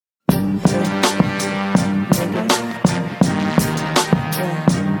I'm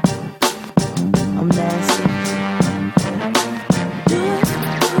nasty. Do it,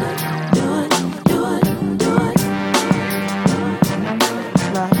 do it, do it, do it, do it.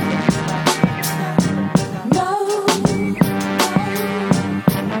 No.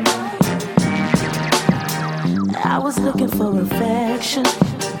 I was looking for affection,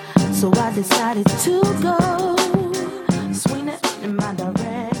 so I decided to go. Swing it in my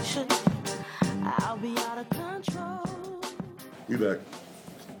direction. I'll be out of control. We back.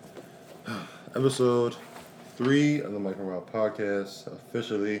 Episode 3 of the Mike and Rob podcast,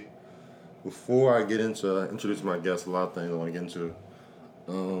 officially. Before I get into introduce my guests, a lot of things I want to get into.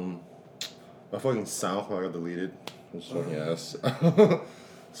 My fucking SoundCloud got deleted. Which fucking ass.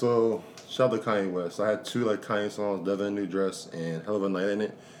 So, shout out to Kanye West. I had 2 Kanye songs, Devil in a New Dress and Hell of a Night in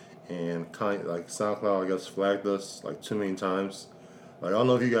it. And Kanye, SoundCloud, I guess, flagged us too many times. I don't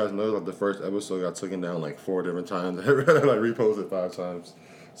know if you guys know, the first episode got taken down 4 different times. I reposted 5 times.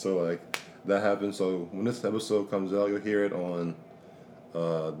 So that happened. So when this episode comes out, you'll hear it on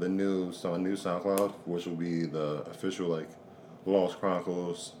the new SoundCloud, which will be the official Lost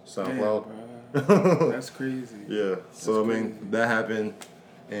Chronicles SoundCloud. Damn, that's crazy. Yeah. So crazy. That happened,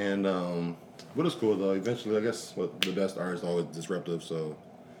 and what is cool though. Eventually, I guess the best artists are always disruptive. So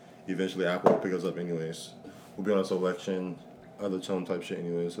eventually, Apple will pick us up anyways. We'll be on a selection, other tone type shit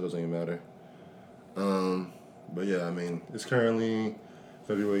anyways. So it doesn't even matter. But yeah, it's currently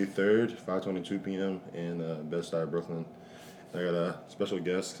February 3rd, 5:22 p.m. in Bed-Stuy, Brooklyn. I got a special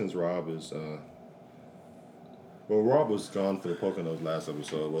guest since Rob is, Rob was gone for the Poconos last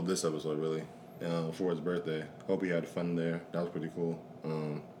episode. Well, this episode really, for his birthday. Hope he had fun there. That was pretty cool.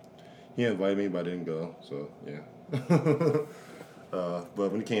 He invited me, but I didn't go. So yeah.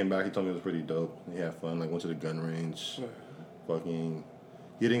 But when he came back, he told me it was pretty dope. He had fun. Went to the gun range. He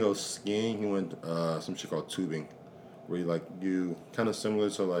didn't go skiing. He went some shit called tubing, where you kind of similar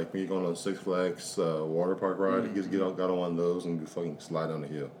to when you're going on Six Flags water park ride. Mm-hmm. You just got on one of those and you fucking slide down the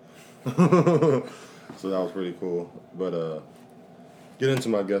hill. So that was pretty cool. But get into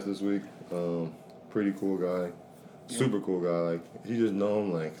my guest this week. Pretty cool guy, super cool guy. You just know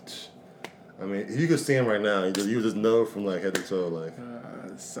him if you could see him right now, you just know from head to toe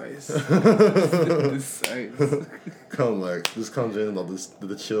Size. This comes in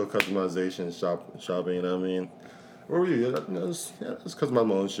the chill customization shopping. You know what I mean? Where were you? Just custom my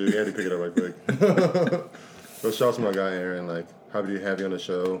own shoe. You had to pick it up right quick. But shout out to my guy Aaron. Happy to have you on the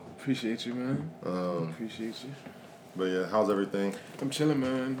show. Appreciate you, man. Appreciate you. But yeah, how's everything? I'm chilling,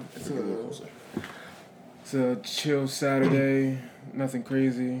 man. It's a chill Saturday. Nothing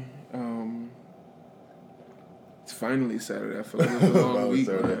crazy. It's finally Saturday. I feel like it was a long week,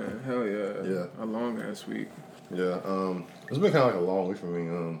 man. Hell yeah. Yeah. A long ass week. Yeah. It's been kind of a long week for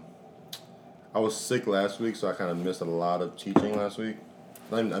me. I was sick last week, so I kind of missed a lot of teaching last week.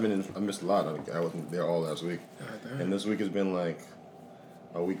 I missed a lot. I wasn't there all last week. And this week has been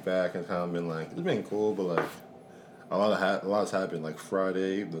a week back, and kind of been it's been cool, but a lot has happened.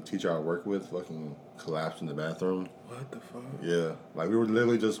 Friday, the teacher I work with fucking collapsed in the bathroom. What the fuck? Yeah, we were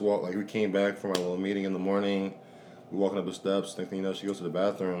literally just we came back from our little meeting in the morning. We walking up the steps. Next thing you know, she goes to the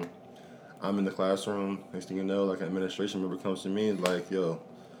bathroom. I'm in the classroom. Next thing you know, an administration member comes to me and yo,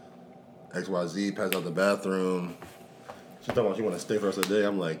 XYZ passed out the bathroom. She's talking about she want to stay for the rest of the day.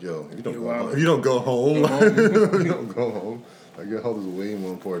 I'm yo, if you don't go home, your health is way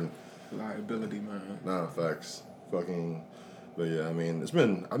more important. Liability, man. Nah, facts. Fucking, but yeah, I've been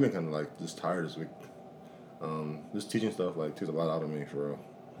kind of just tired this week. This teaching stuff takes a lot out of me for real.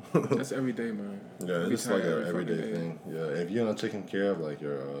 That's every day, man. Yeah, it's an everyday thing. Yeah, if you're not taking care of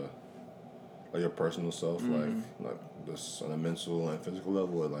your personal self, just on a mental and physical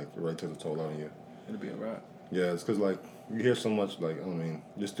level, it really takes a toll on you. It'll be a wrap. Yeah, it's because you hear so much I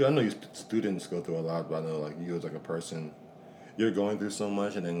know your students go through a lot, but I know you as a person, you're going through so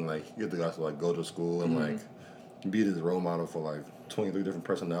much, and then you have to go to school and be this role model for 23 different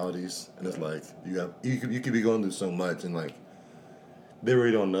personalities, and it's you could be going through so much, and they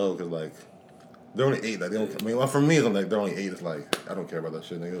really don't know because they're only 8. They don't. For me, it's they're only 8. It's I don't care about that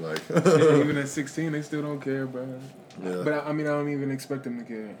shit, nigga. Even at 16, they still don't care, bro. Yeah. But I don't even expect them to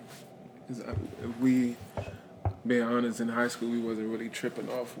care. Because if we, being honest, in high school, we wasn't really tripping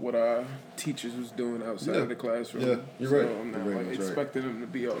off what our teachers was doing outside of the classroom. Yeah, you're right. I'm not expecting them to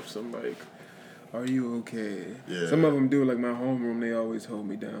be off some are you okay? Yeah. Some of them do. My homeroom, they always hold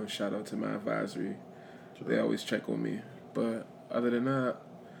me down. Shout out to my advisory. Sure. They always check on me. But other than that,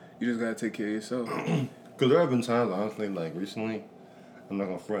 you just gotta take care of yourself. Because there have been times, honestly, recently, I'm not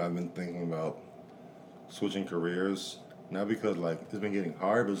gonna front, I've been thinking about switching careers Not because like it's been getting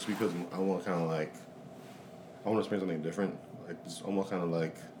hard, but it's because I want kind of like I want to experience something different. Like it's almost kind of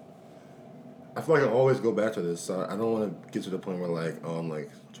like I feel like I always go back to this. So I don't want to get to the point where like oh I'm like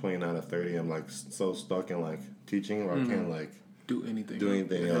 29 or 30. I'm like so stuck in like teaching where I can't like do anything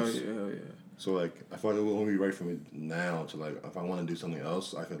else. Hell yeah. So like I feel like it won't be right for me now to like if I want to do something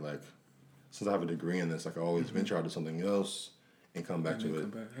else I could like since I have a degree in this I could always venture out to something else and come back to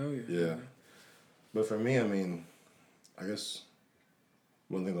it. Hell yeah. Yeah. But for me, I mean, I guess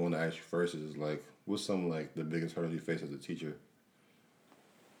one thing I want to ask you first is like, what's some like the biggest hurdle you face as a teacher?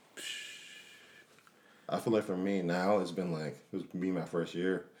 I feel like for me now, it's been like it's been my first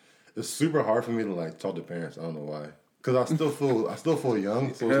year. It's super hard for me to like talk to parents. I don't know why, cause I still feel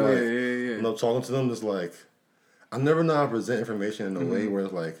young. So it's Hell like, yeah. you know, talking to them is like, I never know how to present information in a way where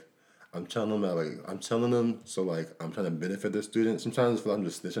it's like, I'm telling them so like I'm trying to benefit the student. Sometimes I feel like I'm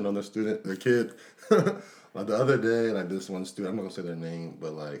just snitching on the kid. Like the other day, like this one student, I'm not gonna say their name,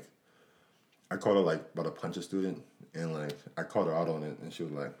 but like I called her like about to punch a student, and like I called her out on it, and she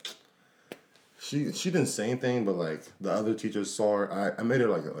was like, she didn't say anything, but like the other teachers saw her. I made her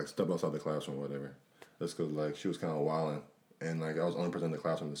like step outside the classroom or whatever. That's because like she was kind of wilding, and like I was the only person in the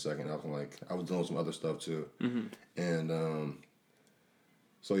classroom in the second. I was doing some other stuff too, and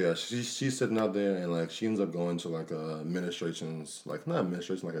so yeah, she's sitting out there and like she ends up going to like administration's like not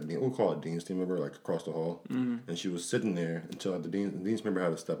administration like a dean we'll call it dean's team member like across the hall, and she was sitting there until the dean's member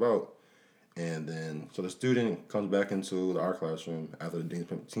had to step out, and then so the student comes back into our classroom after the dean's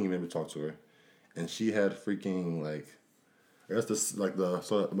team member talked to her, and she had freaking like I guess this like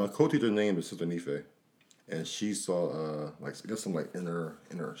so my co-teacher's name is Sister Nife, and she saw like I guess some like in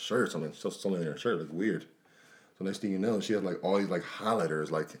her shirt something in her shirt like weird. So next thing you know, she has like all these like highlighters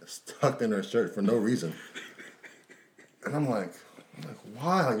like stuck in her shirt for no reason. And I'm like,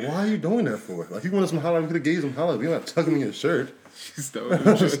 why? Like, why are you doing that for? Like, you wanted some highlighters, we could have gave you some highlighters. You're not tucking in your shirt. She stole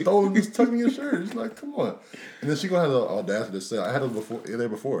it. Just tucking in your shirt. It's like, come on. And then she gonna have the audacity to say, I had it there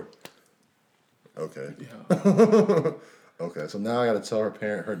before. Okay. Yeah. Okay, so now I gotta tell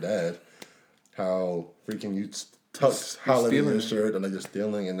her dad, how freaking you tucked highlighter in your shirt and they're just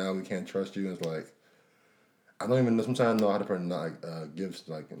stealing, and now we can't trust you. And it's like, I don't even know. Sometimes I know how to give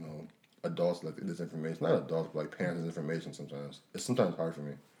like adults like this information. Not adults, but like parents this information. Sometimes it's hard for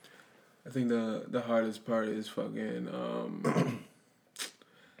me. I think the hardest part is fucking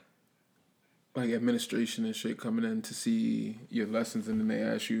like administration and shit coming in to see your lessons, and then they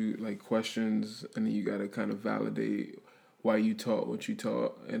ask you like questions, and then you gotta kind of validate why you taught what you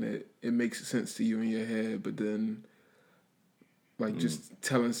taught, and it makes sense to you in your head, but then like just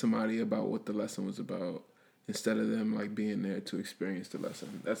telling somebody about what the lesson was about, instead of them like being there to experience the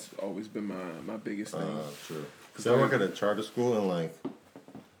lesson. That's always been my biggest thing. True. Because I work at a charter school, and like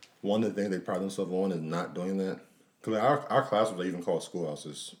one of the things they pride themselves on is not doing that. Because our classes are even called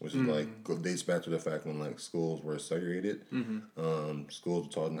schoolhouses, which is like dates back to the fact when like schools were segregated. Schools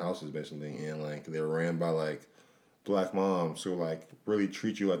were taught in houses basically, and like they were ran by like Black moms who like really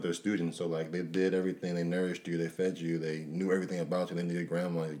treat you like their students. So like they did everything, they nourished you, they fed you, they knew everything about you. They knew your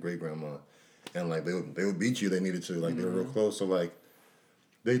grandma, your great grandma. And like they would beat you. They needed to like they were real close. So like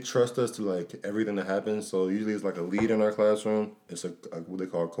they trust us to like everything that happens. So usually it's like a lead in our classroom. It's a what they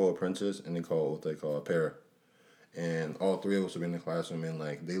call a co-apprentice, and what they call a pair. And all three of us will be in the classroom, and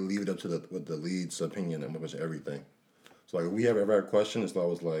like they leave it up to the lead's opinion and much everything. So like if we ever had a question, it's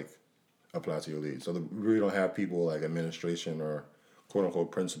always like apply to your lead. So we really don't have people like administration or quote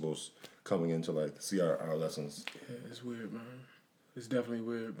unquote principals coming in to like see our lessons. Yeah, it's weird, man. It's definitely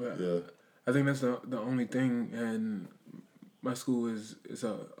weird, but yeah. I think that's the only thing, and my school is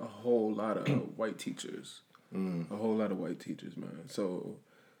a whole lot of white teachers. A whole lot of white teachers, man. So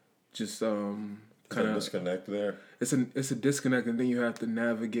just kind of disconnect there. It's a disconnect, and then you have to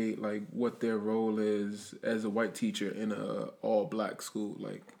navigate like what their role is as a white teacher in a all black school.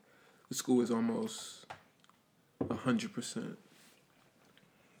 Like the school is almost 100%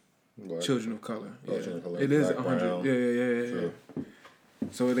 children of color. Yeah. Children of color. It is 100. Yeah.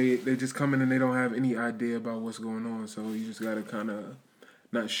 So they just come in and they don't have any idea about what's going on. So you just gotta kind of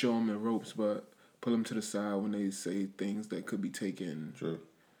not show them the ropes, but pull them to the side when they say things that could be taken. True.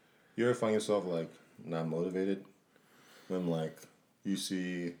 You ever find yourself like not motivated when like you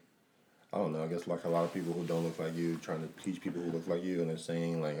see, I don't know, I guess like a lot of people who don't look like you trying to teach people who look like you, and they're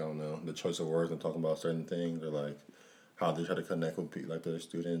saying like, I don't know, the choice of words and talking about certain things, or like how they try to connect with people, like their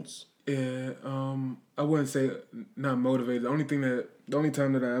students. Yeah, I wouldn't say not motivated. The only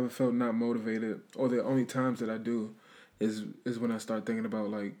time that I ever felt not motivated, or the only times that I do, is when I start thinking about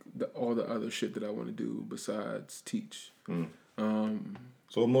like all the other shit that I want to do besides teach. So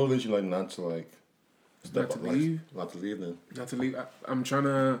what motivates you like not to like Not to leave. Not to leave then. Not to leave. I'm trying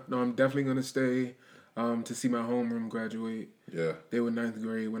to. No, I'm definitely gonna stay. To see my homeroom graduate. Yeah. They were 9th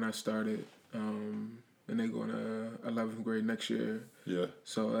grade when I started. And they going to 11th grade next year. Yeah.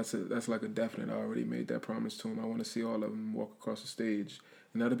 So that's like a definite. I already made that promise to them. I want to see all of them walk across the stage,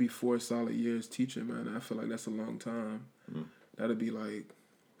 and that'll be 4 solid years teaching, man. I feel like that's a long time. That'll be like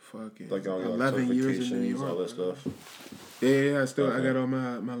fucking like all 11 years in New York. All that stuff. Yeah. I got all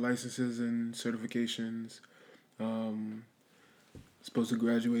my licenses and certifications. Supposed to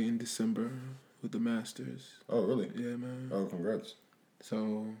graduate in December with the masters. Oh really? Yeah, man. Oh, congrats.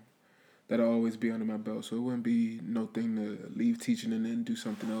 So that'll always be under my belt. So it wouldn't be no thing to leave teaching and then do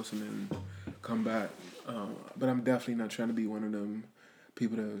something else and then come back. But I'm definitely not trying to be one of them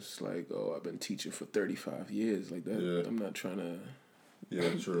people that's like, oh, I've been teaching for 35 years. Like that. Yeah. I'm not trying to. Yeah,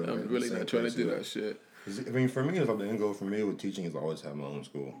 true. I'm really not trying to do that shit. I mean, for me, it's like the end goal for me with teaching is always have my own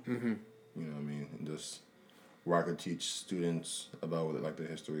school. Mm-hmm. You know what I mean? And just where I could teach students about like the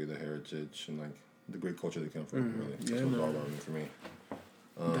history, the heritage, and like the great culture they come from. Really, that's what's all about for me.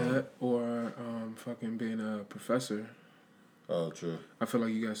 That or fucking being a professor. Oh, true. I feel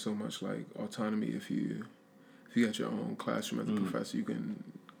like you got so much like autonomy if you got your own classroom as a professor. You can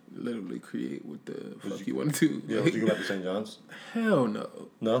literally create what the fuck you want to do. Yeah, would you go back to St. John's? Hell no.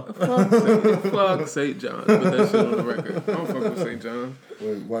 No? Fuck St. John's. Put that shit on the record. I don't fuck with St. John's.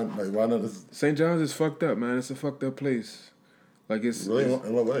 Wait, why not? St. John's is fucked up, man. It's a fucked up place. Like it's really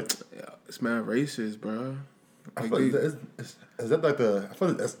in what way? Yeah, it's mad racist, bro. I feel like is that like the? I feel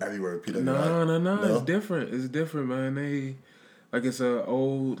like that's everywhere. People. No. It's different. It's different, man. They like it's a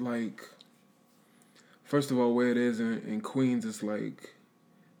old like. First of all, where it is in Queens, it's like.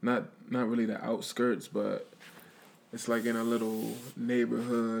 Not really the outskirts, but it's like in a little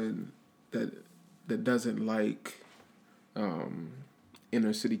neighborhood that doesn't like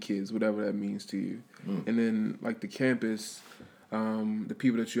inner city kids, whatever that means to you. And then like the campus, the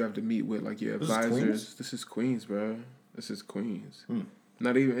people that you have to meet with, like your advisors. This is Queens, bro. This is Queens.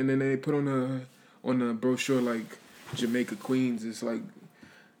 Not even, and then they put on the brochure like Jamaica Queens. It's like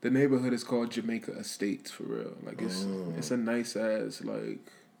the neighborhood is called Jamaica Estates for real. Like it's a nice ass like.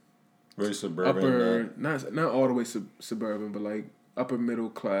 Very suburban. Upper, not all the way suburban, but like upper middle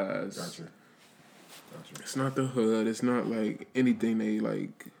class. Gotcha. It's not the hood. It's not like anything they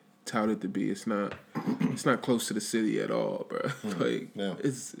like touted to be. It's not close to the city at all, bro.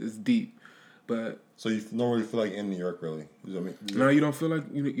 It's deep, but. So you don't really feel like in New York, really? No, you don't feel like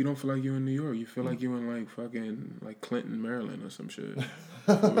you don't feel like you're in New York. You feel like you're in like fucking like Clinton, Maryland, or some shit.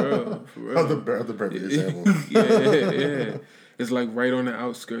 For real. The perfect example. Yeah. It's like right on the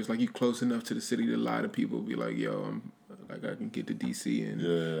outskirts. Like you close enough to the city to lie to people. Be like, yo, I can get to DC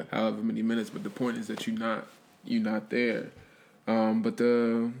in however many minutes. But the point is that you're not there. But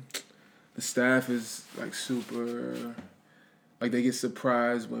the staff is like super. Like they get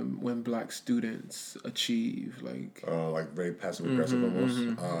surprised when black students achieve like very passive aggressive almost.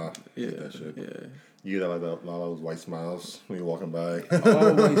 That shit. Yeah. You get like a lot of those white smiles when you're walking by.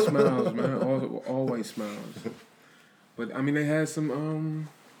 All white smiles, man. All white smiles. But I mean, they had some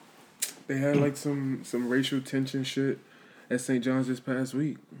like some racial tension shit at St. John's this past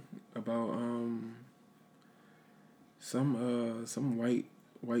week about some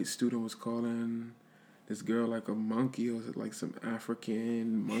white student was calling this girl like a monkey, or was it like some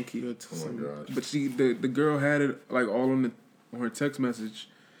African monkey or something? Oh my gosh. But the girl had it like all on her text message,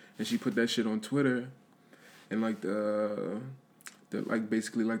 and she put that shit on Twitter, and like the like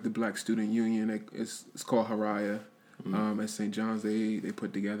basically like the Black Student Union, it's called Haraya. At St. John's, they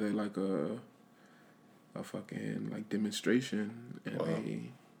put together like a fucking like demonstration,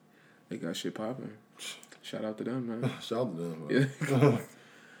 and they got shit popping. Shout out to them, man. Shout out to them, man. Yeah.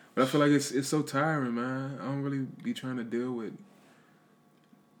 But I feel like it's so tiring, man. I don't really be trying to deal with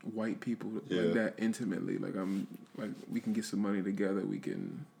white people like that intimately. Like we can get some money together, we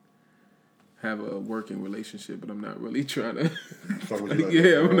can have a working relationship, but I'm not really trying to. Fuck with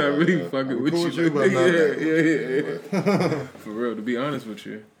you I'm not really fucking with cool you. But I'm not Yeah. For real, to be honest with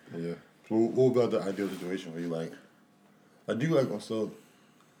you. Yeah. So what about the ideal situation where you like? I do like also.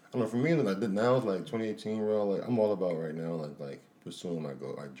 I don't know. For me, like now it's like 2018, bro. Like I'm all about right now, like pursuing my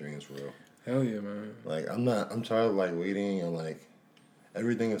goal, like dreams, for real. Hell yeah, man. Like I'm tired of like waiting and like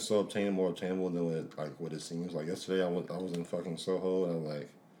everything is so more obtainable than what it seems. Like yesterday, I was in fucking Soho and I'm like.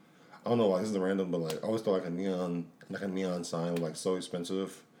 I don't know why this is random, but like I always thought like a neon sign was like so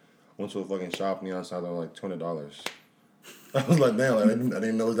expensive. Went to a fucking shop, neon signs were like $200. I was like, damn, like, I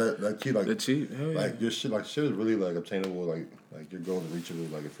didn't know that cheap. Like, the cheap, hell yeah. Like shit is really like obtainable. Like your goal is reachable.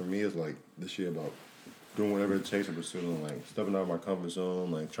 Like for me, it's like this year about doing whatever it takes to pursue them, like stepping out of my comfort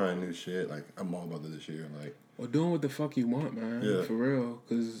zone, like trying new shit. Like I'm all about this year. Like, well, doing what the fuck you want, man. Yeah. For real.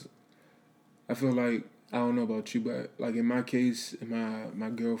 Because I feel like, I don't know about you, but like in my case, my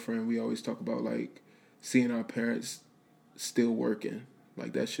girlfriend, we always talk about like seeing our parents still working.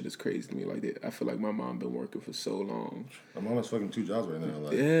 Like that shit is crazy to me. Like I feel like my mom been working for so long. my mom has fucking 2 jobs right now.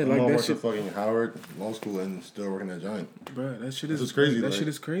 Like, Yeah, my like mom that works shit. at fucking Howard Law School and still working at Giant. Bruh, that shit This is is crazy, That like- shit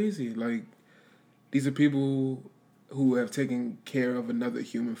is crazy. Like these are people who have taken care of another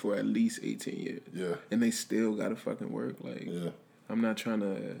human for at least 18 years. Yeah. And they still gotta fucking work. Like Yeah. I'm not trying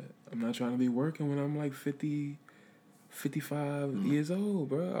to be working when I'm like 50, 55 years old,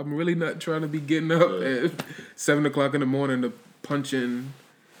 bro. I'm really not trying to be getting up at 7 o'clock in the morning to punch in,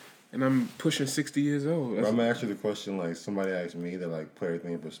 and I'm pushing 60 years old. But I'm gonna ask you the question like somebody asked me that like put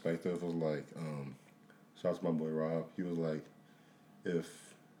everything in perspective. Was like, shout out to my boy Rob. He was like, if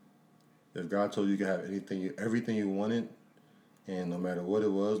God told you could have everything you wanted, and no matter what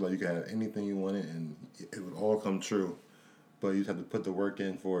it was, like you could have anything you wanted, and it would all come true, but you have to put the work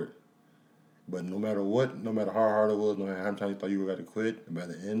in for it. But no matter what, no matter how hard it was, no matter how many times you thought you were going to quit, by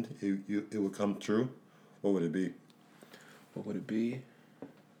the end, it would come true. What would it be? What would it be?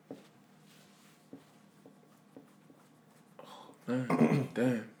 Oh, man,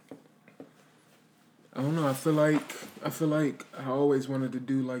 damn. I don't know. I feel like I always wanted to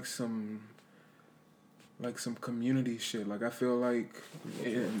do like some community shit. Like I feel like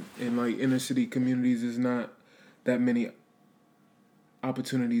in like inner city communities, there's not that many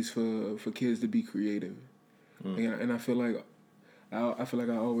opportunities for kids to be creative. And I feel like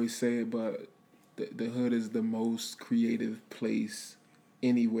I always say it, but the hood is the most creative place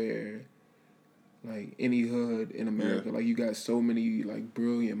anywhere. Like any hood in America, like you got so many like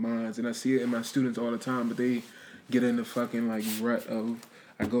brilliant minds, and I see it in my students all the time. But they get in the fucking like rut of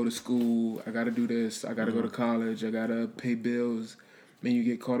I go to school, I gotta do this, I gotta go to college, I gotta pay bills. Man, you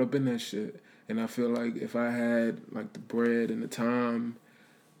get caught up in that shit. And I feel like if I had like the bread and the time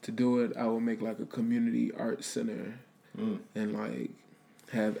to do it, I would make like a community art center and like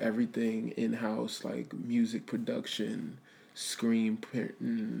have everything in house, like music production, screen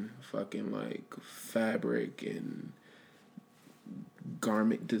printing, fucking like fabric and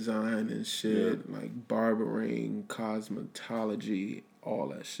garment design and shit, like barbering, cosmetology, all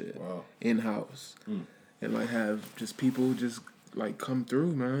that shit in house, and like have just people just like come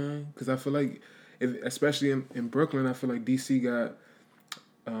through, man. Because I feel like, especially in Brooklyn, I feel like DC got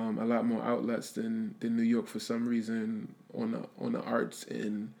a lot more outlets than New York for some reason on the arts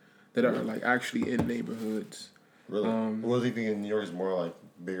and that are like actually in neighborhoods. Really? What do you think in New York is more like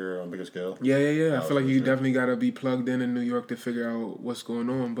bigger on bigger scale? Yeah. I feel like you definitely gotta be plugged in New York to figure out what's going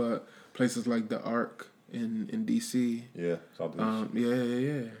on. But places like the Arc in DC,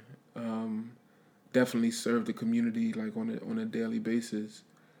 definitely serve the community like on a daily basis.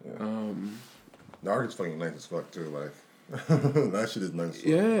 Yeah. The Arc is fucking nice as fuck too. Like that shit is nice.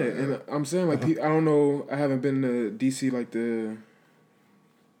 Yeah, and I'm saying like I don't know. I haven't been to DC like the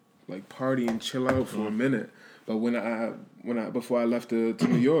like party and chill out for a minute. But when I before I left to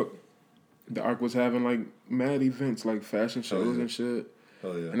New York, the Arc was having like mad events like fashion shows and shit.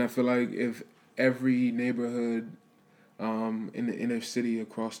 Hell yeah. And I feel like if every neighborhood in the inner city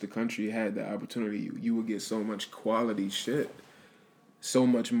across the country had the opportunity, you would get so much quality shit. So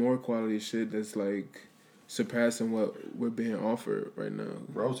much more quality shit that's like surpassing what we're being offered right now.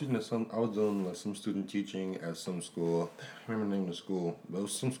 Bro, I was doing like some student teaching at some school. I remember the name of the school. But it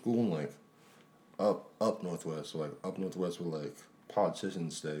was some school in like up northwest. So like up northwest where like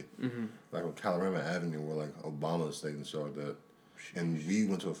politicians stay. Like on Calorama Avenue where like Obama stayed and shit like that. And we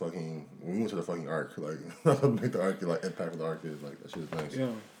went to the fucking Arc. Like that's how big the Arc, like impact of the Arc is. Like that shit is nice. Yeah.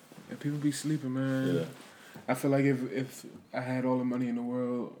 And people be sleeping, man. Yeah. I feel like if I had all the money in the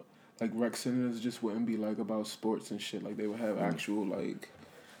world, like rec centers just wouldn't be like about sports and shit. Like they would have actual like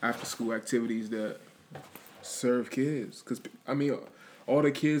after school activities that serve kids. Cause I mean, all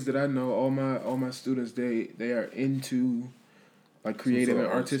the kids that I know, all my students, they are into like creative and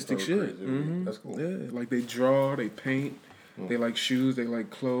artistic shit. That's cool. Yeah, like they draw, they paint, they like shoes, they like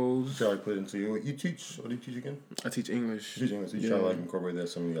clothes. You try to put it into you teach. What do you teach again? I teach English. You teach English. So you try to like incorporate that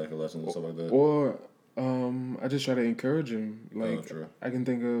some of your like lessons and stuff like that. Or I just try to encourage them. Like I can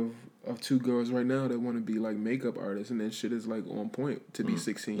think of 2 girls right now that want to be like makeup artists, and that shit is like on point to be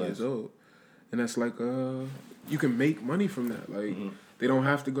 16 years old, and that's like you can make money from that. Like they don't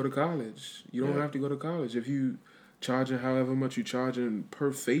have to go to college. You don't have to go to college if you charging however much you charging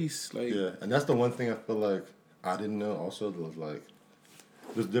per face. Like and that's the one thing I feel like I didn't know. Also, was like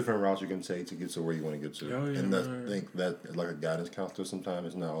there's different routes you can take to get to where you want to get to, and I think that like a guidance counselor sometimes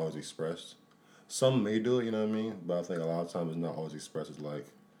is not always expressed. some may do it, you know what I mean? But I think a lot of times it's not always expressed as like,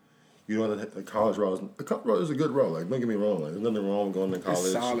 you know, the college route. The college route is a good route. Like, don't get me wrong. Like, there's nothing wrong with going to college.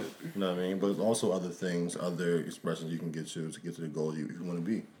 It's solid. You know what I mean? But there's also other things, other expressions you can get to get to the goal you want to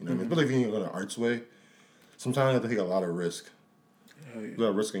be. You know what I mean? But if you're going to arts way, sometimes you have to take a lot of risk. Hell yeah. You got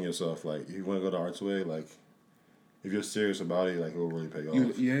to risk in yourself. Like, if you want to go the arts way, like, if you're serious about it, like, it will really pay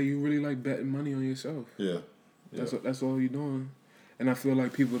off. You really like betting money on yourself. Yeah. That's all you're doing. And I feel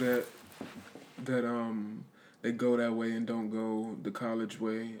like people that they go that way and don't go the college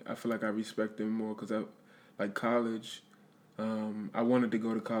way, I feel like I respect them more because I like college. I wanted to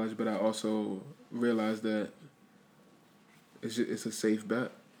go to college, but I also realized that it's a safe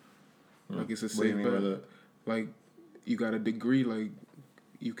bet. Like, it's a safe bet. Like, you got a degree, like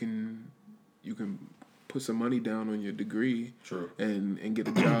you can put some money down on your degree. True. and get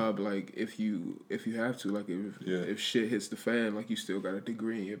a job, like if you have to, like if shit hits the fan, like you still got a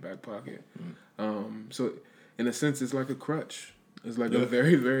degree in your back pocket. So in a sense it's like a crutch. It's like a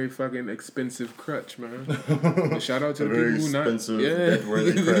very, very fucking expensive crutch, man. But shout out to the people who not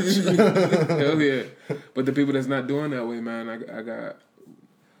debt-worthy crutch. Hell yeah. But the people that's not doing that way, man, I got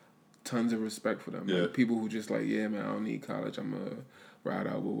tons of respect for them. Yeah. Like, people who just like, yeah, man, I don't need college. I'm gonna ride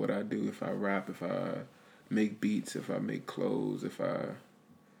out with what I do. If I rap, if I make beats, if I make clothes, if I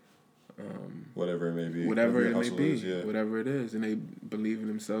whatever it may be. Whatever it is. And they believe in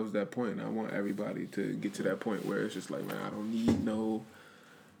themselves at that point. And I want everybody to get to that point where it's just like, man, I don't need no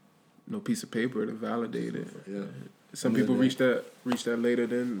piece of paper to validate it. Yeah. Some people reach that later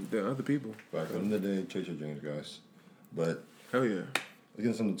than other people. Back in the day, chase your dreams, guys. But hell yeah. Let's get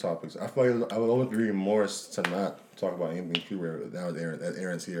into some of the topics. I feel like I would almost be remorse to not talk about anything people now that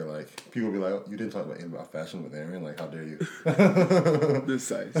Aaron's here. Like, people be like, oh, you didn't talk about anything about fashion with Aaron? Like, how dare you? This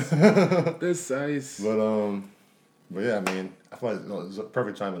size. But yeah, I mean, I feel like it's a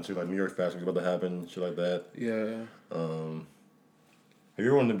perfect timing too. Like, New York Fashion Week about to happen, shit like that. Yeah. Have you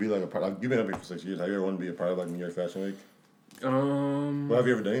ever wanted to be like a part? Like, you've been up here for 6 years. Have you ever wanted to be a part of like New York Fashion Week? Well, have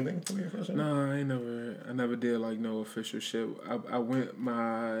you ever done anything for New York Fashion Week? No, I never did like no official shit. I went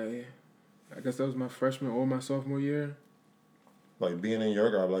I guess that was my freshman or my sophomore year. Like, being in New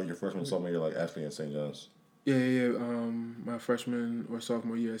York, or like your freshman, sophomore year, like actually in St. John's? Yeah. My freshman or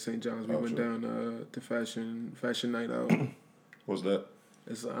sophomore year at St. John's, we went down to fashion night out. What's that?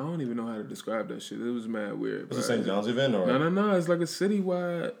 I don't even know how to describe that shit. It was mad weird. It's a St. John's event, or no. It's like a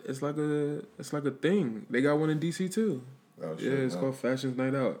citywide. It's like a thing. They got one in DC too. Oh, shit, yeah, it's called Fashions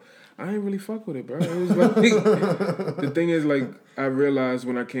Night Out. I ain't really fuck with it, bro. It was like the thing is, like, I realized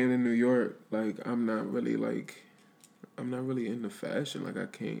when I came to New York, like, I'm not really into fashion. Like, I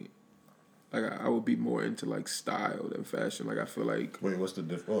can't. Like, I would be more into like style than fashion. Like, I feel like. Wait, what's the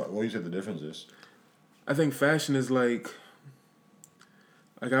difference? What you said the difference is? I think fashion is like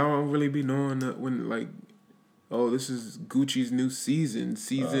I don't really be knowing that when, like, oh, this is Gucci's new season,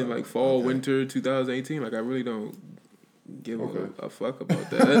 like fall, winter 2018. Like, I really don't give a fuck about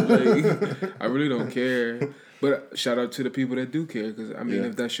that. Like, I really don't care. But shout out to the people that do care, because, I mean,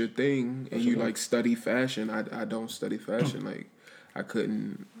 if that's your thing and you, like, study fashion, I don't study fashion. Like, I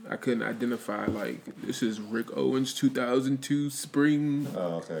couldn't identify, like, this is Rick Owens' 2002 spring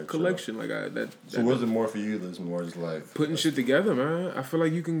collection. Sure. Like, So was it more for you that's more just like putting shit together, man? I feel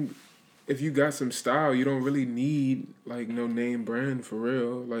like you can, if you got some style, you don't really need like no name brand for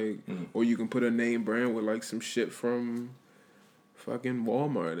real. Like, or you can put a name brand with like some shit from fucking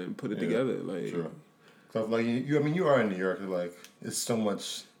Walmart and put it together. Like, sure. So like you are in New York. Like, it's so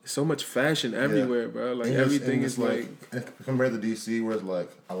much fashion everywhere, bro. Like, everything is like compared to DC, where it's like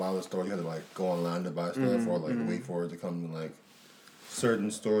a lot of the stores you have to like go online to buy stuff, or like wait for it to come in like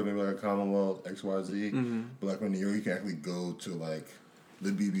certain stores, maybe like a Commonwealth, XYZ. But like in New York, you can actually go to like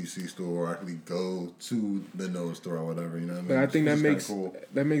the BBC store, or actually go to the Noah store or whatever. You know what I mean? But I think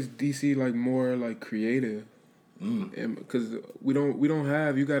that makes DC like more like creative, and because we don't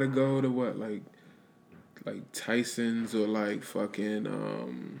have, you got to go to what like Tyson's or like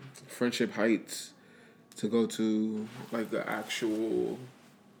fucking Friendship Heights to go to like the actual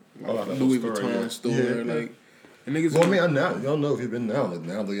Louis Vuitton store. Like, and niggas. Well, I mean, now y'all know if you've been now. Like,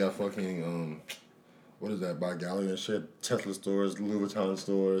 now they got fucking what is that, by Gallery and shit, Tesla stores, Louis Vuitton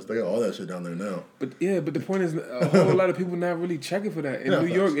stores. They got all that shit down there now. But the point is, a whole lot of people not really checking for that. In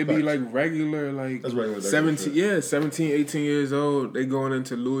New York, it'd be like regular, like that's regular 17, 18 years old. They going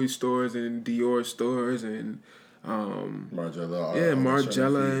into Louis stores and Dior stores and Margiela.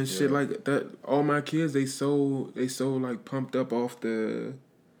 Margiela and shit like that. All my kids, they so like pumped up off the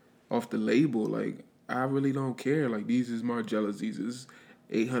label. Like, I really don't care. Like, these is Margielas, these is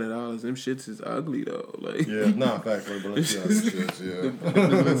 $800. Them shits is ugly though. Like fact. Like Balenciaga shits, the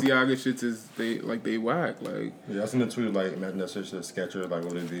Balenciaga shits is they whack. Like I seen the tweet like imagine that shit's a Skechers, like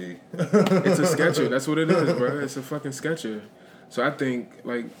what it be? It's a Sketcher. That's what it is, bro. It's a fucking Sketcher. So I think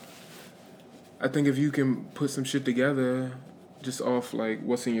if you can put some shit together, just off like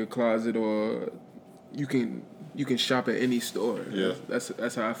what's in your closet, or you can shop at any store. Yeah,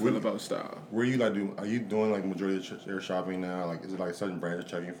 that's how I feel about style. Where you like are you doing like majority of your shopping now? Like is it like certain brands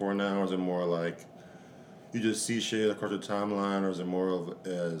you're checking for now, or is it more like you just see shit across your timeline, or is it more of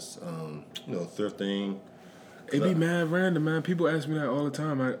as thrifting? It be mad random, man. People ask me that all the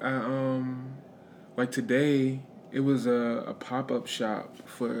time. I like today it was a pop-up shop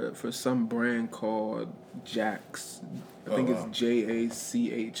for some brand called Jax. I think it's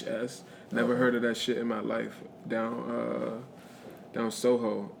JACHS. Never heard of that shit in my life. Down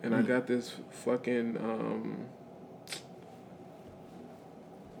Soho, and I got this fucking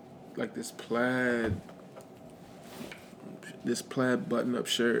like this plaid button-up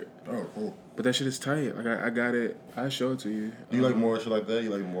shirt. Oh, cool. But that shit is tight. Like I got it. I show it to you. Do you like more shit like that? You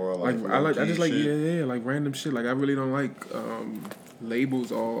like more like I just like shit? Like random shit. Like I really don't like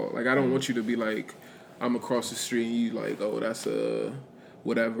labels. All like I don't want you to be like I'm across the street and you like, oh, that's a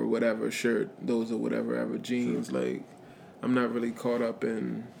whatever shirt. Those are whatever jeans. Sure. Like I'm not really caught up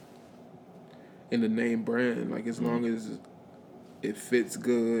in the name brand. Like as long as it fits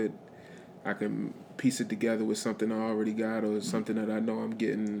good, I can piece it together with something I already got or something that I know I'm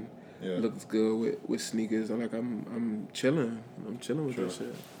getting. Yeah. Looks good with sneakers. I'm chilling. I'm chilling with that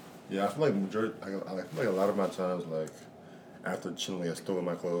shit. Yeah, I feel like I feel like a lot of my times, like after chilling at store with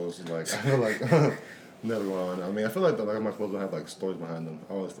my clothes, like I feel like never going. I mean, I feel like my clothes don't have like stories behind them.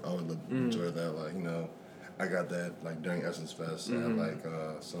 I always enjoy that. Like I got that like during Essence Fest. I had like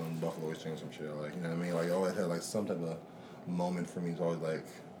some Buffalo Wings or some shit. Like you know what I mean. Like I always had like some type of moment for me. It's always like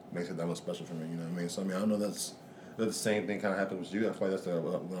makes it that much special for me. You know what I mean. So I mean I know that's the same thing kind of happens with you. I feel like that's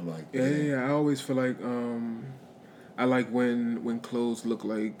what I'm like. Yeah. I always feel like I like when clothes look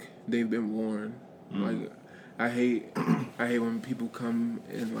like they've been worn. Like I hate when people come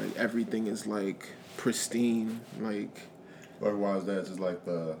and like everything is like pristine. Like why is that? It's just like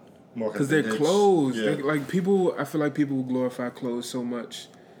the more because they're clothes. Yeah. Like people, I feel like people glorify clothes so much.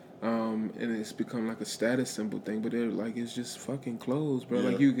 And it's become like a status symbol thing, but they're like it's just fucking clothes, bro. Yeah.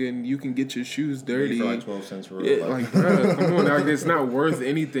 Like you can get your shoes dirty for like 12 cents for real. Yeah, like bro, come on, like it's not worth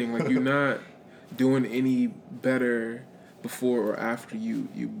anything. Like you're not doing any better before or after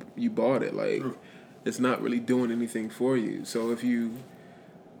you bought it. Like it's not really doing anything for you. So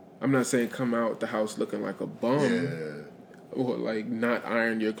I'm not saying come out the house looking like a bum, or like not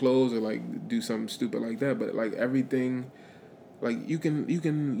iron your clothes or like do something stupid like that, but like everything. Like you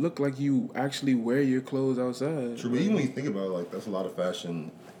can look like you actually wear your clothes outside. True, but even when you think about it, like that's a lot of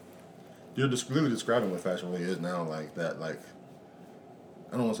fashion. You're really describing what fashion really is now. Like that, like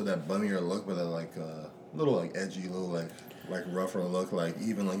I don't want to say that bummier look, but that like little like edgy, little like rougher look. Like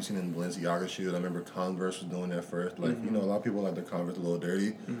even like you seen in Balenciaga shoes. I remember Converse was doing that first. Like a lot of people like their Converse a little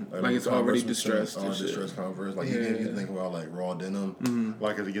dirty. Like it's already distressed. Distressed Converse. Like you think about like raw denim.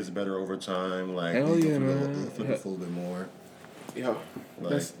 Like as it gets better over time. Like hell yeah, man. Flip it a little bit more. Yeah,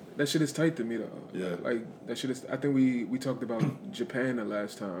 like, that shit is tight to me though. Yeah, like that shit is. I think we talked about Japan the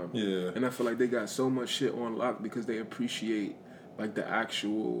last time. Yeah, and I feel like they got so much shit on lock because they appreciate like the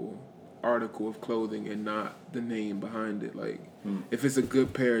actual article of clothing and not the name behind it. Like if it's a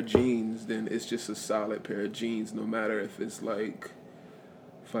good pair of jeans, then it's just a solid pair of jeans, no matter if it's like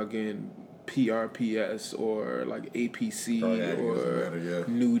fucking PRPS or like APC or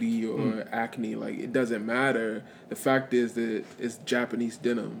Nudie or Acne. Like it doesn't matter. The fact is that it's Japanese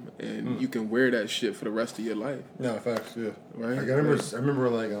denim and you can wear that shit for the rest of your life. Yeah, facts. Yeah, right. Like, I remember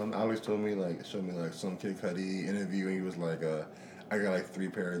like Alex showed me like some Kid Cudi interview and he was like, I got like 3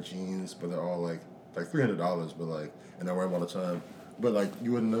 pair of jeans, but they're all like $300, but like, and I wear them all the time. But like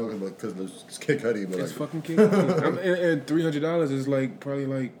you wouldn't know because it's Kid Cudi. But it's fucking Kid Cudi. and $300 is like probably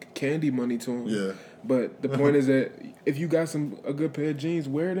like candy money to him. Yeah. But the point is that if you got a good pair of jeans,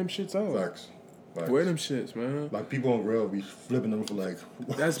 wear them shits out. Facts. Wear them shits, man. Like people on Grail be flipping them for like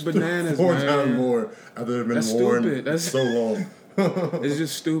that's bananas, 4 man. times more after they've been worn that's so long. It's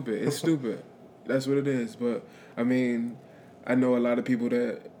just stupid. It's stupid. That's what it is. But I mean, I know a lot of people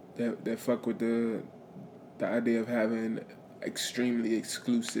that fuck with the idea of having extremely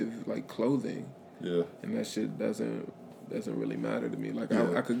exclusive like clothing. Yeah. And that shit doesn't really matter to me. Like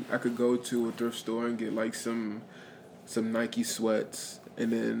I could go to a thrift store and get like some Nike sweats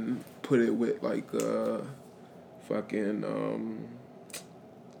and then put it with like fucking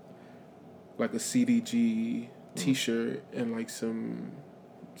like a CDG t-shirt and like some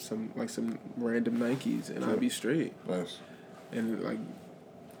some random Nikes, and I'd be straight. Nice. And like,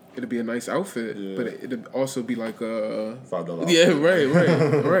 it'd be a nice outfit, but it'd also be like a $5. Yeah,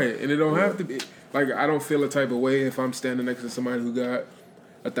 right. And it don't have to be like, I don't feel a type of way if I'm standing next to somebody who got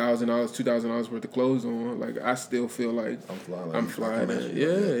 $1,000, $2,000 worth of clothes on. Like, I still feel like I'm flying. Yeah.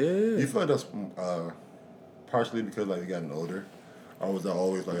 You feel like that's partially because like you gotten older, or was that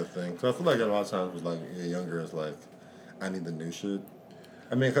always like a thing? Because I feel like a lot of times it was like you're younger, it's like I need the new shit.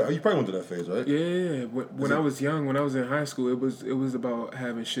 I mean, you probably went through that phase, right? Yeah. When I was young, when I was in high school, it was about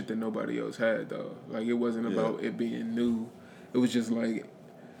having shit that nobody else had, though. Like, it wasn't about it being new. It was just like,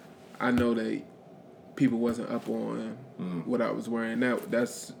 I know that people wasn't up on what I was wearing.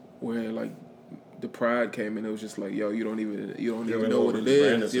 That's where like the pride came in. It was just like, yo, you don't even know what it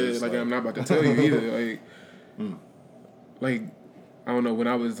is. Yeah, like I'm not about to tell you either. Like I don't know, when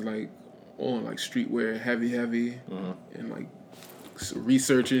I was like on like streetwear heavy and like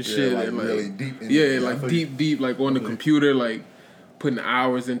researching shit like and like really deep deep like on the computer, like putting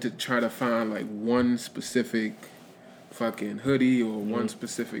hours into trying to find like one specific fucking hoodie or one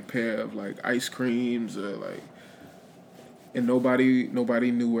specific pair of like ice creams or like, and nobody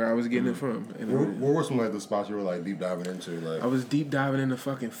knew where I was getting it from. And what were some like the spots you were like deep diving into? Like, I was deep diving into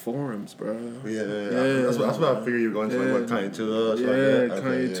fucking forums, bro. Yeah. That's what I figured you were going to. Like, what, Kanye to the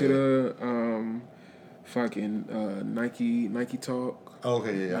Kanye to the fucking Nike Talk. Oh,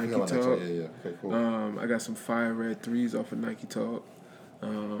 okay, yeah. Nike I Talk. Yeah. Okay, cool. I got some fire red 3s off of Nike Talk. I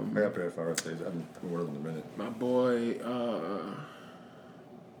got a pair of fire red 3s. I haven't worn them in a minute. My boy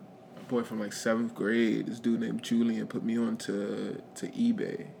from like 7th grade, this dude named Julian put me on to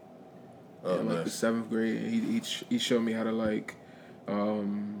eBay. In like the 7th grade, and he showed me how to like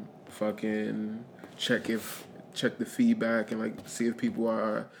fucking check the feedback and like see if people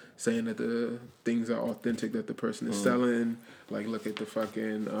are saying that the things are authentic that the person is selling. Like, look at the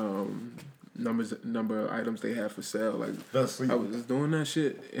fucking number of items they have for sale. Like, I was just doing that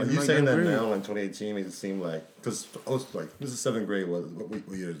shit. Are you saying that now, like 2018, makes it seem like, because I was like, this is 7th grade.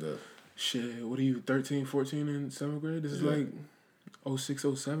 What year is that? Shit, what are you, 13, 14 in 7th grade? This is like 06,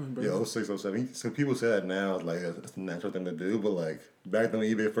 07, bro. Yeah, 06, 07. So people say that now, like, it's a natural thing to do, but like, back when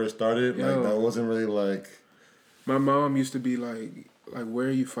eBay first started, like, that wasn't really like... My mom used to be like, where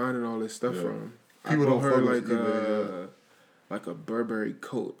are you finding all this stuff from? People don't her like eBay, like a Burberry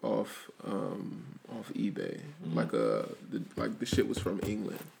coat off eBay. Like the shit was from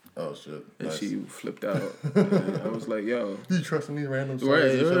England. Oh shit! And nice. she flipped out. And I was like, "Yo, you trusting these random sites?"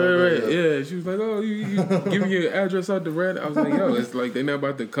 Right. Yeah, she was like, "Oh, you give me your address out the red." I was like, "Yo, it's like they're not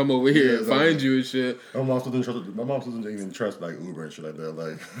about to come over here and find you and shit." My mom still didn't even trust like Uber and shit like that.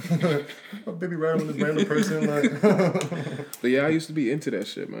 Like, a baby riding with this random person. Like, but yeah, I used to be into that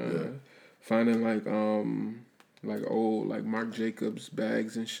shit, man. Yeah. Finding like old like Marc Jacobs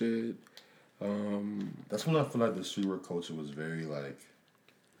bags and shit. That's when I feel like the streetwear culture was very like.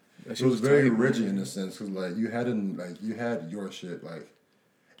 It was very rigid in a sense, because like you had your shit, like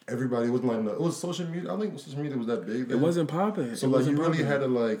everybody wasn't like, it was social media. I don't think social media was that big then. It wasn't popping. So like you really had to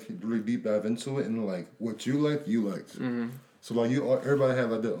like really deep dive into it, and like what you liked. Mm-hmm. So like everybody had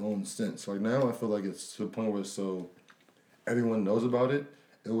like their own sense. Like now I feel like it's to the point where everyone knows about it.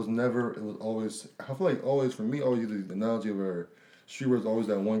 It was always, I feel like always, for me, always the analogy where streetwear is always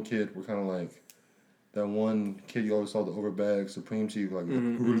that one kid, we're kind of like, that one kid you always saw the overbag Supreme Chief, like,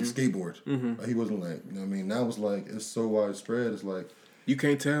 who really skateboard. Like, he wasn't like, you know what I mean? Now it's like, it's so widespread, it's like... You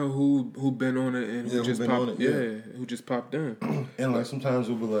can't tell who been on it and who just popped who just popped in. And like, sometimes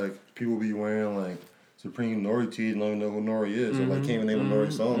it'll be like, people will be wearing like Supreme Nori tees and don't even know who Nori is, or like can't even name a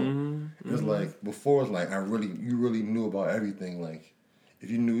Nori song. It's like, before it's like, you really knew about everything, like... If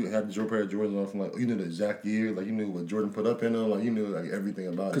you had your pair of Jordans on from like, you knew the exact year, like you knew what Jordan put up in them, like you knew like everything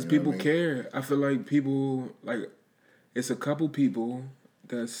about it. Because people care. I feel like people, like, it's a couple people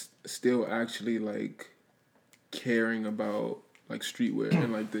that's still actually like caring about like streetwear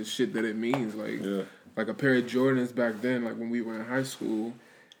and like the shit that it means. Like, like a pair of Jordans back then, like when we were in high school,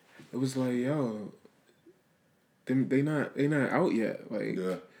 it was like, yo, they not out yet. Like,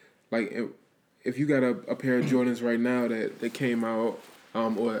 like if you got a pair of Jordans right now that came out.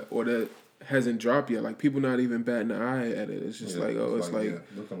 Or that hasn't dropped yet. Like, people not even batting an eye at it. It's just they'll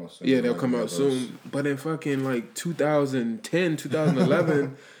come out soon. They'll come out soon. But in fucking like 2010,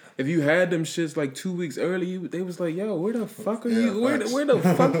 2011, if you had them shits like 2 weeks early, they was like, yo, where the fuck are you? Where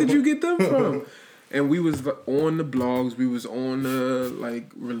the fuck did you get them from? And we was on the blogs. We was on the like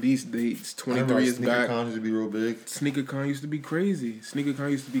release dates. 23 is back. SneakerCon used to be real big. SneakerCon used to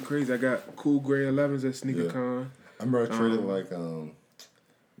be crazy. I got cool gray 11s at SneakerCon. I remember I traded like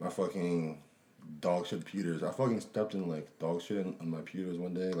my fucking dog shit pewters. I fucking stepped in like dog shit on my pewters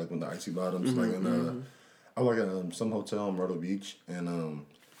one day, like when the icy bottoms, like in I was like at some hotel in Myrtle Beach, and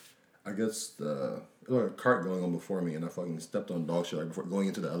I guess there was like a cart going on before me, and I fucking stepped on dog shit like before going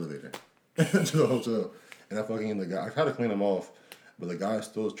into the elevator to the hotel, and the guy I had to clean them off, but the guy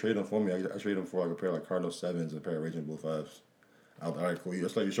still was trading for me. I traded him for like a pair of like Cardinal 7s and a pair of Raging Bull 5s. I was like, all right, cool.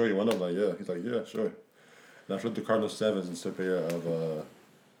 It's like, you sure you want them? I'm like, yeah. He's like, yeah, sure. And I flipped the Cardinal 7s and took a pair of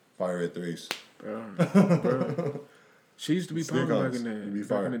Fire Red 3s. Bro. She used to be popping back in there.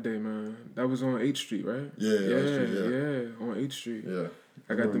 Back in the day, man. That was on 8th Street, right? Yeah, on 8th Street. Yeah.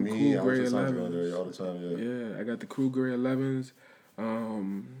 I got them cool gray 11s. There all the time, yeah. I got the cool gray 11s.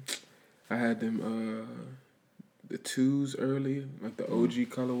 I had them the 2s early, like the OG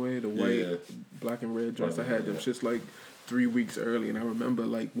colorway, the white, black and red dress. I had them just like 3 weeks early, and I remember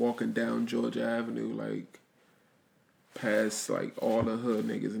like walking down Georgia Avenue, like past like all the hood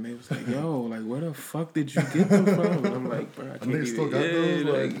niggas, and they was like, "Yo, like where the fuck did you get them from?" And I'm like, "Bro, I can't even." Still got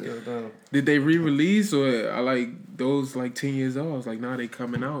those? Did they re-release or I like those like 10 years old? I was like, "Nah, they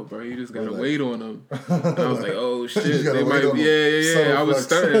coming out, bro. You just gotta wait on them." And I was like, "Oh shit, they might." Yeah. I was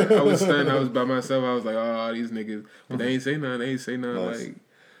stunned. I was by myself. I was like, "Oh, these niggas," but they ain't say nothing. Nice. Like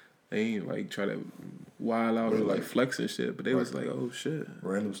they ain't like try to wild out or like flex and shit. But they was like, "Oh shit."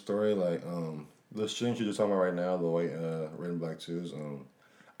 Random story, like the string you're just talking about right now, the white, red and black 2s.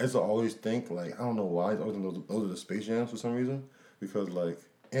 I used to always think, like, I don't know why, I always think those are the Space Jams for some reason. Because, like,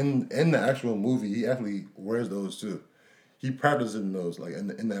 in the actual movie, he actually wears those too. He practices in those, like, in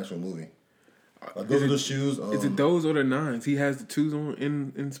the actual movie. Those are the shoes. Is it those or the 9s? He has the 2s on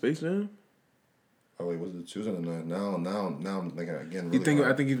in Space Jam? Oh wait, was it the 2s or the 9s? Now I'm thinking again. Really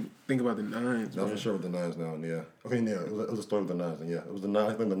I think you think about the 9s. Not for sure with the 9s now. Yeah. Okay. Yeah. It was a story with the 9s. Yeah. It was the 9.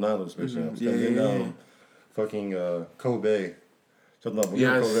 I think the 9 was the Space Jams. Yeah. Fucking Kobe. Shout out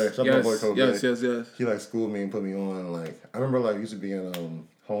yes. my boy Kobe. Yes. He like schooled me and put me on. Like I remember, like used to be in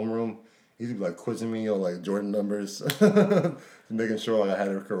homeroom. He used to be like quizzing me on like Jordan numbers, making sure like I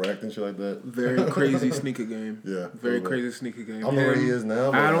had it correct and shit like that. Very crazy sneaker game. Yeah, very crazy sneaker game. I don't know where he is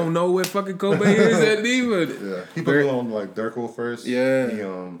now. I don't know where fucking Kobe is at either. Yeah, he put me on like Durkle first. Yeah,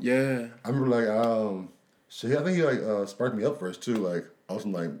 yeah. I remember like shit. I think he like sparked me up first too. Like I was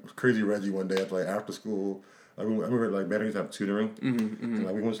like Crazy Reggie one day after school. I remember like Banner used to have tutoring. And,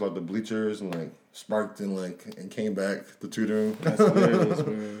 like we went to like the bleachers and like sparked and came back to tutoring. That's hilarious,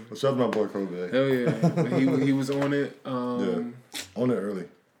 man. Shout out to my boy Kobe. Hell yeah. He was on it. On it early.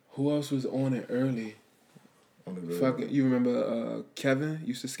 Who else was on it early? Fucking, you remember Kevin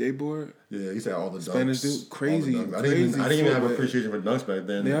used to skateboard? Yeah, he said all the dunks. Spanish dude, crazy. I didn't even have appreciation for dunks back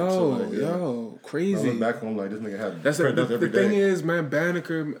then. Yo, crazy. I look back home like this nigga had dunks every day. The thing is, man,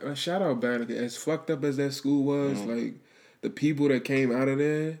 Banneker, shout out Banneker. As fucked up as that school was, like the people that came out of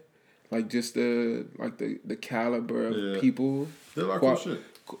there, like just the caliber of people. Did a lot of cool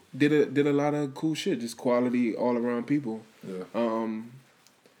shit. Did a lot of cool shit. Just quality all around people. Yeah.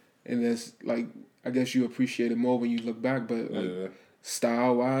 And that's like, I guess you appreciate it more when you look back, but like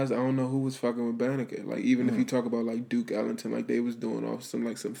style wise, I don't know who was fucking with Banneker. Like even if you talk about like Duke Ellington, like they was doing off some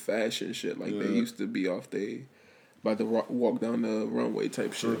fashion shit. Like they used to be off about to walk down the runway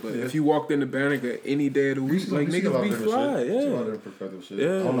type shit. But if you walked into Banneker any day of the week, like niggas be fly. Yeah. A lot of different shit.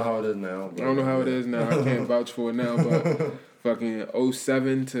 Yeah. I don't know how it is now. I don't know how it is now. I can't vouch for it now, but fucking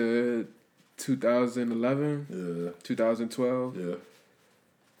 07 to 2011. 2012. Yeah.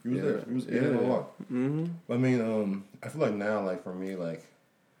 He was there. He was in a lot. I mean, I feel like now, like for me, like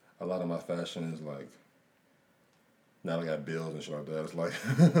a lot of my fashion is like now I got bills and shit like that. It's like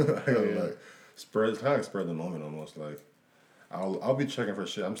I gotta like spread. It's kind of like spread the moment almost. Like I'll be checking for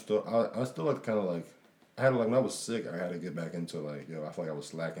shit. I still like kind of like I had like when I was sick, I had to get back into like I feel like I was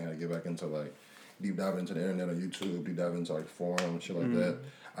slacking. I had to get back into like deep dive into the internet or YouTube, deep dive into like forum shit like that.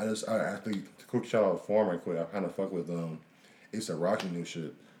 I actually quick shout out forum right quick. I kind of fuck with A$AP Rocky new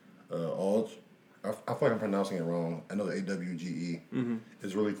shit. I feel like I'm pronouncing it wrong. I know the AWGE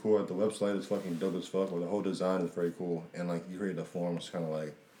is really cool. The website is fucking dope as fuck. The whole design is very cool. And like you create the form, it's kind of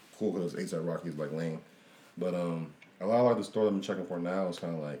like cool because A$AP Rocky is like lame. But a lot of like the store that I'm checking for now is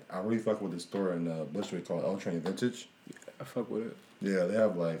kind of like I really fuck with this store in Bushwick called L Train Vintage. I fuck with it. Yeah, they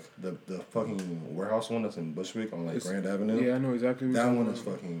have like the fucking warehouse one that's in Bushwick on like Grand Avenue. Yeah, I know exactly what that one is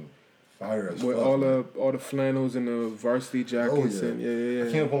fucking fire as fuck. With all the flannels and the varsity jackets and yeah.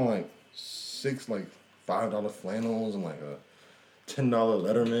 I came up on like $6 like $5 flannels and like a $10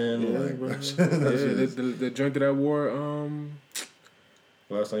 Letterman. Yeah, like, bro. The joint that I wore.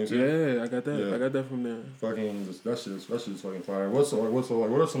 Last time you said? Yeah, I got that. Yeah. I got that from there. Fucking that shit's fucking fire. What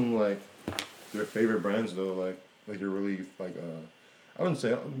are some like your favorite brands though? Like you're really like I wouldn't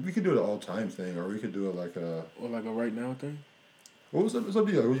say we could do it all time thing, or we could do it like a right now thing. What's up to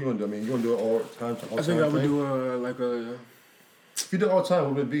you? What you gonna do? I mean, you gonna do it all time? I think I would do like a. If you did all time,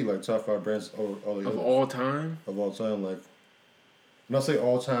 what would it be? Like top 5 brands of all time? Of all time, like. When I say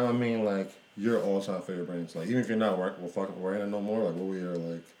all time, I mean like your all time favorite brands. Like even if you're not wearing it no more, like what were your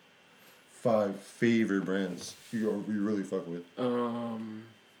like 5 favorite brands you really fuck with?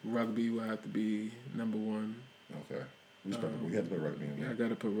 Rugby would have to be number 1. Okay. We had to put rugby in there. Yeah, I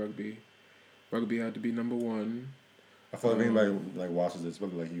gotta put rugby. Rugby had to be number 1. I feel like if anybody like watches this,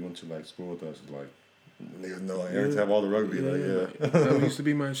 probably like you went to like school with us, like niggas know like every time all the rugby, That used to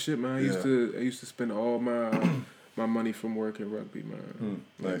be my shit, man. I used to spend all my money from work at rugby, man.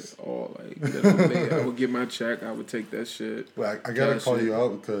 Nice. Like I would get my check, I would take that shit. Well, I gotta call you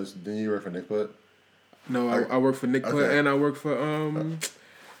out because didn't you work for Nick Putt? No, I work for Nick Putt and I work for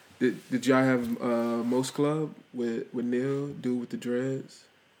Did y'all have Most Club with Neil, dude with the dreads?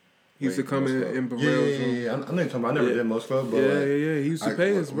 He used to come in Burrell's room. Yeah. I know you're talking about. I never did Most Club, but yeah. He used to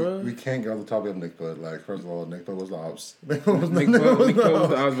pay us, bro. We can't get on the topic of Nick Putt. Like, first of all, Nick Putt was the ops. Nick Putt was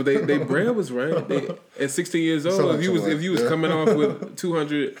the ops, but they bread was right. At 16 years old, if you was coming off with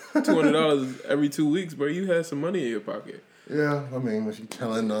 $200 every 2 weeks, bro, you had some money in your pocket. Yeah, I mean, was you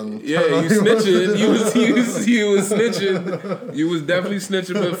telling on? Yeah, you snitching. You was snitching. You was definitely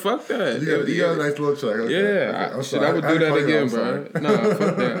snitching, but fuck that. You got a nice little check. Okay. Yeah, I would do that again, bro. Nah,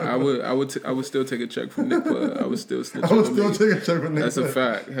 fuck that. I would still take a check from Nick Putt. I would still snitch. I would still take a check from Nick. That's a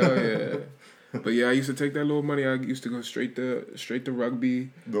fact. Hell yeah. But yeah, I used to take that little money. I used to go straight to rugby.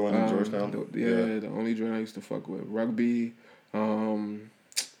 The one in Georgetown. The only joint I used to fuck with rugby. Of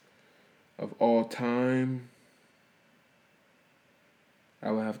all time. I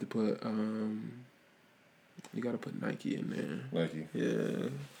would have to put, you got to put Nike in there. Nike. Yeah.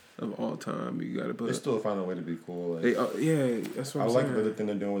 Of all time, you got to put. They still find a way to be cool. Like, that's what I'm saying. I like the thing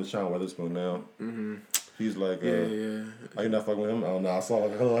they're doing with Sean Weatherspoon now. Mm-hmm. He's like, yeah. Are you not fucking with him? I don't know. I saw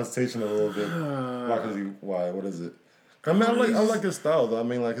like a little hesitation a little bit. Why? What is it? I mean, I like his style though. I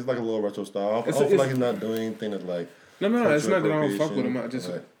mean, like it's like a little retro style. I don't feel like he's not doing anything that like. No. It's not that I don't fuck with him. I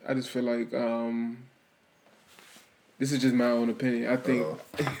just feel like. This is just my own opinion. I think.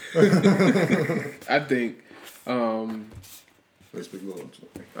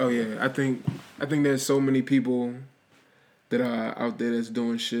 Oh yeah, I think there's so many people that are out there that's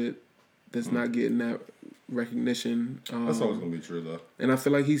doing shit that's not getting that recognition. That's always gonna be true though. And I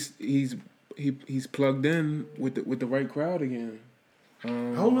feel like he's plugged in with the right crowd again. I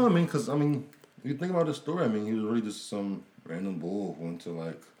don't know. I mean, you think about the story. I mean, he was really just some random bull who went to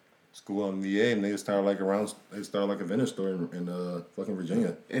like. School on VA and they started like a vendor store in fucking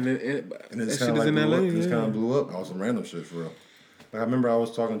Virginia. And it just kind of like kind of blew up. All some random shit for real. Like I remember I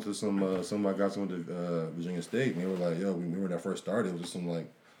was talking to some of my guys who went to Virginia State and they were like, yo, we remember when that first started, it was just some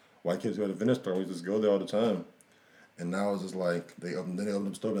like white kids who had a vendor store. We just go there all the time. And now it's just like they opened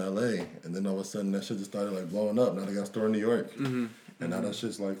a store in LA and then all of a sudden that shit just started like blowing up. Now they got a store in New York. Mm-hmm. And now that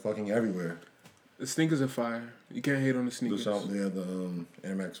shit's like fucking everywhere. The sneakers are fire. You can't hate on the sneakers. The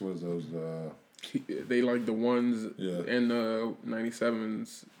Air Max, what is those? They like the ones and the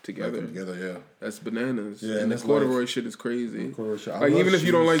 97s together. Yeah. That's bananas. Yeah, and the corduroy shit is crazy. Like even if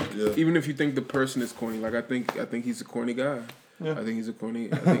you don't like, even if you think the person is corny, like I think he's a corny guy. Yeah. I think he's a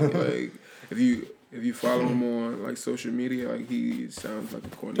corny. I think like if you follow him on like social media, like he sounds like a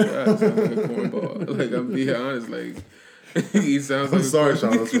corny guy. He sounds like a cornball. Like I'm being honest, like. He sounds like. I'm sorry,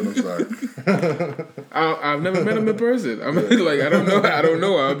 Sean. I'm sorry. I've never met him in person. I mean, like I don't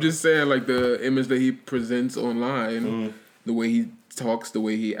know. I'm just saying, like the image that he presents online, the way he talks, the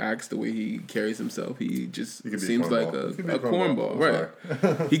way he acts, the way he carries himself. He seems like a cornball, right?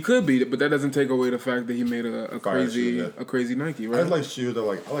 He could be, but that doesn't take away the fact that he made a crazy Nike, right? I like shoes that I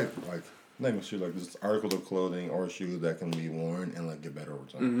like not even shoes, like just articles of clothing or shoes that can be worn and like get better over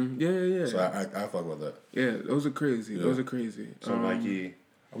time. Mm-hmm. Yeah. So I fuck with that. Yeah, those are crazy. Yeah. Those are crazy. So Nike,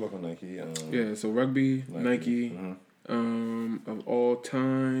 I work on Nike. So rugby, Nike. Mm-hmm. Of all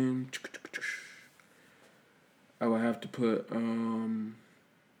time, I would have to put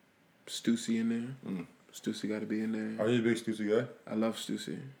Stussy in there. Stussy got to be in there. Are you a big Stussy guy? I love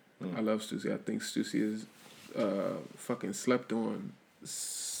Stussy. I think Stussy is fucking slept on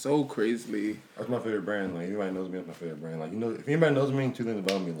so crazily. That's my favorite brand. Like anybody knows me, that's my favorite brand. Like if anybody knows me, two things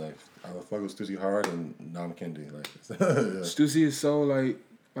about me. Like I would fuck with Stussy hard and Dom Kennedy. Like Stussy is so like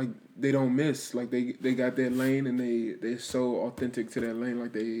they don't miss. Like they got their lane and they're so authentic to their lane.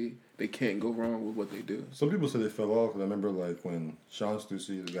 Like they can't go wrong with what they do. Some people say they fell off because I remember like when Sean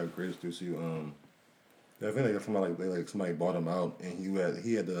Stussy, the guy who created Stussy, Yeah, I think somebody bought him out, and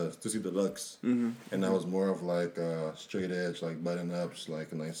he had the Stussy Deluxe, and that was more of like straight edge, like button ups,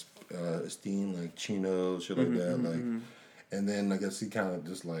 like a nice esteem, like chinos, shit like that, like. And then I guess he kind of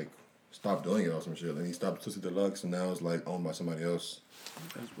just like stopped doing it or some shit. Like he stopped Stussy Deluxe, and now it's like owned by somebody else.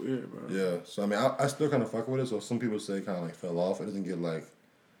 That's weird, bro. Yeah, so I mean, I still kind of fuck with it. So some people say kind of like fell off. It doesn't get like,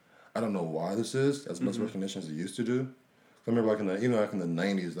 I don't know why this is as much recognition as it used to do. I remember like in the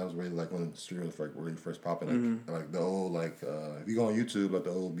 '90s, that was really like when the stream was like really first popping. Like the old if you go on YouTube, like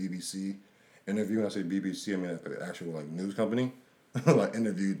the old BBC interview. When I say BBC, I mean like the actual like news company, like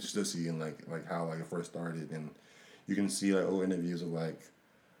interviewed Stussy and like how like it first started, and you can see like old interviews of like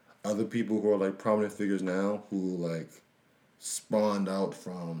other people who are like prominent figures now who like spawned out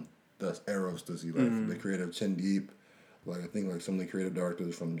from the era of Stussy, like the creative Chin Deep. Like I think like some of the creative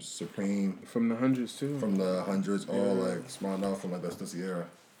directors from Supreme, from the hundreds too, from the hundreds, all like spawned out from like that Stussy era.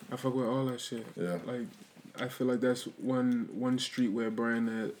 I fuck with all that shit. Yeah, like I feel like that's one streetwear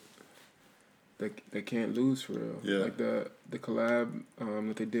brand that can't lose for real. Yeah, like the collab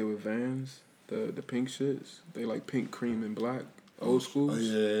that they did with Vans, the pink shits. They like pink, cream, and black, old schools.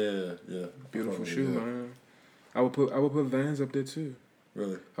 Oh yeah. Beautiful shoe, man. I would put Vans up there too.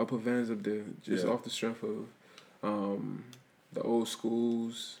 Really? I'll put Vans up there just off the strength of the old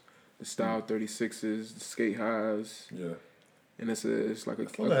schools, the style 36s, the skate highs. Yeah. And it's like I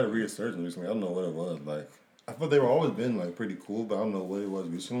thought they had a resurgence recently. I don't know what it was. Like I thought they were always been like pretty cool, but I don't know what it was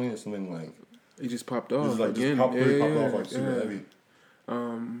recently. It's something like it just popped off. Just again. Popped off like super heavy.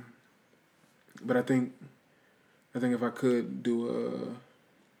 But I think if I could do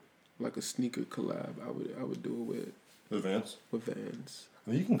a sneaker collab, I would do it with Vans. With Vans. I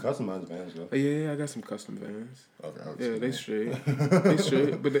mean, you can customize Vans though. Yeah, I got some custom Vans. Okay. Yeah, they straight. They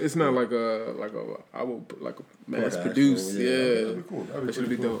straight, but it's not like I will like a mass produce. Yeah, that'd be cool. That should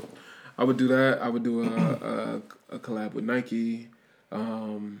be dope. I would do that. I would do a collab with Nike. I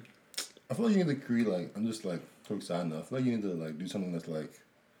feel like you need to create I'm just like too excited enough. I feel like you need to like do something that's like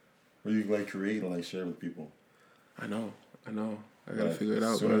where you like create and like share with people. I know. I gotta figure it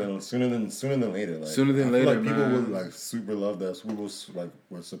out. Sooner than later. Like, sooner than I later, feel like people man. would like super love that. So people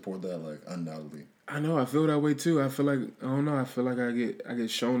would support that like undoubtedly. I know. I feel that way too. I feel like I don't know. I feel like I get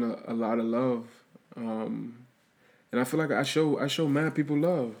shown a lot of love, and I feel like I show mad people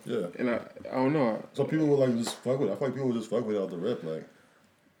love. Yeah. And I don't know. So people would like just fuck with it. I feel like people would just fuck with it out the rip. Like.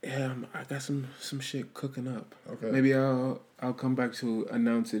 Yeah, I got some shit cooking up. Okay. Maybe I'll come back to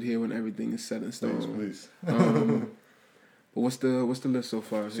announce it here when everything is set in stone. Please. But what's the list so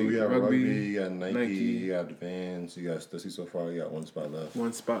far? So we got rugby, you got Nike, you got Vans, you got Stussy so far. You got one spot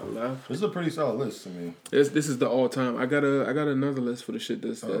left. This is a pretty solid list. I mean, this is the all time. I got another list for the shit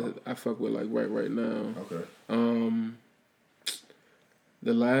that I fuck with like right now. Okay.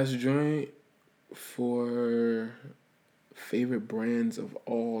 The last joint for favorite brands of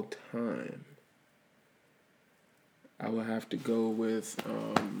all time, I would have to go with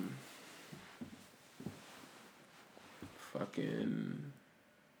fucking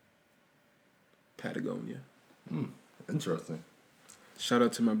Patagonia. Interesting. Shout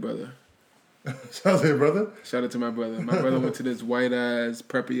out to my brother. Shout out to your brother? Shout out to my brother. My brother went to this white ass,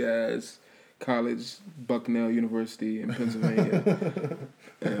 preppy ass college, Bucknell University in Pennsylvania,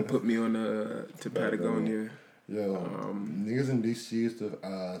 and put me on to Patagonia. Yo, niggas in DC used to,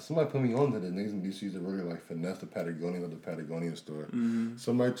 somebody put me on to this. Niggas in DC used to really like finesse the Patagonia at the Patagonia store.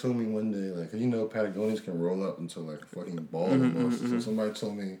 Somebody told me one day, like, you know, Patagonians can roll up into like fucking balls almost. So somebody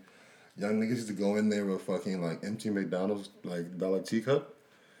told me, young niggas used to go in there with fucking like empty McDonald's like dollar teacup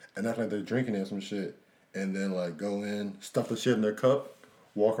and act like they're drinking it or some shit, and then like go in, stuff the shit in their cup,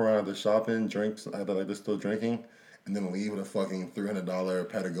 walk around the shopping, drink, act like they're still drinking. And then leave with a fucking $300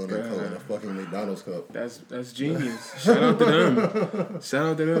 Patagonia coat and a fucking McDonald's cup. That's genius. Shout out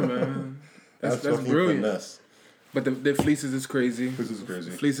to them, man. That's brilliant. Finesse. But the fleeces is crazy. Fleeces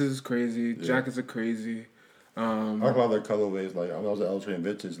is crazy. Yeah. Jackets are crazy. I like a lot of their colorways. Like, when I was at L Train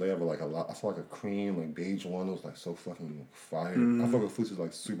Vintage, they have like a lot. I saw like a cream, like beige one. It was like so fucking fire. I fuck with fleeces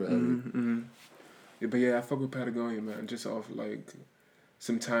like super heavy. Yeah, but yeah, I fuck with Patagonia, man. Just off like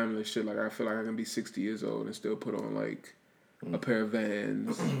some timeless shit. Like, I feel like I can be 60 years old and still put on like a pair of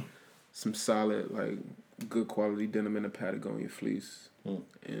Vans, some solid like good quality denim in a Patagonia fleece,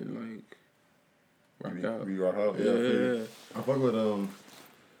 and like rock out. You rock out, yeah. I fuck with if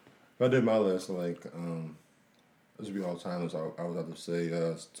I did my list, like this would be all time. So I would have to say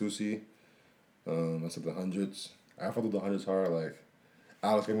Stussy. That's like the hundreds. I fuck with the hundreds hard. Like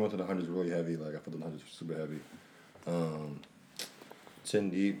Alex gave me one to the hundreds really heavy. Like I fuck with the hundreds super heavy.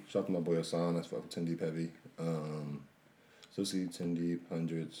 10 Deep, shout out to my boy Hassan, that's fucking 10 Deep heavy. Stussy, 10 Deep,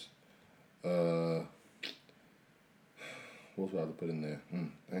 hundreds. What else would I have to put in there?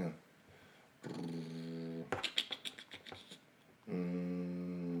 Damn.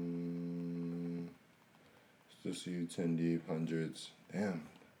 Just you 10 deep, hundreds. Damn.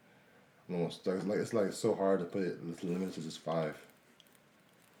 I'm almost stuck. It's like so hard to put it. It's limited to just 5.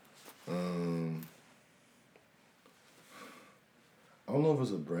 I don't know if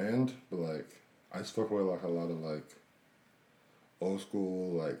it's a brand, but like I just fuck with like a lot of like old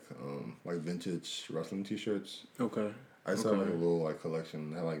school like vintage wrestling T-shirts. Okay. I just have like a little like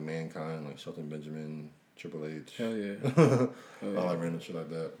collection. I have like Mankind, like Shelton Benjamin, Triple H. Hell yeah. I like random shit like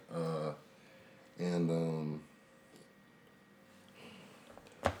that.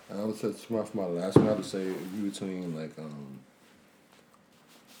 I would say for my last one, I would say between like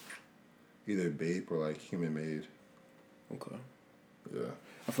either Bape or like Human Made. Okay. Yeah.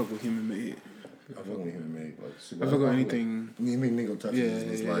 I fuck with Human Made. I fuck with Human Made. Like super. I fuck with anything. Like, me Nico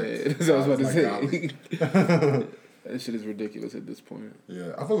touches. Yeah. Like, That's what I was about to say. Golly. That shit is ridiculous at this point.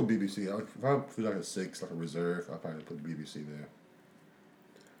 Yeah, I fuck with BBC. If I feel like a 6, like a reserve, I'll probably put BBC there.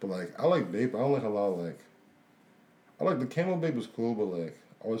 But like, I like Bape. I don't like a lot of like. I like the Camel Bape was cool, but like,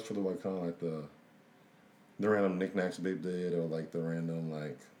 I always feel like kind of like the random knickknacks Bape did, or like the random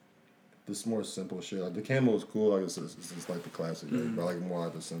like. This more simple shit. Like the Camel is cool. Like it's like the classic, Bape, but I like more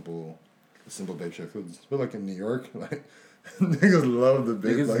like the simple Bape shit. Cause it's like in New York, like. Niggas love the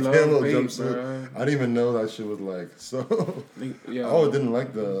Bape, like Camel jumpsuit. I didn't even know that shit was like so. I always didn't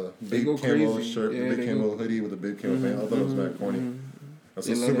like the big camo shirt, the big camo hoodie with the big camo pants. I thought it was mad corny. That's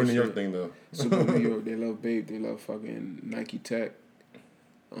a super New York thing though. Super New York. They love Bape. They love fucking Nike Tech.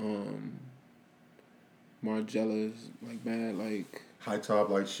 Margielas, like mad, like high top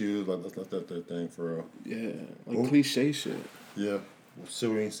like shoes. Like that's their thing for real. Yeah, like cliche shit. Yeah,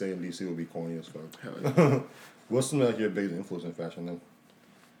 shit we ain't say in DC would be corny as fuck. Hell yeah. What's some like your biggest influence in fashion then?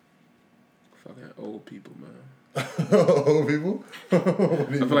 Fucking old people, man. Old people? I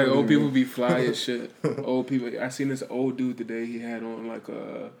feel like old people be fly as shit. Old people. I seen this old dude today. He had on like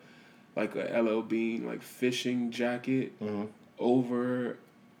a LL Bean like fishing jacket over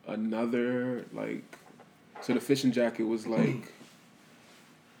another like. So the fishing jacket was like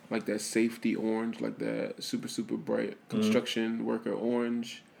that safety orange, like that super bright construction worker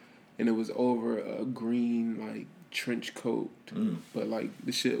orange. And it was over a green, like, trench coat. But, like,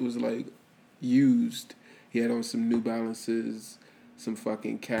 the shit was, like, used. He had on some New Balances, some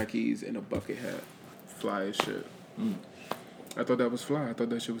fucking khakis, and a bucket hat. Fly as shit. I thought that was fly. I thought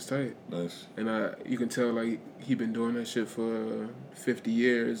that shit was tight. Nice. And you can tell, like, he been doing that shit for 50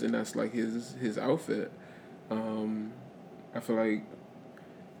 years, and that's, like, his outfit. I feel like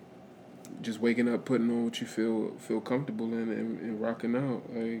just waking up, putting on what you feel comfortable in, and rocking out,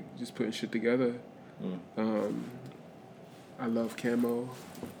 like just putting shit together. I love camo.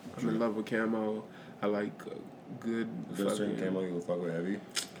 I'm in love with camo. I like good. Is there a certain camo you would fuck with heavy?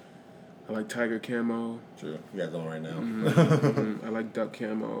 I like tiger camo. True. You got going right now. I like duck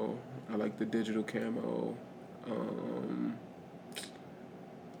camo. I like the digital camo.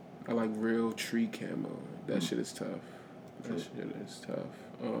 I like real tree camo. That shit is tough. That shit is tough.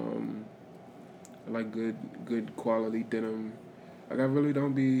 I like good quality denim. Like I really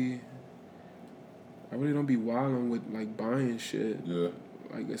don't be wilding with like buying shit. Yeah.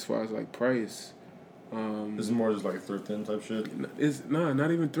 Like as far as like price. This is more just like thrifting type shit. It's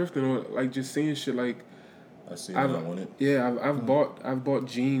not even thrifting or like just seeing shit like. I see. I want it. Yeah, I've bought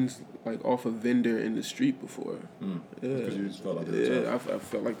jeans like off a vendor in the street before. Yeah. Because you just felt like I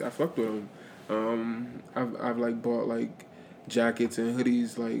felt like I fucked with them. I've like bought like jackets and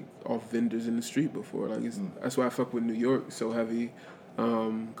hoodies like off vendors in the street before. Like that's why I fuck with New York so heavy,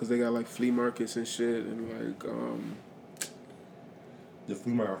 cause they got like flea markets and shit and like. The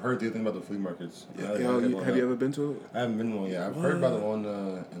flea market. I've heard the thing about the flea markets. Yeah, have you ever been to it? I haven't been to one yet. I've heard about the one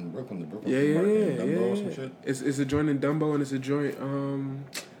in Brooklyn. The Brooklyn flea market in Dumbo or some shit. It's a joint in Dumbo and it's a joint.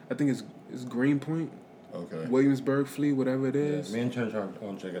 I think it's Greenpoint. Okay. Williamsburg Flea, whatever it is. Yeah, me and Chen trying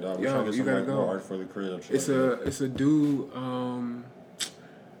to check it out. We're Yo, trying to get some like, go. more art for the crib. It's a dude.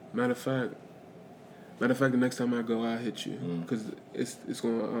 Matter of fact, the next time I go, I'll hit you because it's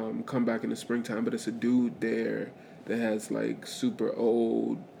gonna come back in the springtime. But it's a dude there that has like super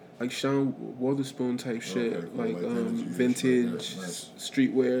old, like Sean Wotherspoon type shit, cool. like vintage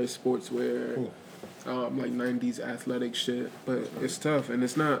streetwear, sportswear, like 90s athletic shit. But it's tough and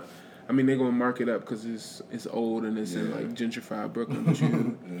it's not. I mean, they're gonna mark it up because it's old and it's in like gentrified Brooklyn. But I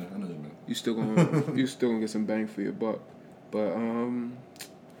know what you mean. you still gonna get some bang for your buck. But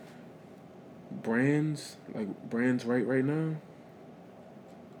brands right now.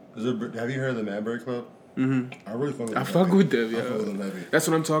 Have you heard of the Madbury Club? Mm-hmm. I really fuck with them. I fuck with them, yeah. I fuck with them heavy. That's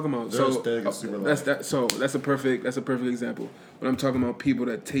what I'm talking about. Their aesthetic is super light. So that's a perfect example. When I'm talking about people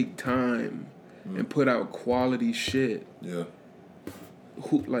that take time and put out quality shit. Yeah.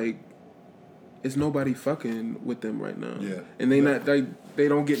 Who like? It's nobody fucking with them right now. Yeah. And they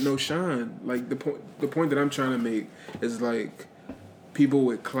don't get no shine. Like the point that I'm trying to make is like people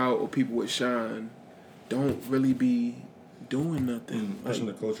with clout or people with shine don't really be doing nothing. Pushing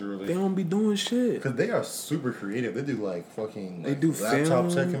the culture really. They don't be doing shit. Because they are super creative. They do like fucking they do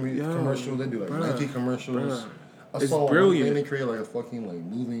laptop film, tech commercials. They do like Nike commercials. It's brilliant. And they create like a fucking like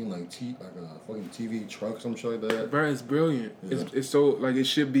moving like a fucking TV truck, some shit like that. Bro, it's brilliant. Yeah. It's so like it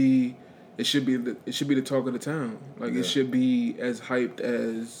should be the talk of the town. Like it should be as hyped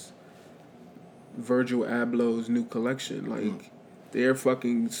as Virgil Abloh's new collection. Like they're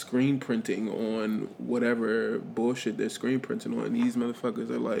fucking screen printing on whatever bullshit they're screen printing on. And these motherfuckers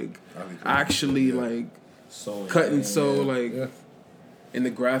are like actually like cut and sew like, and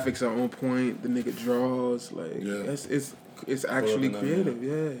the graphics are on point. The nigga draws like it's actually creative.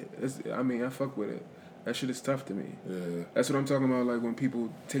 Yeah, I fuck with it. That shit is tough to me. Yeah. That's what I'm talking about. Like when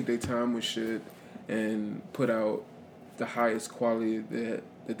people take their time with shit and put out the highest quality that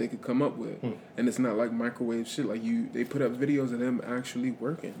they could come up with, and it's not like microwave shit. Like they put up videos of them actually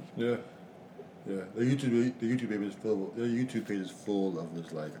working. Yeah. Yeah. Their YouTube page is full of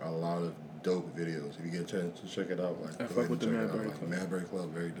just like a lot of dope videos. If you get a chance to check it out, like I fuck with the Madberry Club. Madberry Club,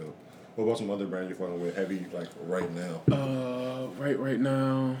 very dope. What about some other brands you're fucking with heavy like right now? Right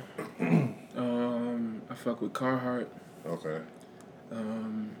now, I fuck with Carhartt. Okay.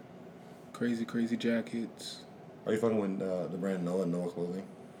 Crazy jackets. Are you fucking with the brand Noah Clothing?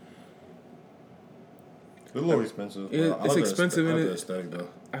 It's a little expensive. It's expensive in it. Aesthetic, though.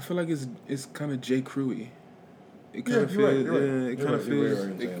 I feel like it's kind of J. Crewy. It kind of feels. It kind of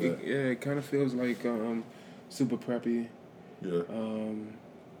feels. It kind of feels like super preppy. Yeah.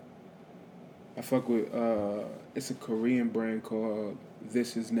 I fuck with it's a Korean brand called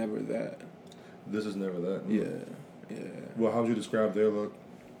This Is Never That. This Is Never That. Yeah. Well, how would you describe their look?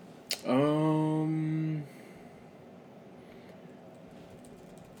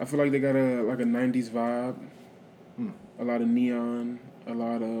 I feel like they got a 90s vibe. A lot of neon, a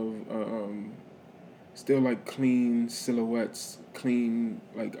lot of still like clean silhouettes, clean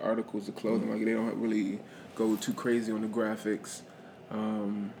like articles of clothing. Like they don't really go too crazy on the graphics.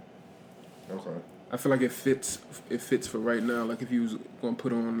 Okay. I feel like it fits for right now. Like if you was gonna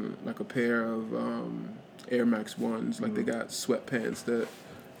put on like a pair of Air Max 1s, like they got sweatpants that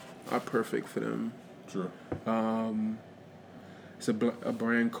are perfect for them. Sure. It's a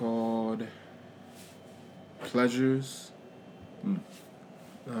brand called Pleasures.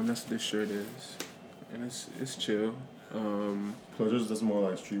 That's what this shirt is, and it's chill. Pleasures. That's more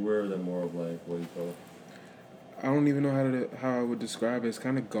like streetwear than more of like what do you call it? I don't even know how I would describe it. It's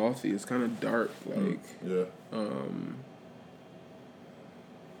kind of gothy. It's kind of dark, like. Yeah.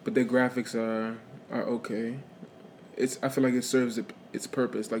 But their graphics are okay. I feel like it serves its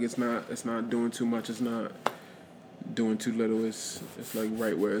purpose. Like it's not doing too much. It's not doing too little. It's like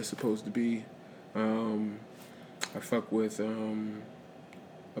right where it's supposed to be. I fuck with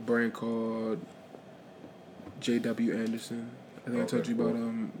a brand called J.W. Anderson. I think I told you about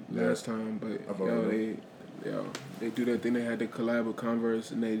last time, but they do that thing. They had the collab with Converse,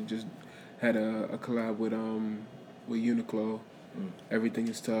 and they just had a collab with Uniqlo. Everything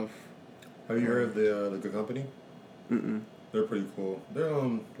is tough. Have you heard of the Good Company? Mm-mm. They're pretty cool. They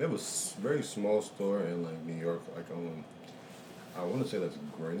have a very small store in like New York. Like I want to say that's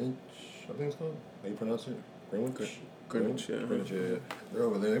Greenwich. I think it's called. How you pronounce it? Greenwich. Greenwich, yeah. They're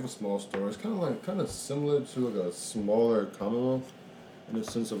over there. They have a small store. It's kind of similar to like a smaller Commonwealth, in the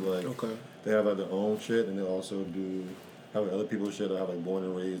sense of like they have like their own shit, and they also have like other people's shit. They have like Born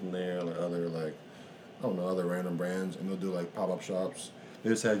and Raised in there, like other like I don't know, other random brands, and they'll do like pop-up shops. They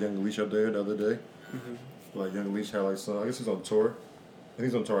just had Young Leash up there the other day. Like Young Leash had like some. I guess he's on tour. I think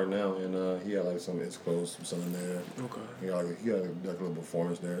he's on tour right now, and he had like some It's Close, some in there. Okay. He got like a little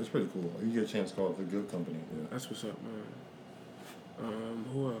performance there. It's pretty cool. You get a chance to call it the Good Company. Yeah. That's what's up, man.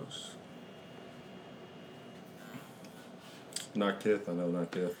 Who else? Not Kith. I know,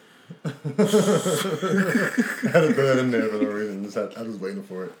 not Kith. I had to put that in there for no reason. I was waiting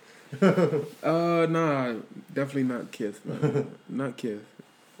for it. Nah, definitely not Kith, man. Not Kith.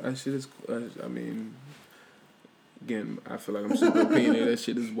 That shit is. I mean, again, I feel like I'm super opinionated. That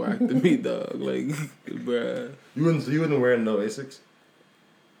shit is whack to me, dog. Like, bruh. You wouldn't wear no Asics?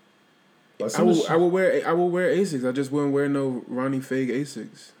 Like I will wear Asics. I just wouldn't wear no Ronnie Fag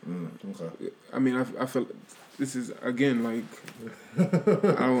Asics. Okay. I mean, I feel this is again like I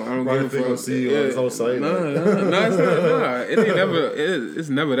don't Ronnie give a fuck. See you on his whole site. No, it's not. Nah, it ain't never. It's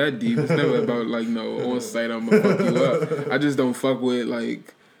never that deep. It's never about like no on site. I'm gonna fuck you up. I just don't fuck with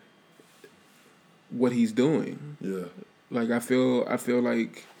like what he's doing. Yeah. Like I feel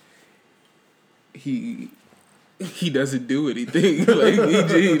like he doesn't do anything. Like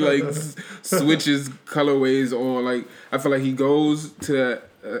he like switches colorways on. Like I feel like he goes to that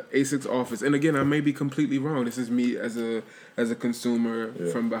Asics office, and again, I may be completely wrong. This is me as a consumer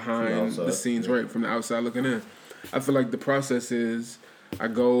from behind the scenes, right, from the outside looking in. I feel like the process is I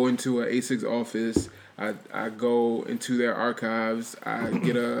go into an Asics office. I go into their archives. I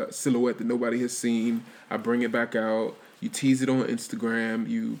get a silhouette that nobody has seen. I bring it back out. You tease it on Instagram.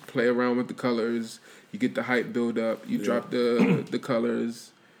 You play around with the colors. You get the hype build up. You drop the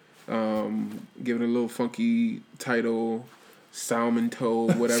colors. Give it a little funky title. Salmon toe,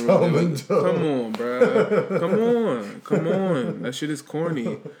 whatever. Salmon toe. Come on, bruh. Come on. That shit is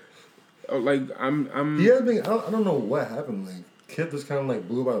corny. Like I'm. He had been. I don't know what happened. Like Kith just kind of like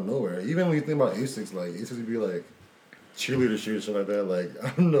blew out of nowhere. Even when you think about Asics, like Asics would be like cheerleader shoes, shit like that. Like I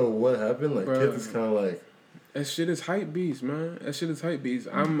don't know what happened. Like Kith is kind of like. That shit is hype beast, man. That shit is hype beast.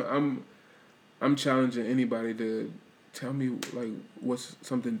 I'm challenging anybody to tell me like what's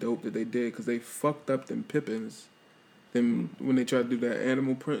something dope that they did, because they fucked up them Pippins. Them when they tried to do that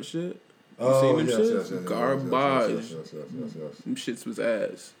animal print shit. You seen them shits? Yes, garbage. Yes. Them shits was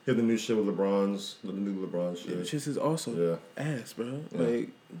ass. Yeah, the new shit with LeBron's, the new LeBron shit. Yeah, them shits is also ass, bro. Yeah. Like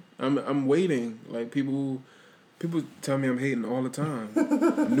I'm waiting. Like people tell me I'm hating all the time.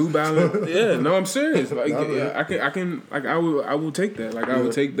 New Balance. Yeah, no, I'm serious. Like I can like I will take that. Like I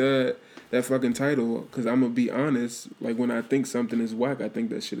would take that fucking title, because I'm gonna be honest. Like when I think something is whack, I think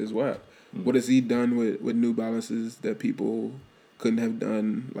that shit is whack. What has he done with New Balances that people couldn't have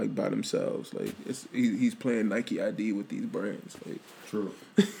done like by themselves? Like he's playing Nike ID with these brands. Like True.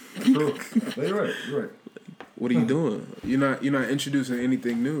 No, you're right. Like, what are you doing? You're not introducing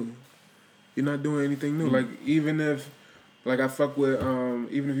anything new. You're not doing anything new. Like even if like I fuck with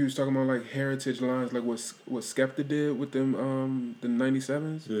even if you was talking about like heritage lines, like what Skepta did with them the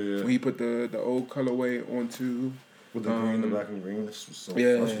 97s. Yeah. When he put the old colorway onto with the green, the black and green. This was so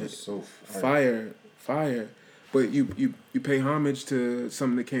was so fire. But you pay homage to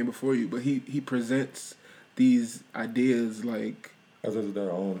something that came before you. But he presents these ideas like as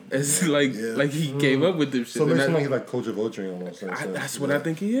their own. It's like he came up with this shit. So it makes him like he's like Coach of Vulture almost. That's what I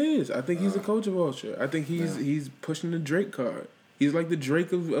think he is. I think he's a Coach of Vulture. I think he's pushing the Drake card. He's like the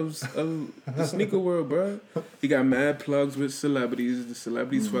Drake of the sneaker world, bro. He got mad plugs with celebrities. The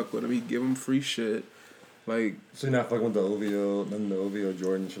celebrities fuck with him. He give him free shit. Like, so you're not fucking with the OVO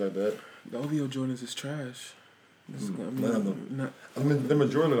Jordan shit like that? The OVO Jordans is trash. I mean, the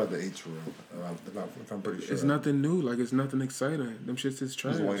majority like the H world. If I'm pretty sure. It's nothing new. Like, it's nothing exciting. Them shits is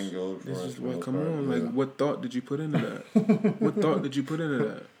trash. It's white and gold. It's just like, come on. Like, what thought did you put into that? What thought did you put into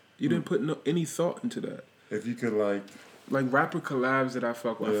that? You didn't put any thought into that. If you could like rapper collabs that I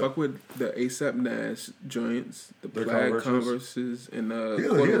fuck with. I fuck with the A$AP Nash joints, the plaid Converses, and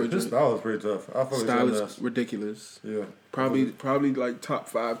his style is pretty tough. I fuck with style is ridiculous. Yeah, probably like top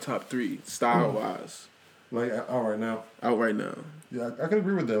 5, top 3 style wise. Like out right now. Yeah, I can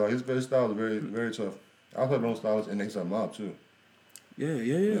agree with that. Like his style is very very tough. I fuck with his styles and A$AP Mob too.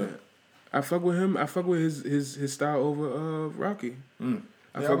 Yeah. I fuck with him. I fuck with his style over Rocky.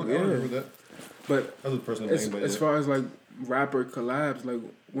 I agree with that. But as far as like rapper collabs, like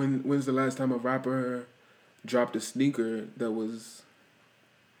when's the last time a rapper dropped a sneaker that was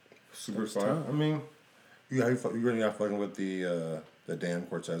super fire? I mean, you really not fucking with the damn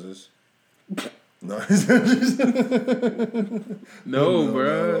Cortezes. No, no,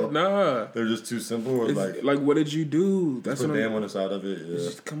 bro. Nah. They're just too simple. Or like, what did you do? That's what damn on the side of it.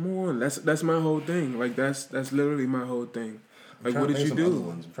 Yeah. Come on, that's my whole thing. Like that's literally my whole thing. Like, what did you do?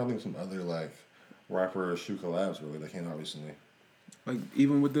 I'm trying to think of some other like rapper shoe collabs really that came out recently. Like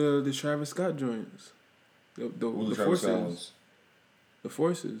even with the Travis Scott joints, the Forces, the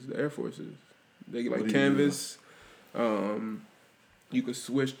Forces, the Air Forces, they like canvas. You could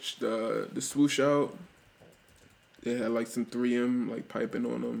switch the swoosh out. They had like some 3M like piping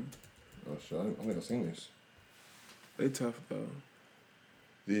on them. Oh shit! I don't think I've seen these. They tough though.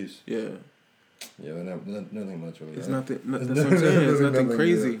 These. Yeah. Yeah, they're nothing much really. It's nothing. That's what I'm saying. It's nothing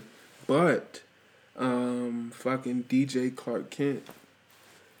crazy. But, fucking DJ Clark Kent.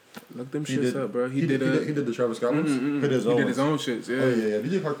 Look them shits up, bro. He did the Travis Scott ones. He did his own shits. Yeah. Oh yeah.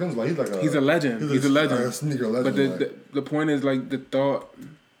 DJ Clark Kent's he's a legend. He's a legend. He's a sneaker legend. But the point is like the thought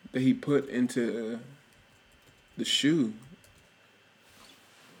that he put into the shoe.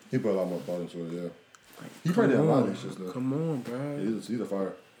 He put a lot more thought into it, yeah. He probably did a lot of these shit, though. Come on, bro. Yeah, he's a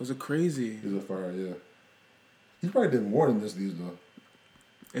fire. Was it crazy? He's a fire, yeah. He probably did more than these, though.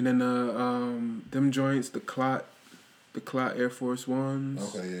 And then them joints, the clot Air Force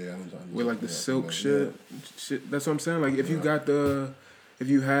Ones. Okay, yeah. With like the silk shit. That's what I'm saying. Like if you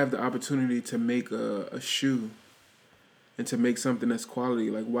have the opportunity to make a shoe and to make something that's quality,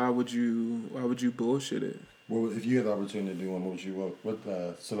 like why would you bullshit it? Well, if you had the opportunity to do one, what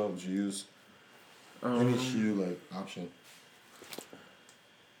setup would you use? Any shoe like option.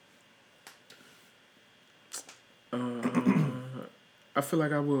 I feel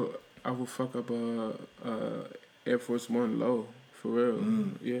like I will fuck up a Air Force One low for real.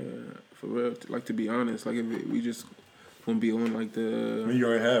 Yeah, for real. Like to be honest, like if we just won't be on like the. I mean, you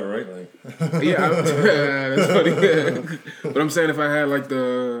already have, right? Like. Yeah, that's funny. But I'm saying if I had like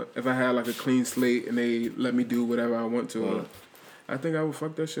a clean slate and they let me do whatever I want to, I think I would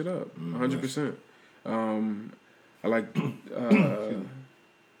fuck that shit up 100%. I like the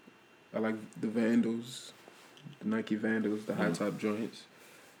Vandals, the Nike Vandals, the high top joints.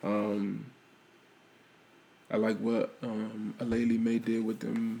 I like what Aleli May did with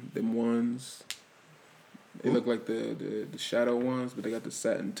them ones. They look like the shadow ones, but they got the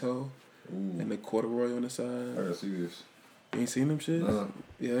satin toe and the corduroy on the side. I gotta see this. You ain't seen them shit?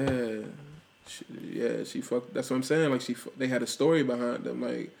 Yeah. She fucked. That's what I'm saying. Like they had a story behind them.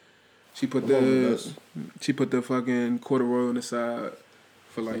 Like she put the fucking corduroy on the side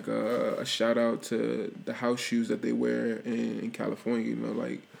for like a shout out to the house shoes that they wear in California. You know,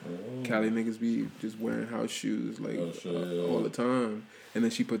 like Cali niggas be just wearing house shoes like all the time. And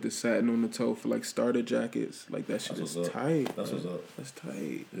then she put the satin on the toe for like starter jackets. Like that shit is tight. That's what's up. That's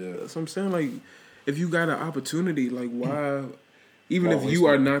tight. Yeah. That's what I'm saying. Like if you got an opportunity, like why? Even if you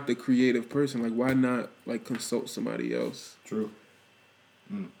are not the creative person, like why not like consult somebody else? True.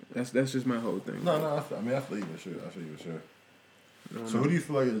 That's just my whole thing. No, I feel you for sure. So who do you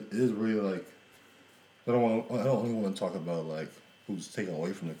feel like it is really like? I don't only want to talk about like who's taken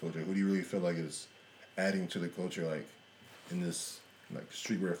away from the culture. Who do you really feel like is adding to the culture, like in this like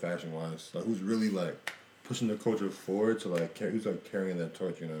streetwear fashion wise? Like who's really like pushing the culture forward to like who's like carrying that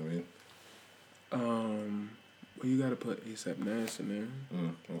torch? You know what I mean? Well, you gotta put A$AP Nas in there.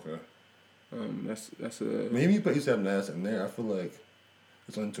 Okay. That's a. Maybe you put A$AP Nas in there. I feel like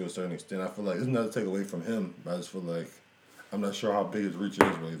it's only to a certain extent. I feel like it's not to take away from him, but I just feel like I'm not sure how big his reach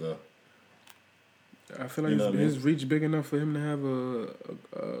is really though. I feel like his reach big enough for him to have a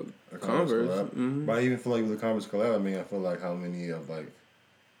Converse. Mm-hmm. But I even feel like with the Converse collab, I mean, I feel like how many of like,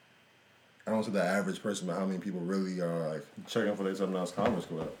 I don't say the average person, but how many people really are like checking for the A$AP Nas Converse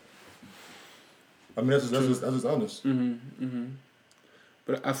collab. I mean, that's just honest.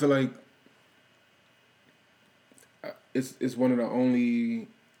 But I feel like it's one of the only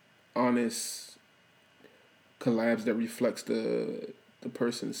honest collabs that reflects the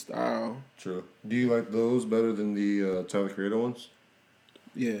person's style. True. Do you like those better than the Tyler Creator ones?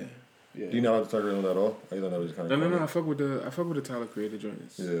 Yeah. Do you not like the Tyler Creator one at all? I thought that was kind of No. I fuck with the Tyler Creator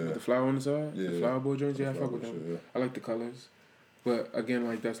joints. Yeah. With the flower on the side. Yeah. The flower boy joints. Yeah, I fuck with them. Shit, yeah. I like the colors, but again,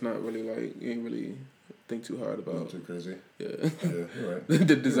 like that's not really like you ain't really think too hard about. Not too crazy. Yeah. Yeah. You're right.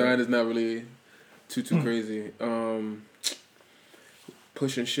 The design is not really too crazy.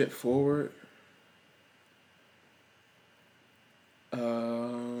 Pushing shit forward.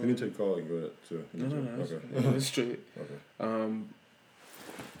 Can you take a call and go ahead too? No. Okay. It's straight. Okay.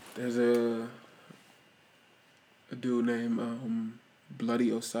 There's a dude named Bloody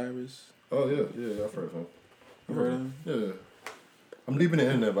Osiris. Oh yeah, I've heard of him. You heard of him? Yeah. I'm deep in the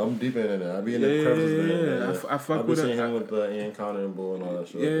internet, but I be in the crevices there. Yeah. I fuck with him. Him with Ian Connor and Bull and all that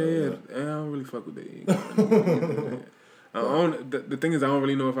shit. Yeah. I don't really fuck with the Ian Connor. The thing is, I don't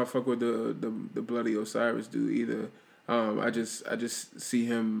really know if I fuck with the Bloody Osiris dude either. I just see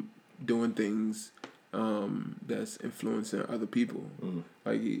him doing things that's influencing other people.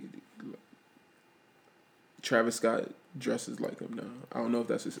 Like Travis Scott dresses like him now. I don't know if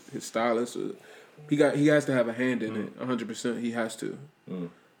that's his stylist or he has to have a hand in it. 100%, he has to.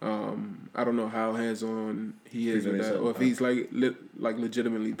 I don't know how hands on he is with that, or if he's like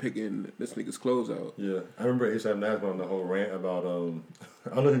legitimately picking this nigga's clothes out. Yeah, I remember A$AP Nas on the whole rant about I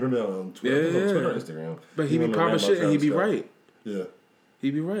don't know if you remember that on Twitter, Twitter or Instagram. But he be popping shit and he be right. Yeah.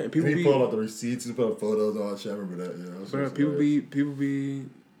 He be right. And he pulled out the receipts, he put up photos, all that shit. I remember that. Yeah. Bro, people be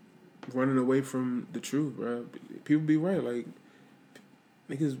running away from the truth, bro. People be right. Like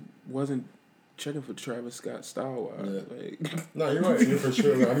niggas wasn't checking for Travis Scott style wise. Yeah. Like no, you're right. Yeah, for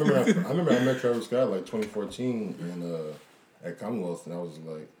sure. Like, I remember I met Travis Scott like 2014 at Commonwealth, and I was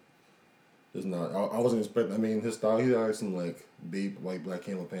like, It's not. I wasn't expecting. I mean, his style. He had some like deep white black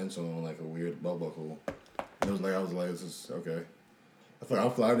camo pants on, like a weird belt buckle. And it was like I was like, this is okay. I feel like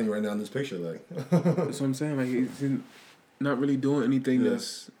I'm flying right now in this picture. Like that's what I'm saying. Like he's not really doing anything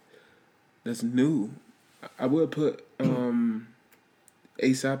that's new. I would put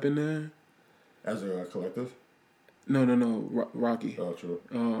ASAP in there as a collective. No, Rocky. Oh, true.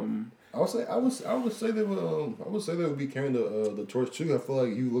 I would say they would be carrying the torch too. I feel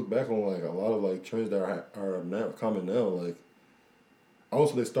like you look back on like a lot of like trends that are now common now. Like,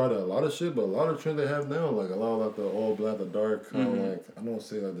 also they started a lot of shit, but a lot of trends they have now, like a lot of like the all black, the dark kind of like I don't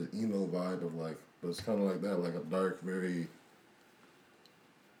say like the emo vibe of like, but it's kind of like that, like a dark, very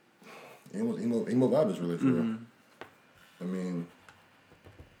emo vibe is really for real. I mean.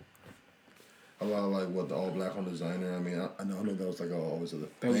 A lot of like what the all black on designer. I mean, I know that was like always a thing.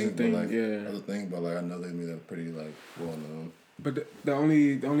 That was a thing, but like, yeah. That was a thing, but like I know they made that pretty like well known. But the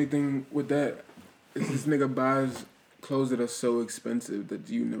only thing with that is this nigga buys clothes that are so expensive that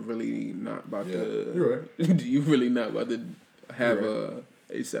you really not about to. You're right. You really not about to have a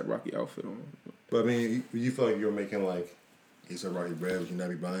ASAP Rocky outfit on. But I mean, you feel like you're making like ASAP Rocky bread, would you not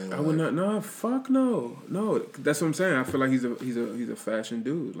be buying? Like, I would not. No, fuck no. That's what I'm saying. I feel like he's a fashion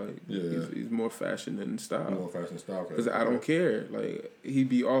dude. Like he's more fashion than style. More fashion style. Because I don't care. Like he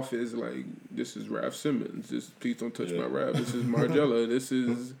be off as like this is Raph Simmons. Please don't touch my rap. This is Margella. This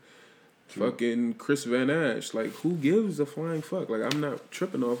is fucking Chris Van Ash. Like who gives a flying fuck? Like I'm not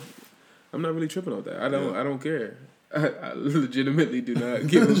really tripping off that. I don't care. I legitimately do not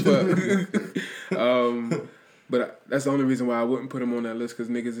give a fuck. But that's the only reason why I wouldn't put him on that list, because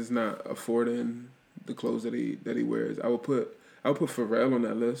niggas is not affording the clothes that he wears. I would put Pharrell on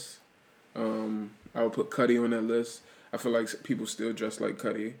that list. I would put Cudi on that list. I feel like people still dress like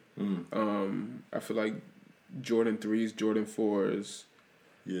Cudi. I feel like Jordan 3s, Jordan 4s.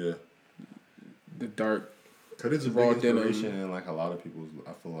 Yeah. The dark Cudi's a big inspiration in like a lot of people's.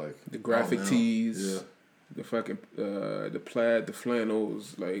 I feel like the graphic tees. Yeah. The fucking the plaid, the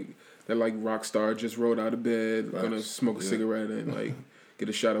flannels, like. That like rock star just rolled out of bed, gonna smoke a cigarette and like get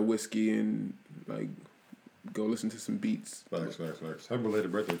a shot of whiskey and like go listen to some beats. Facts. Happy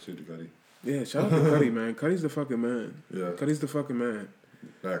belated birthday too to Cudi. Yeah, shout out to Cudi, man. Cudi's the fucking man. Yeah. Cudi's the fucking man.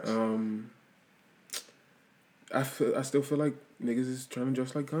 Facts. I still feel like niggas is trying to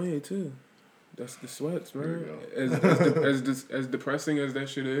dress like Kanye too. That's the sweats, man. As depressing as that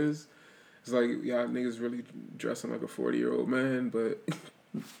shit is, it's like y'all niggas really dressing like a 40-year-old man, but.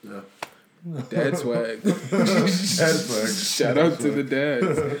 Yeah. Dad swag. Shout out to the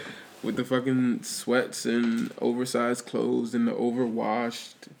dads with the fucking sweats and oversized clothes and the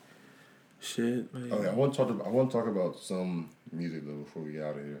overwashed shit. Like. Okay, I want to talk about some music though before we get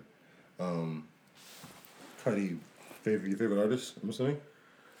out of here. Cudi, your favorite artist? I'm assuming.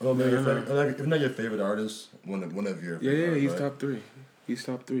 I don't know if not your favorite artist, one of your. Yeah, he's right? Top 3. He's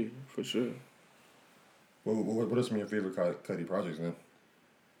top 3 for sure. What are some of your favorite Cudi projects, man?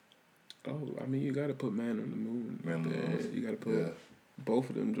 Oh, I mean, you gotta put Man on the Moon up there. You gotta put both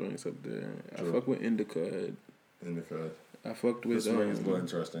of them joints up there. True. I fuck with Indica. I fucked with. This one is a little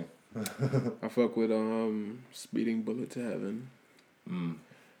interesting. I fuck with Speeding Bullet to Heaven.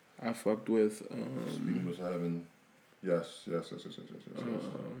 I fucked with Speeding Bullet to Heaven. Yes.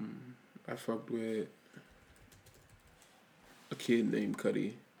 I fucked with a kid named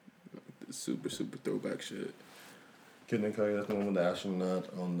Cudi. Super throwback shit. Kid named Cudi, that's the one with the astronaut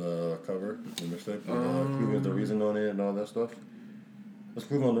on the cover, the mixtape. Cleveland's the reason on it and all that stuff. What's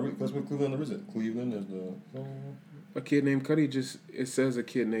Cleveland the reason? Cleveland is the. A kid named Cudi it says a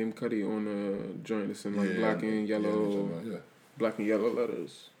kid named Cudi on a joint. It's in like black and yellow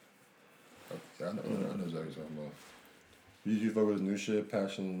letters. Okay, I know exactly what you're talking about. Did you fuck with his new shit,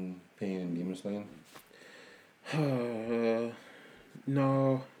 Passion, Pain, and Demon Slaying?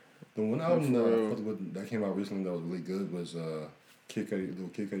 No. The one album that came out recently that was really good was Kid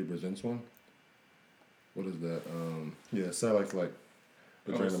Cudi Presents one. What is that? Satellite Flight.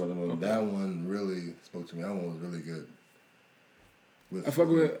 That one really spoke to me. That one was really good. I fuck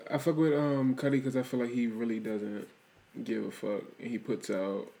with Cudi because I feel like he really doesn't give a fuck and he puts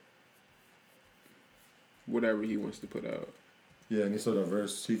out whatever he wants to put out. Yeah, and he's so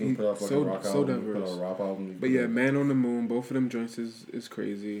diverse. He can put out like a rock album, put out a rap album. But yeah, Man on the Moon, both of them joints is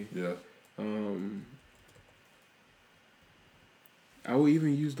crazy. Yeah. I would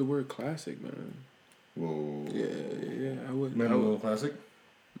even use the word classic, man. Whoa. Yeah, I would. Man on the Moon classic?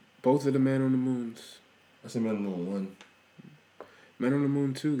 Both of the Man on the Moons. I said Man on the Moon 1. Man on the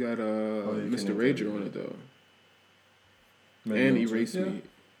Moon 2 got Mr. Rager on it though. And Erase Me.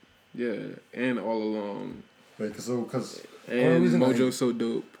 Yeah, and All Along. Wait, because and Mojo So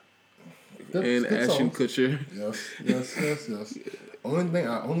Dope. and Ashton Kutcher. Yes.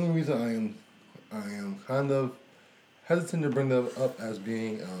 Only reason I am kind of hesitant to bring that up as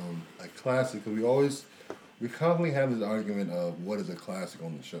being a classic, because we constantly have this argument of what is a classic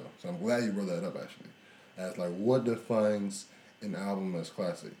on the show. So I'm glad you brought that up, actually, as like what defines an album as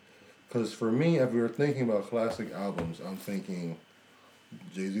classic. Because for me, if we were thinking about classic albums, I'm thinking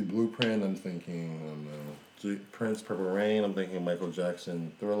Jay-Z Blueprint, I'm thinking Prince Purple Rain, I'm thinking Michael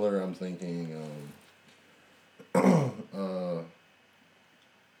Jackson Thriller, I'm thinking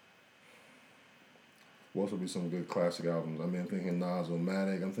what else would be some good classic albums? I mean, I'm thinking Nas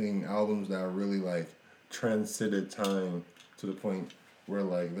Illmatic. I'm thinking albums that are really like transcended time to the point where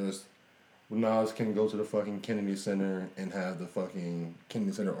like Nas can go to the fucking Kennedy Center and have the fucking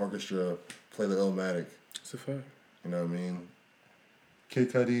Kennedy Center Orchestra play the Illmatic. It's a fact. You know what I mean?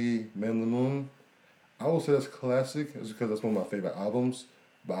 Kid Cudi, Man on the Moon. I will say that's classic, just because that's one of my favorite albums.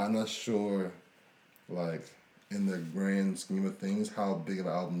 But I'm not sure, like, in the grand scheme of things, how big of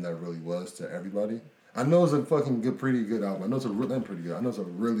an album that really was to everybody. I know it's a fucking pretty good album. I know it's a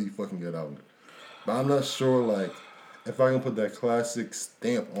really fucking good album. But I'm not sure, like, if I can put that classic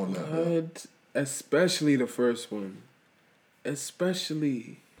stamp on that. But especially the first one.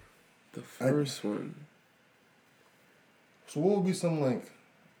 Especially the first one. So what would be some, like,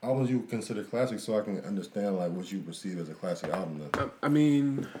 albums you would consider classic, so I can understand, like, what you perceive as a classic album then? I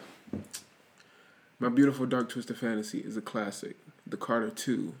mean, My Beautiful Dark Twisted Fantasy is a classic. The Carter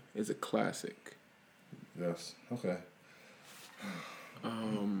 2 is a classic. Yes. Okay.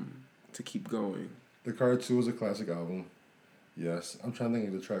 To keep going. The Carter 2 is a classic album. Yes. I'm trying to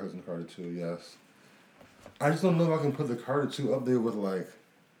think of the track that's in Carter 2. Yes. I just don't know if I can put the Carter 2 up there with, like...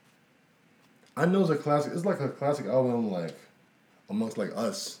 I know it's a classic. It's like a classic album, like, amongst, like,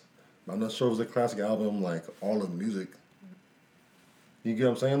 us. But I'm not sure if it's a classic album, like, all of music. You get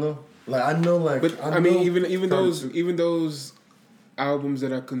what I'm saying, though? Like, I know, like... But, I mean, even those albums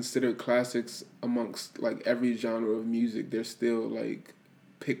that are considered classics amongst, like, every genre of music, they're still, like,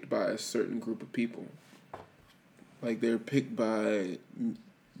 picked by a certain group of people. Like, they're picked by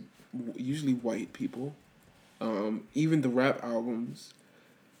usually white people. Even the rap albums.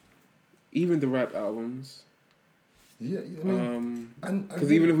 Yeah, I mean...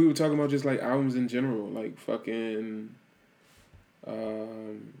 Because even if we were talking about just, like, albums in general, like, fucking...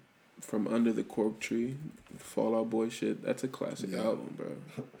 From Under the Cork Tree, Fall Out Boy shit, that's a classic album, bro.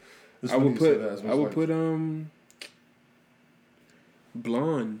 I would put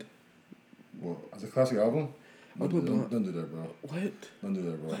Blonde. Well, as a classic album? I'll put Blonde. Don't do that, bro. What? Don't do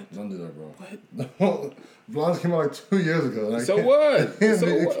that, bro. What? Don't do that, bro. What? Blonde came out like 2 years ago. Like, so what?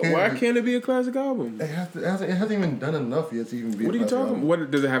 Why can't it be a classic album? It hasn't even done enough yet to even be. What are you talking about? What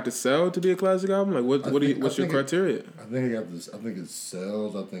does it have to sell to be a classic album? Like what's your criteria? I think it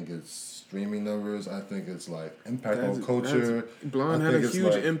sells. I think it's streaming numbers. I think it's like impact on culture. Blonde had a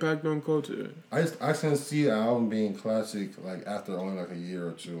huge impact on culture. I can see an album being classic like after only like a year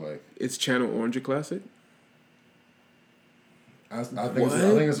or two. Like, is Channel Orange a classic? I think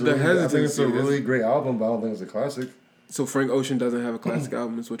it's a really great album, but I don't think it's a classic. So Frank Ocean doesn't have a classic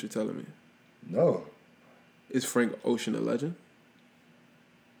album, is what you're telling me? No. Is Frank Ocean a legend?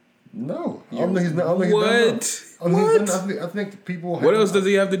 No. I don't think he's what? I think people... What else does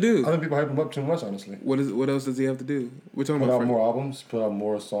he have to do? I think people hype him up too much, honestly. What else does he have to do? We're talking about Put out more albums, put out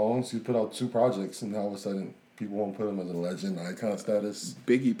more songs. He put out 2 projects, and all of a sudden, people won't put him as a legend, icon status.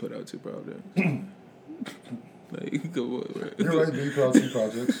 Biggie put out 2 projects. Like, go on, right? You're right. Biggie put out 2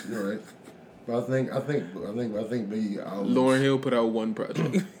 projects. You're right. But I think Biggie albums. Lauryn Hill put out 1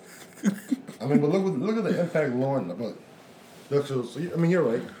 project. I mean, but look at the impact Lauryn. Look, so I mean, you're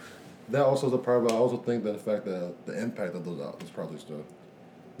right. That also is a part. But I also think that the fact that the impact of those projects, though,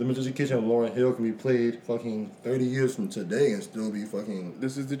 the Majestic Kitchen of Lauryn Hill can be played fucking 30 years from today and still be fucking.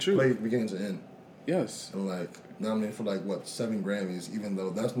 This is the truth. Played beginning to end. Yes. And like nominated for like 7 Grammys, even though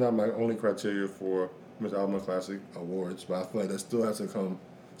that's not my only criteria for Mr. Album Classic Awards, but I feel like that still has to come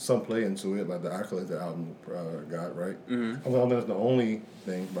some play into it, like the accolades the album got, right? Mm-hmm. I don't think that's the only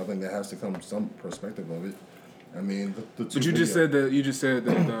thing, but I think that has to come some perspective of it. I mean, but you just said that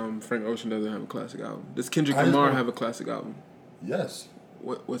Frank Ocean doesn't have a classic album. Does Kendrick Lamar have a classic album? Yes.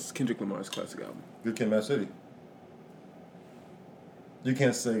 What's Kendrick Lamar's classic album? Good Kid, Mad City. You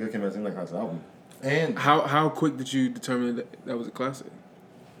can't say Good Kid, Mad City is a classic album. And how quick did you determine that was a classic?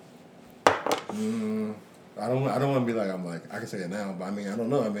 I don't want to be like I can say it now, but I mean I don't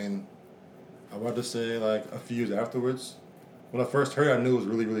know. I mean, I would to say like a few years afterwards. When I first heard it, I knew it was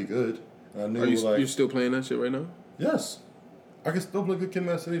really, really good. I knew you're still playing that shit right now? Yes, I can still play Good Kid,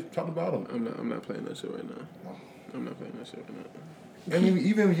 Mad City top to bottom. I'm not playing that shit right now. Oh. I'm not playing that shit right I mean,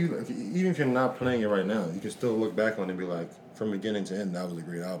 even if you're not playing it right now, you can still look back on it and be like, from beginning to end, that was a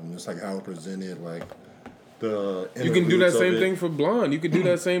great album. It's like how it presented, like the. You can do that same thing for Blonde. You can do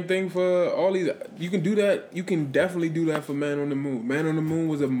that same thing for all these. You can do that. You can definitely do that for Man on the Moon. Man on the Moon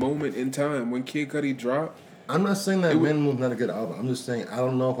was a moment in time when Kid Cudi dropped. I'm not saying that Man on the Moon's not a good album. I'm just saying I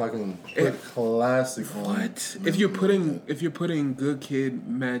don't know if I can put classic on. What? If you're putting Good Kid,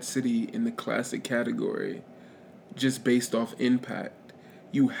 Mad City in the classic category, just based off impact,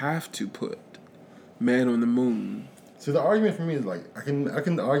 you have to put Man on the Moon. So the argument for me is like I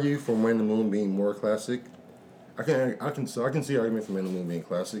can argue for Man on the Moon being more classic. I can see argument for Man on the Moon being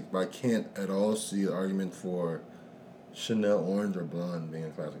classic, but I can't at all see the argument for Chanel Orange or Blonde being a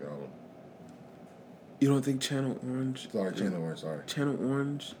classic album. You don't think Channel Orange? Channel Orange. Channel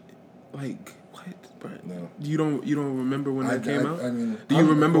Orange, like what? But no. You don't remember when it came out? I mean, do you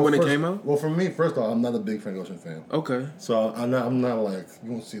remember when it came out? Well, for me, first of all, I'm not a big Frank Ocean fan. Okay. So I'm not like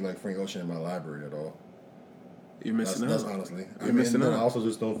you won't see like Frank Ocean in my library at all. You're missing out. That's honestly. You're missing out. I also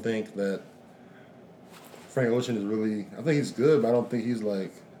just don't think that Frank Ocean is really. I think he's good, but I don't think he's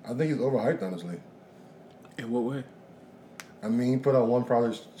like. I think he's overhyped, honestly. In what way? I mean, he put out one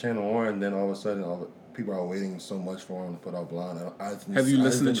project, Channel Orange, and then all of a sudden, people are waiting so much for him to put out Blonde. Have you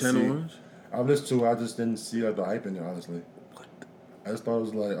listened to Channel Orange? I've listened to it. I just didn't see like the hype in it, honestly. What? I just thought it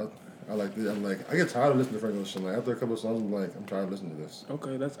was like I like this. I'm like I get tired of listening to Frank Ocean. Like after a couple of songs, I'm like I'm tired of listening to this.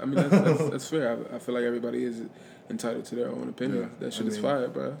 Okay, that's fair. I feel like everybody is entitled to their own opinion. Yeah, that shit is fire,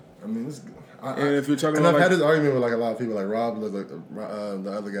 bro. I mean, and if you're talking and about I've had this argument with like a lot of people. Like Rob, like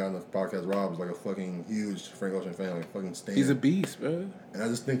the other guy on the podcast, Rob is like a fucking huge Frank Ocean fan, like fucking stan. He's a beast, bro. And I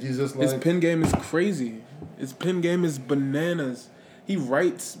just think he's just like his pen game is crazy. His pen game is bananas. He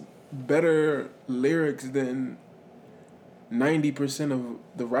writes better lyrics than 90% of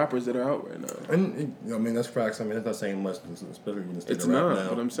the rappers that are out right now. And I mean that's facts. I mean that's not saying much, especially when it's not. Now.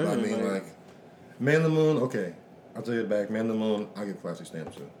 But I'm saying, but I mean like Man on the Moon. Okay, I'll take it back. Man on the Moon. I give classic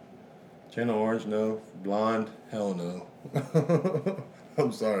stamp to. Channel Orange, no. Blonde, hell no.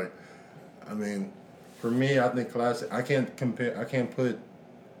 I'm sorry. I mean, for me, I think classic. I can't put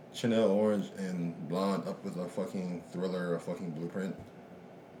Chanel Orange and Blonde up with a fucking Thriller or a fucking Blueprint.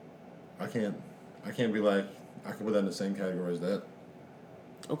 I can't be like I can put that in the same category as that.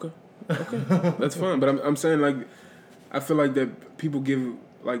 Okay, that's fine. But I'm saying like, I feel like that people give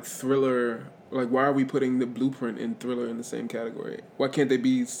like Thriller. Like, why are we putting the Blueprint and Thriller in the same category? Why can't they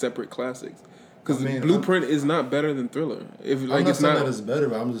be separate classics? Because Blueprint is not better than Thriller. I'm not saying that it's better,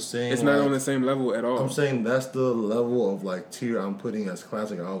 but I'm just saying it's not on the same level at all. I'm saying that's the level of like tier I'm putting as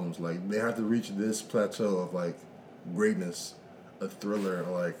classic albums. Like they have to reach this plateau of like greatness, a Thriller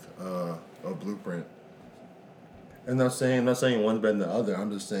or like a Blueprint. And not saying one's better than the other.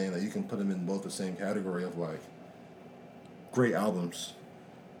 I'm just saying that you can put them in both the same category of like great albums.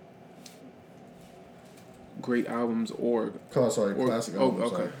 Great albums or classic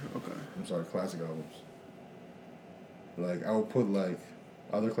albums. Okay. I'm sorry, classic albums. Like I would put like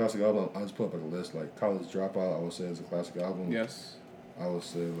other classic albums. I just put up like a list. Like College Dropout, I would say is a classic album. Yes. I would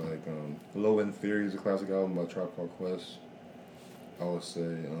say like Low End Theory is a classic album by Tribe Called Quest. I would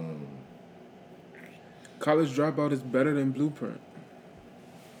say College Dropout is better than Blueprint.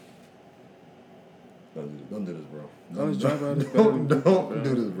 Don't do this, bro. College Dropout is better than Blueprint. Don't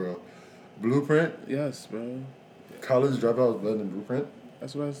do this, bro. Blueprint? Yes, bro. College Dropout is better than Blueprint?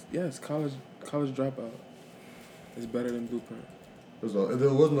 That's what yes, College Dropout is better than Blueprint. If there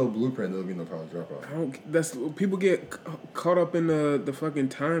was no Blueprint, there would be no College Dropout. People get caught up in the fucking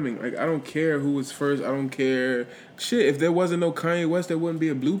timing. Like, I don't care who was first. I don't care. Shit, if there wasn't no Kanye West, there wouldn't be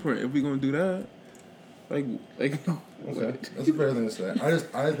a Blueprint if we gonna do that. Like okay. That's a fair thing to say. I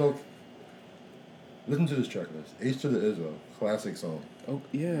just don't. Listen to this track list. H to the Izzo, classic song. Oh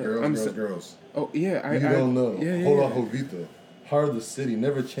yeah, Girls. Oh yeah, You don't know. Yeah, Hold on, Jovita. Heart of the City,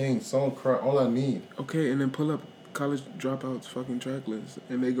 Never Change, Song Cry, All I Need. Okay, and then pull up College Dropout's fucking track list,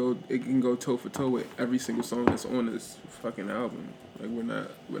 and it can go toe for toe with every single song that's on this fucking album. Like we're not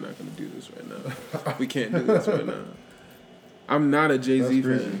gonna do this right now. We can't do this right now. I'm not a Jay-Z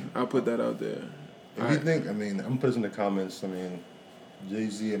fan. I'll put that out there. If you think, I mean, I'm gonna put this in the comments. I mean,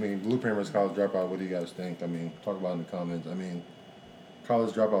 Jay-Z, I mean, Blueprint versus College Dropout, what do you guys think? I mean, talk about it in the comments. I mean,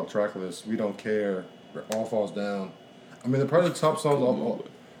 College Dropout track list, We Don't Care, All Falls Down. I mean, probably the top songs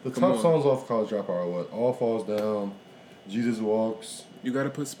songs off College Dropout are what? All Falls Down, Jesus Walks. You gotta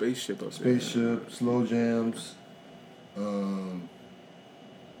put Spaceship up there. Spaceship, Slow Jams, Through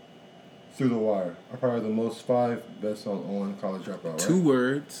the Wire are probably the most 5 best songs on College Dropout, right? Two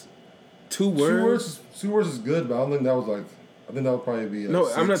words Two words is good, but I don't think that was like. I think that would probably be. No,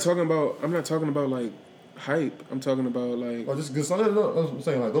 6. I'm not talking about like hype. I'm talking about like. Oh, just good songs. I'm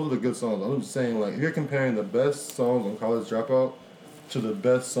saying like those are the good songs. I'm just saying like if you're comparing the best songs on College Dropout to the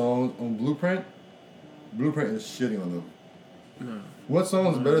best songs on Blueprint, Blueprint is shitting on them. No. What song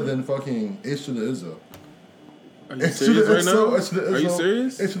is better than fucking H to the Izzo? Are you serious right now? Are you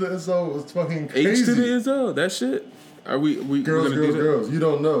serious? H to the Izzo was fucking crazy. H to the Izzo, that shit. Are we girls? You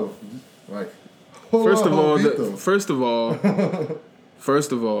don't know. Like, first of all,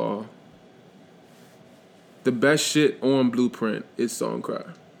 the best shit on Blueprint is Song Cry.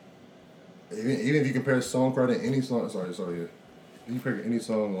 Even if you compare Song Cry to any song, sorry. If you compare any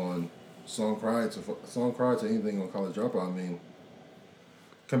song on Song Cry to anything on College Dropout, I mean,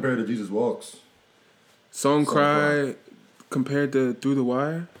 compared to Jesus Walks. Song Cry compared to Through the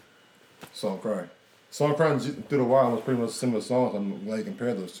Wire? Song Cry and Through the Wire was pretty much similar songs. I'm glad you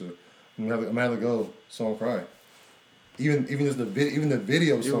compared those two. I'm gonna have to go Song Cry. Even just the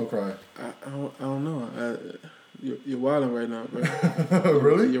video of Song Cry. I don't know. You're wilding right now, bro.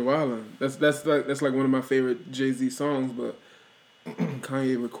 Really? You're wilding. That's like one of my favorite Jay-Z songs, but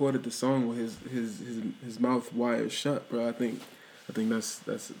Kanye recorded the song with his mouth wired shut, bro. I think that's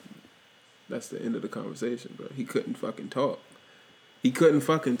the end of the conversation, bro. He couldn't fucking talk.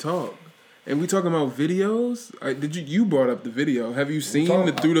 And we talking about videos? You brought up the video. Have you seen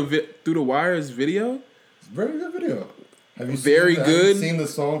the Through the Wires video? It's a very good video. Have you seen the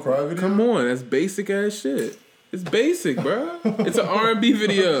Song Cry video? Come on, that's basic ass shit. It's basic, bro. It's an R&B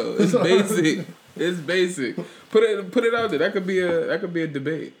video. It's basic. It's basic. Put it out there. That could be a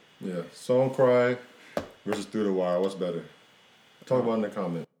debate. Yeah. Song Cry versus Through the Wire. What's better? Talk about it in the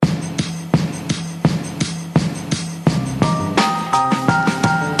comments.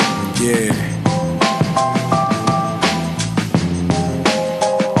 Yeah.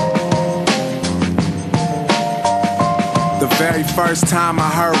 The very first time I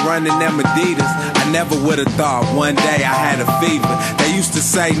heard running them Adidas, I never would've thought one day I had a fever. They used to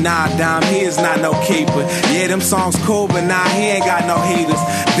say, nah, Dom, he is not no keeper. Yeah, them songs cool, but nah, he ain't got no heaters.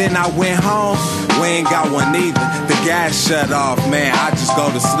 Then I went home, we ain't got one either. The gas shut off, man, I just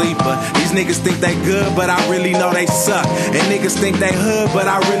go to sleeper. These niggas think they good, but I really know they suck. And niggas think they hood, but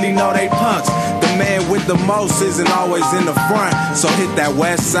I really know they punks. The man with the most isn't always in the front. So hit that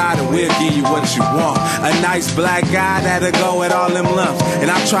west side and we'll give you what you want. A nice black guy that'll go at all them lumps. And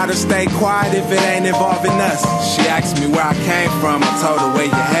I try to stay quiet if it ain't involving us. She asked me where I came from, I told her where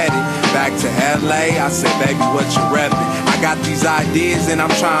you headed. Back to LA, I said, baby, what you reppin'? I got these ideas and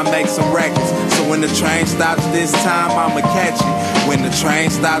I'm trying to make some records. So when the train stops this time, I'ma catch it. When the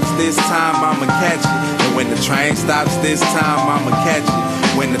train stops this time, I'ma catch it. And when the train stops this time, I'ma catch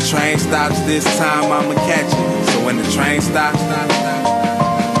it. When the train stops this time, I'ma catch it. So when the train stops,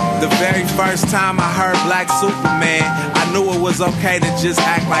 the very first time I heard Black Superman, I knew it was okay to just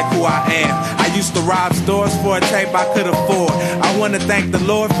act like who I am. I used to rob stores for a tape I could afford. I wanna thank the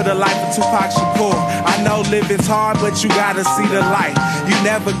Lord for the life of Tupac Shakur. I know living's hard, but you gotta see the light. You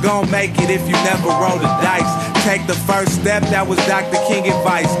never gon' make it if you never roll the dice. Take the first step, that was Dr. King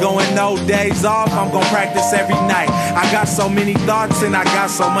advice. Going no days off, I'm gon' practice every night. I got so many thoughts and I got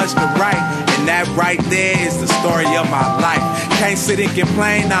so much to write. And that right there is the story of my life. Can't sit and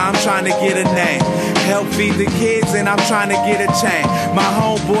complain, now I'm trying to get a name. Help feed the kids and I'm trying to get a chain. My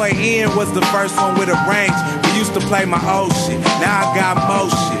homeboy Ian was the first one with a range. We used to play my old shit, now I got more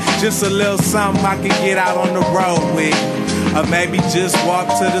shit. Just a little something I can get out on the road with. Or maybe just walk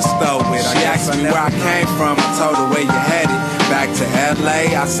to the store with. She asked me where I came from, I told her where you headed. Back to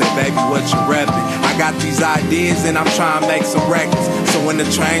LA, I said, baby, what you reppin'? I got these ideas and I'm trying to make some records. So when the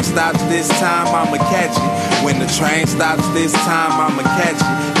train stops this time, I'ma catch it. When the train stops this time, I'ma catch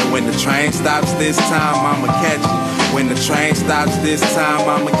it. And when the train stops this time, I'ma catch it. When the train stops this time,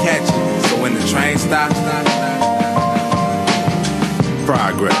 I'ma catch it. So when the train stops,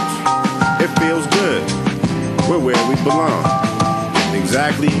 progress. It feels good. We're where we belong.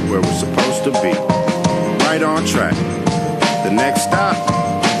 Exactly where we're supposed to be. Right on track. The next stop,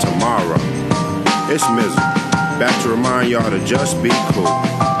 tomorrow. It's Mizzle. Back to remind y'all to just be cool.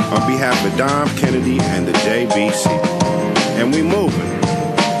 On behalf of Dom Kennedy and the JBC. And we moving.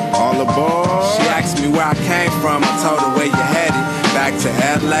 All aboard. She asked me where I came from, I told her where you headed. Back to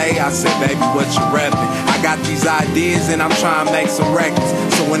LA, I said, baby, what you reppin'? I got these ideas and I'm trying to make some records.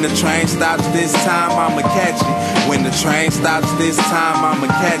 So when the train stops this time, I'ma catch it. When the train stops this time, I'ma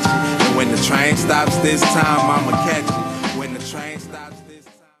catch it. And when the train stops this time, I'ma catch it. When the train stops this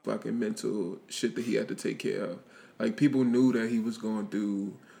time. Fucking mental shit that he had to take care of. Like, people knew that he was going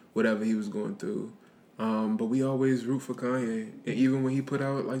through whatever he was going through. But we always root for Kanye. And even when he put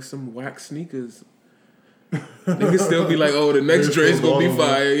out, like, some whack sneakers, Niggas still be like, oh, the next joint's gonna be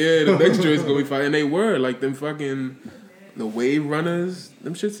fire. Yeah, the next joint's gonna be fire. And they were. Like, them fucking... The Wave Runners,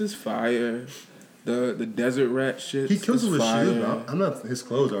 them shits is fire. The Desert Rat shit. He kills it with fire. shoes, bro. I'm not. His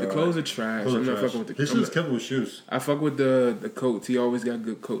clothes are. The clothes are trash. I'm not fucking with the. His shoes kept with shoes. I fuck with the coats. He always got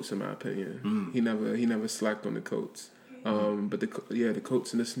good coats in my opinion. He never slacked on the coats. But the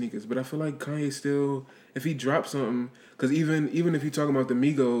coats and the sneakers. But I feel like Kanye still, if he drops something, because even if you talking about the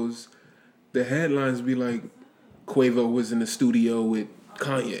Migos, the headlines be like, Quavo was in the studio with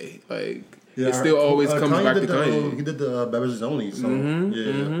Kanye, like. Yeah, it still always comes back to Kanye. He did the Beverages Only song.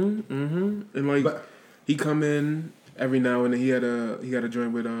 And like, he come in every now and then. He had a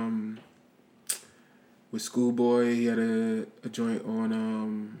joint with Schoolboy. He had a joint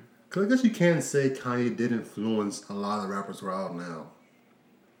on. Cause I guess you can't say Kanye did influence a lot of rappers who are out now.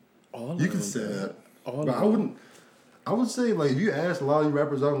 You can say that, but I wouldn't. I would say like if you ask a lot of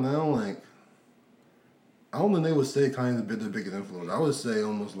rappers out now, like I don't think they would say Kanye's the biggest influence. I would say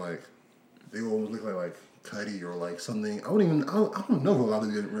almost like. They almost look like Cudi or like something. I don't know a lot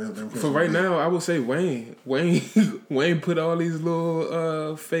of them. For right now, I would say Wayne. Wayne put all these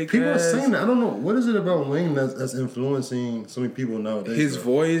little fake. People are saying that. I don't know what is it about Wayne that's influencing so many people nowadays. His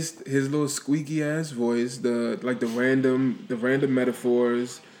voice, his little squeaky ass voice, the random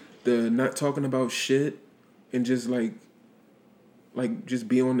metaphors, the not talking about shit, and just like just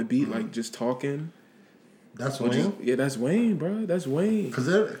be on the beat, like just talking. That's Wayne? Yeah, that's Wayne, bro. That's Wayne. Cause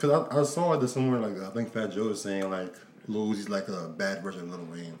I saw it somewhere, like, I think Fat Joe was saying, like, Lil Uzi's like a bad version of Lil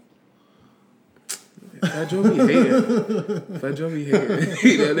Wayne. Fat Joe be hating. That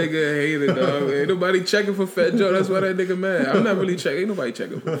nigga hated, dog. Ain't nobody checking for Fat Joe. That's why that nigga mad. I'm not really checking. Ain't nobody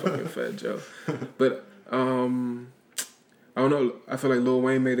checking for fucking Fat Joe. But, I don't know. I feel like Lil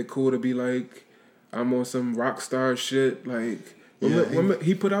Wayne made it cool to be like, I'm on some rock star shit, like...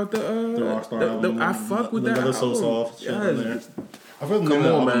 he put out the Rockstar album. I fuck with that album. So soft. Yes. I forgot the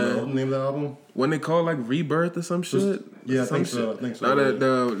name of the album. When they call like Rebirth or some shit. Yeah, I think so. Now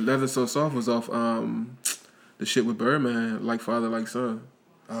the Leather So Soft was off the shit with Birdman, Like Father Like Son.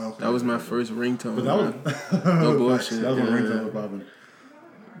 Oh, okay. That was my first ringtone. But that was no bullshit. That was my ringtone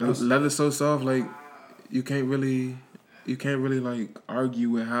popping. Leather So Soft, like you can't really like argue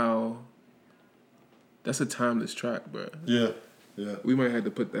with how. That's a timeless track, bro. Yeah. Yeah. We might have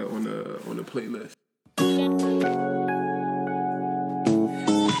to put that on the playlist.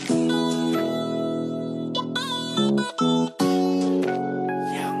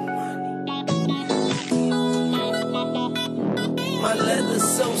 My leather's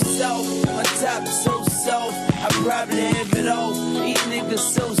so soft, my top so soft. I probably have it all. These niggas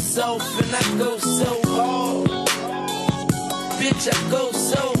so soft, and I go so hard. Bitch, I go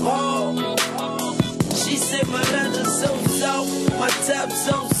so hard. She said my leather's so soft, my top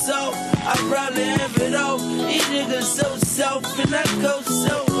so soft. I probably have it all. These niggas so soft, and I go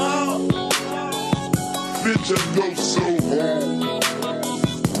so hard. Bitch, I go so hard.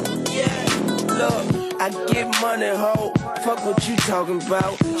 Yeah, look, I get money, ho. Fuck what you talking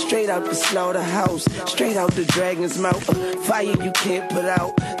about. Straight out the slaughterhouse, straight out the dragon's mouth. Fire you can't put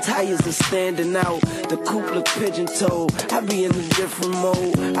out. Tires are standing out. The coupe look pigeon-toed. I be in a different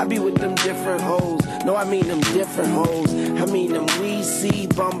mode. I be with them different hoes. No, I mean them different hoes. I mean them we see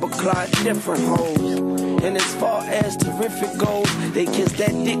bumper clock different hoes. And as far as terrific goes, they kiss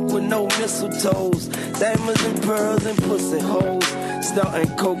that dick with no mistletoes. Diamonds and pearls and pussy holes.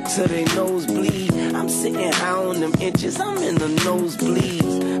 Snorting coke till they nose bleed. I'm sitting high on them inches, I'm in the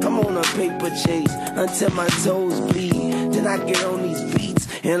nosebleeds. I'm on a paper chase until my toes bleed. Then I get on these beats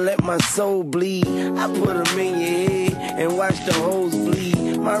and let my soul bleed. I put them in your head and watch the hoes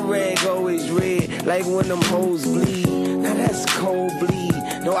bleed. My rag always red, like when them hoes bleed. Now that's cold bleed,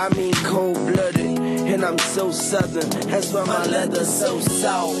 no I mean cold-blooded. And I'm so southern, that's why my leather's so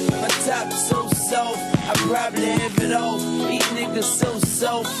soft. My top so soft, I probably have it all. These niggas so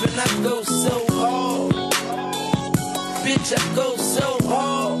soft, and I go so hard. Bitch, I go so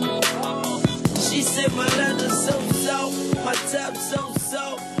hard. She said my leather's so soft, my top so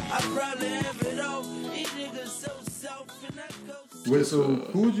soft. I probably have it all. These niggas so soft, and I go so. Wait, so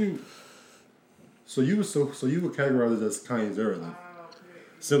who would you? So you would categorize it as Kanye's era then?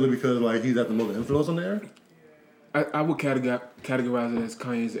 Simply because like he's at the most influence on the era? I would categorize it as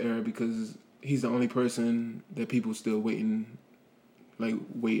Kanye's era because he's the only person that people still waiting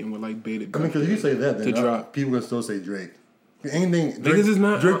with like bated breath. I mean, because you say that, then drop. People can still say Drake. Anything Drake is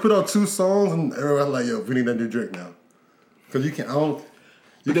not. Drake put out 2 songs and everyone's like, "Yo, we need that new Drake now." Because you can't.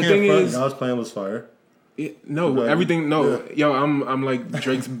 You can't front. God's Plan was fire. Everything. Yo, I'm like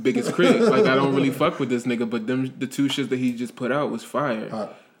Drake's biggest critic. Like I don't really fuck with this nigga, but the 2 shits that he just put out was fire.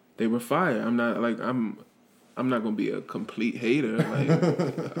 They were fire. I'm not like I'm not gonna be a complete hater.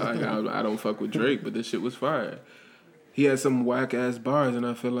 Like I don't fuck with Drake, but this shit was fire. He had some whack ass bars, and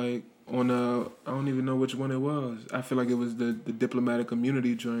I feel like on I don't even know which one it was. I feel like it was the diplomatic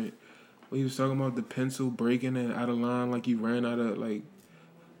community joint where he was talking about the pencil breaking and out of line, like he ran out of like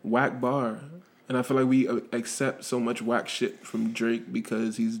whack bar. And I feel like we accept so much whack shit from Drake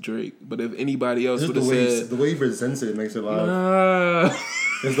because he's Drake. But if anybody else would have said... The way he presents it makes it live.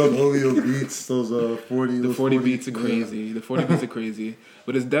 It's those OVO beats, those 40... The 40 beats are crazy. Yeah. The 40 beats are crazy.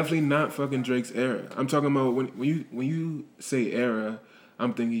 But it's definitely not fucking Drake's era. I'm talking about when you say era,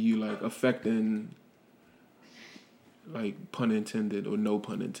 I'm thinking you like affecting, like pun intended or no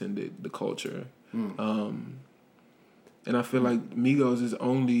pun intended, the culture. And I feel like Migos is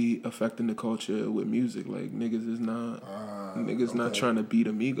only affecting the culture with music. Like niggas is not not trying to beat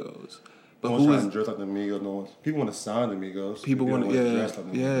Amigos. But no one's trying to dress like the Migos. No one. People want to sound the Migos. People want to dress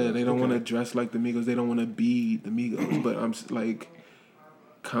like the Migos. They don't want to dress like the Migos. They don't want to be the Migos. But I'm like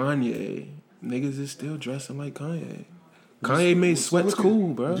Kanye. Niggas is still dressing like Kanye. Kanye made sweats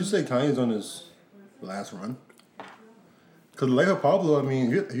cool, bro. Did you say Kanye's on his last run? Because Life of Pablo, I mean,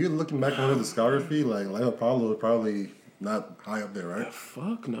 you're looking back on his discography, like Life of Pablo is probably not high up there, right?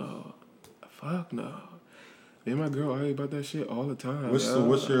 Fuck no. Me and my girl argue about that shit all the time.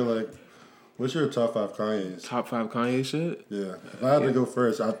 What's your top 5 Kanye's? Top 5 Kanye shit? Yeah. If I had to go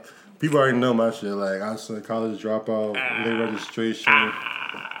first, people already know my shit. Like, I said College Dropout, Late Registration. I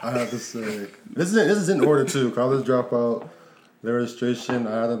have to say. This is in order, too. College Dropout, Late Registration.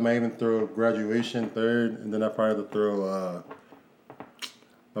 I might even throw Graduation third, and then I probably have to throw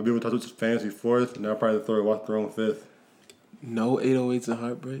My Beautiful Dark Twisted Fantasy fourth, and then I probably throw Watch the Throne fifth. No 808s and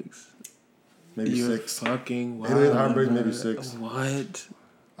Heartbreaks? Maybe You're 6. Fucking wild. 808 and Heartbreaks, maybe 6. What?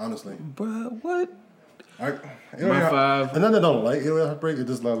 Honestly. Bruh, what? My 5. And then I don't like 808 Heartbreak. It's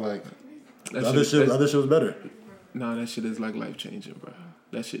just not like... The other shit was better. Nah, that shit is like life changing, bro.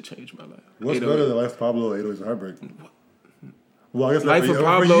 That shit changed my life. What's better than Life of Pablo or 808s and Heartbreak? Well, I guess Life of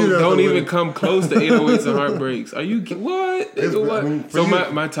Pablo don't even come close to 808s and Heartbreaks. Are you... What? What? I mean, so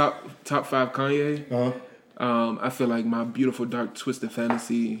my top 5 Kanye... Uh-huh. I feel like My Beautiful Dark Twisted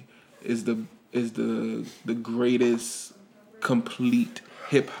Fantasy is the greatest complete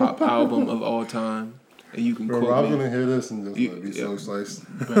hip hop album of all time, and you can quote Rob's me. gonna hear this and just be so sliced.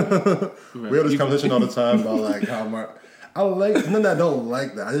 We have this conversation all the time about like how much I like, and then I don't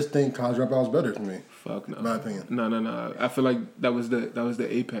like that. I just think College Dropout was better for me. Fuck no. In my opinion. No. I feel like that was the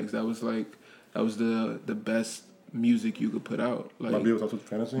apex. That was the best music you could put out. Like My Beautiful Dark Twisted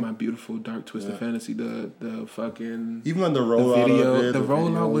Fantasy. My Beautiful Dark Twisted Fantasy. The fucking even on the rollout video. of it, the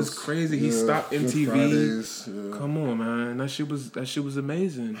rollout was crazy. He stopped MTV. Fridays, Come on, man. That shit was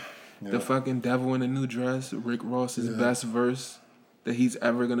amazing. Yeah. The fucking Devil in a New Dress. Rick Ross's best verse that he's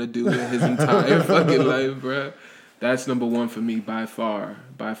ever gonna do in his entire fucking life, bro. That's number 1 for me by far.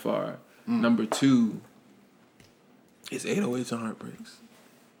 Number 2 is 808s and Heartbreaks.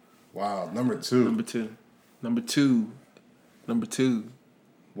 Wow, number 2. Number two.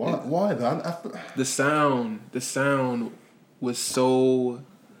 Why? The sound was so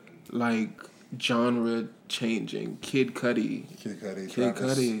like genre changing. Kid Cudi.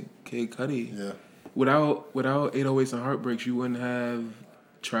 Yeah. Without 808s and Heartbreaks, you wouldn't have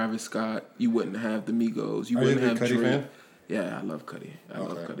Travis Scott. You wouldn't have the Migos. You wouldn't have Cudi Drake. Fan? Yeah, I love Cudi. I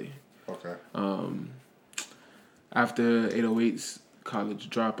love Cudi. Okay. After 808s,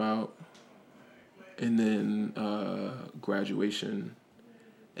 College Dropout. And then Graduation,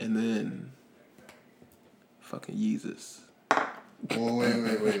 and then fucking Yeezus. Oh, wait. You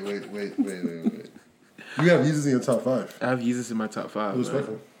have Yeezus in your top 5. I have Yeezus in my top 5.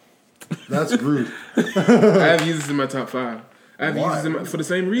 Respectful. That's rude. I have Yeezus in my top 5. I have Why? Yeezus for the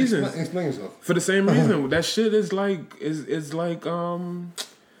same reason. Explain yourself. For the same reason. That shit is like it's like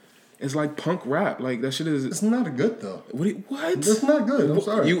punk rap. Like that shit is. It's not good though. What? It's not good. I'm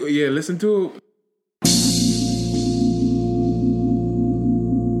sorry. Listen to it.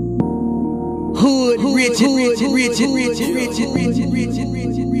 Hood, rich. And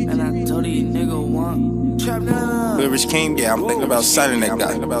I told you nigga want trap now. Rich King, yeah, I'm thinking about signing that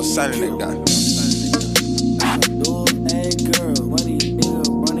guy.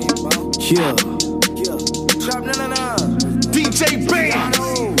 Trap now. DJ Bang!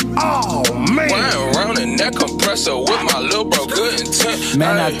 Oh, man! Round round in that compressor with my little bro, good intent.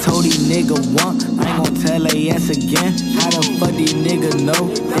 Man, I told these nigga once, I ain't gon' tell they ass again. How the fuck these nigga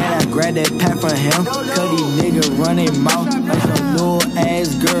know that I grabbed that pack from him? Cause these nigga running mouth like some little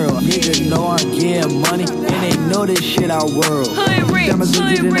ass girl. Nigga know I'm getting money, and they know this shit our world. Diamonds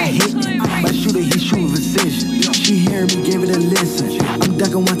legit and I hit. My shooter, he shoot precision. She hear me, gave it a listen. I'm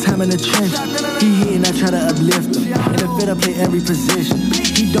ducking one time in the trench. He hitting, I try to uplift him. In the field, I play every position.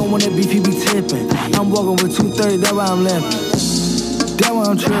 He don't wanna beef, he be tipping. I'm walking with 230, that's why I'm limping. That's why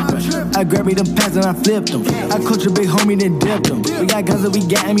I'm tripping. I grab me them pads and I flipped them. I coach a big homie, then dipped them. We got guns and we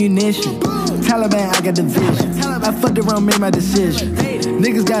got ammunition. Taliban, I got the vision. I fucked around, made my decision.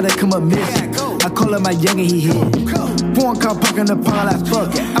 Niggas gotta come up missing. I call up my youngin', he hit. Foreign car parking the pile, I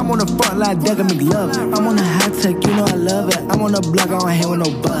fuck it. I'm on the front line, Duggan McLovin. I'm on the high tech, you know I love it. I'm on the block, I don't hang with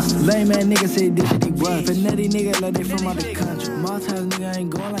no bust. Lame ass nigga say this shit he rough. Finetti nigga like they from out the country. Maltese nigga ain't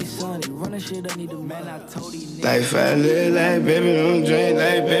going like Sonny. Running shit, I need a man, I told these niggas. Life I live like, baby, don't drink.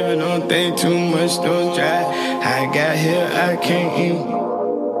 Like, baby, don't think too much, don't drive. I got here, I can't eat.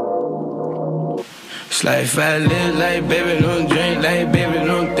 It's life I live like, baby, don't drink. Like, baby,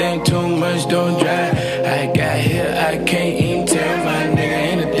 don't think too much, don't drive. I got here, I can't even tell my nigga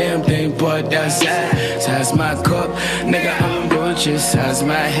ain't a damn thing parked outside. Size my cup, nigga, I'm Gucci. Size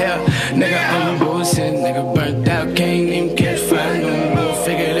my hair, nigga, I'm bullshit. Nigga, burnt out, can't even catch fire no more.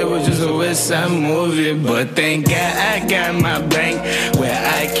 Figured it was just a West Side movie, but thank God I got my bank where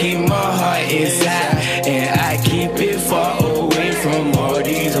I keep my heart inside, and I keep it far away from all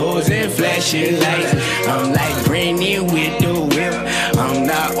these hoes and flashing lights. I'm like Brandy with the whip. I'm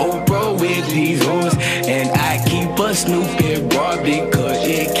not Oprah with these hoes, and I keep a Snoopy bar because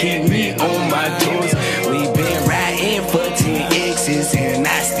it keep me on my toes. We been riding for 10 X's, and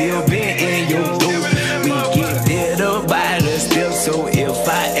I still been in your loop. We get lit up by the steps, so if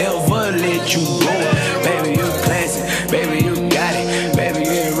I ever let you go, baby, you classy, baby, you got it, baby,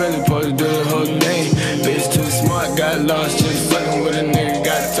 you ain't really supposed to do the whole thing. Bitch too smart, got lost, just fucking with a nigga,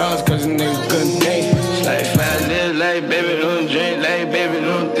 got tossed cause a nigga couldn't think. Life I live like, baby, don't drink. Like, baby,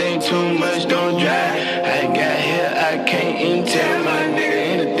 don't think too much, don't drive. I got here, I can't even tell my nigga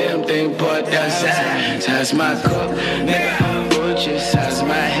ain't a damn thing parked outside. Size my cup, nigga, I'm Gucci. Size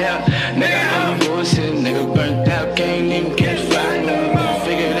my hair, nigga, I'm bullshit. Nigga, burnt out, can't even catch fire no more.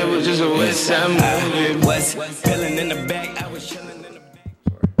 Figured it was just a West Side movie. Was feeling in the back, I was chilling in the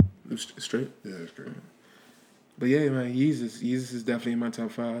back. Straight? Yeah, straight. But yeah, man, Yeezus is definitely in my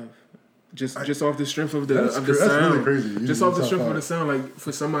top 5. Just off the strength of the sound. That's really crazy. Just off the strength of the sound, like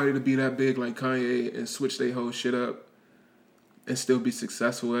for somebody to be that big like Kanye and switch their whole shit up and still be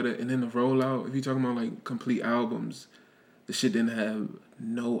successful at it, and then the rollout. If you're talking about like complete albums, the shit didn't have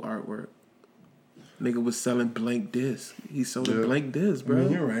no artwork. Nigga was selling blank discs. He sold a blank disc, bro. I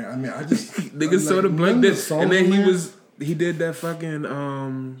mean, you're right. I mean, I just nigga sold a blank disc, and then he did that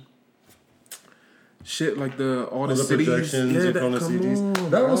fucking shit like all the cities, yeah, that, on the come CDs.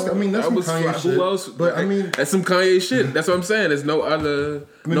 on, that was, I mean, that's that some Kanye shit. Who else? But I mean, that's some Kanye shit. That's what I'm saying. There's no other.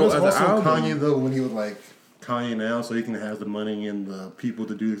 I mean, no there's other also album. Kanye though when he was like Kanye now, so he can have the money and the people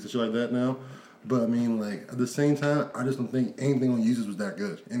to do shit like that now. But I mean, like at the same time, I just don't think anything on Yeezus was that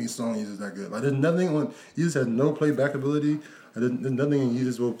good. Any song on Yeezus was that good. Like there's nothing on Yeezus had no playback ability. There's nothing in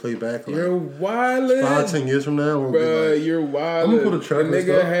Yeezus will play back. Like, you're wildin'. 5-10 years from now, bro. Like, you're wildin'. I'm gonna put a track. The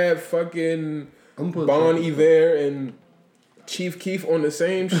nigga had fucking Bon Iver and Chief Keef on the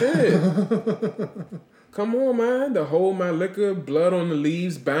same shit. Come on, man. The Hold My Liquor, Blood on the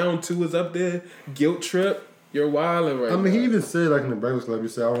Leaves, Bound 2 is up there. Guilt Trip. You're wildin' right now. I mean, he even said like in the Breakfast Club, he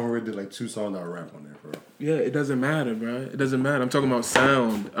said, I already did like 2 songs that rap on there, bro. Yeah, it doesn't matter, bro. It doesn't matter. I'm talking about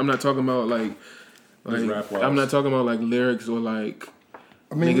sound. I'm not talking about like I'm not talking about like lyrics or like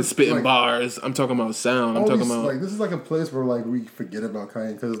niggas spitting like, bars. I'm talking about sound. I'm talking about like this is like a place where like we forget about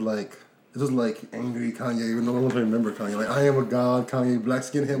Kanye because like this is like angry Kanye. Even though no one remember Kanye. Like I Am a God, Kanye, Black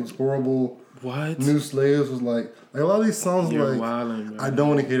Skinhead was horrible. What? New Slaves was like a lot of these songs. You're like wildin', I don't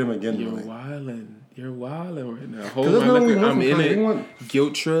want to hear them again. You're really. wildin'. You're wildin' right now. Hold My Liquor. I'm in it.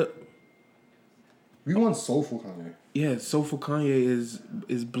 Guilt Trip. We want soulful Kanye. Yeah, soulful Kanye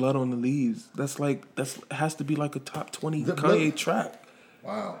is Blood on the Leaves. That's has to be like a top 20 Kanye track.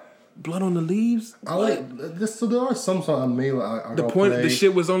 Wow. Blood on the Leaves. I like this. So there are some songs I made. Like, the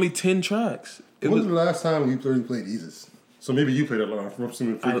shit was only 10 tracks. When was the last time you played Yeezus? So maybe you played a lot from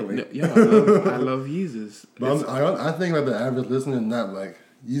frequently. I love Yeezus. But I think that the average listener not like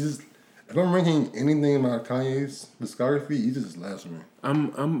Yeezus. If I'm ranking anything about Kanye's discography, Yeezus is last for me.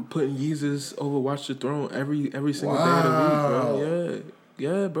 I'm putting Yeezus over Watch the Throne every single day of the week, bro.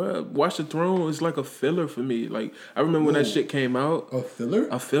 Yeah, bro. Watch the Throne is like a filler for me. Like I remember when that shit came out. A filler?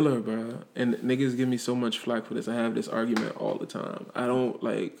 A filler, bro. And niggas give me so much flack for this. I have this argument all the time. I don't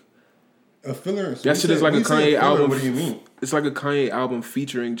like. A filler. So that shit is like a Kanye album. What do you mean? It's like a Kanye album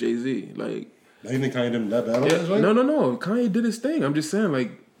featuring Jay-Z. Like. Now you think Kanye did that bad on this, right? No. Kanye did his thing. I'm just saying,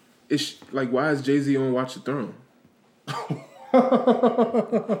 like. It's like, why is Jay-Z on Watch the Throne?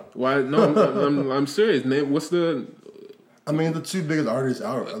 Why? No, I'm serious. What's the? I mean, the two biggest artists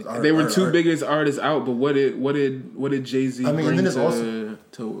out. They were two biggest artists out, but what did Jay-Z bring to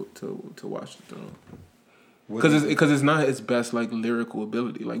Watch the Throne? Because it's not his best like lyrical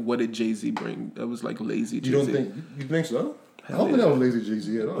ability. Like, what did Jay-Z bring? That was like lazy Jay-Z. You think so? I don't think that was lazy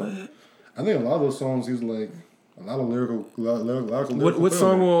Jay-Z at all. What? I think a lot of those songs he's like a lot of lyrical. What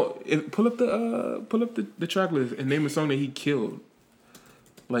song will pull up the track list and name a song that he killed?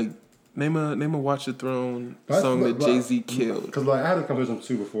 Like name a Watch the Throne song that Jay-Z killed. Because like I had a conversation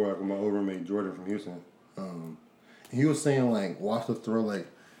too before like, with my old roommate Jordan from Houston. He was saying like Watch the Throne, like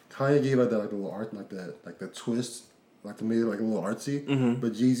Kanye gave like that like the little art like the twist, like to make it like a little artsy,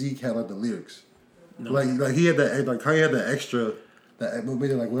 but Jay-Z had like the lyrics. No. Like he had that like Kanye had that extra that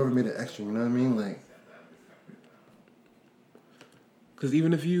made it like whatever made it extra. You know what I mean? Like. Because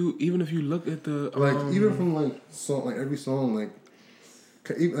even if you look at the even from like song like every song like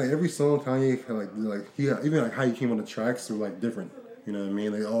every song Kanye had like he even like how he came on the tracks were like different. You know what I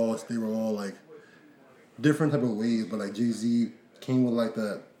mean? They were all like different type of ways, but like Jay-Z came with like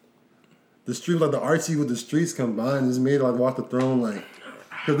the street like the artsy with the streets combined just made like Walk the Throne like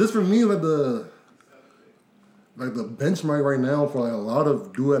because this for me like the benchmark right now for like a lot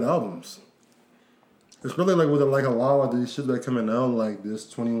of duet albums. It's really like with like a lot of these shit that coming out like this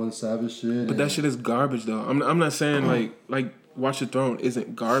 21 Savage shit. But that shit is garbage though. I'm not saying like Watch the Throne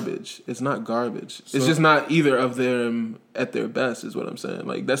isn't garbage. It's not garbage. It's just not either of them at their best is what I'm saying.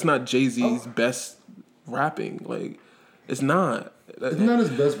 Like that's not Jay-Z's best rapping. Like it's not. It's not his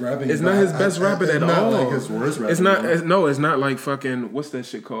best rapping. It's not his best rapping at all. It's not like his worst rapping. It's not like fucking what's that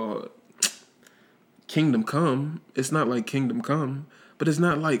shit called? Kingdom Come. It's not like Kingdom Come. But it's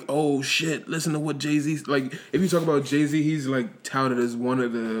not like, oh shit, listen to what Jay-Z's like. If you talk about Jay-Z, he's like touted as one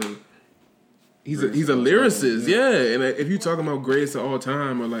of the. He's a lyricist, yeah. And if you talking about greatest of all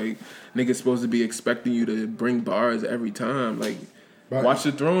time, or like niggas supposed to be expecting you to bring bars every time, like right. Watch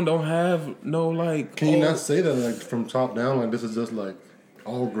the Throne don't have no like. Can you not say that like from top down? Like this is just like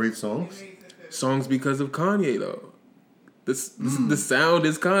all great songs. Songs because of Kanye though. The sound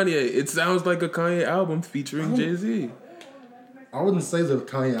is Kanye. It sounds like a Kanye album featuring Jay-Z. I wouldn't say it's a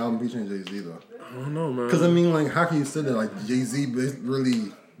Kanye album featuring Jay-Z though. I don't know, man. Because I mean, like, how can you say that? Like Jay-Z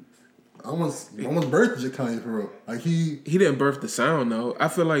really, almost birthed Kanye for real. Like he didn't birth the sound though. I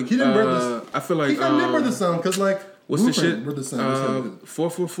feel like he didn't birth the. I feel like he didn't birth the sound because like what's the shit? Birthed the sound.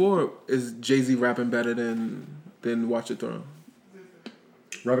 444 is Jay-Z rapping better than Watch the Throne.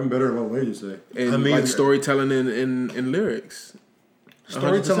 Rapping better in what way you say? And I mean, like storytelling in lyrics.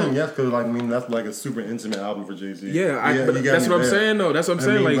 Storytelling, yes, because like I mean that's like a super intimate album for Jay-Z. But that's what I'm saying though. That's what I'm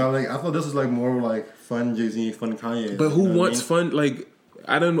saying. Like I thought this was like more like fun Jay-Z, fun Kanye. But who wants fun? Like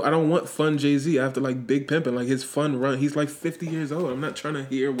I don't want fun Jay-Z after like Big Pimpin'. Like his fun run. He's like 50 years old. I'm not trying to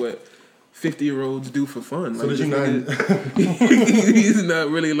hear what 50-year-olds do for fun. So like, he's not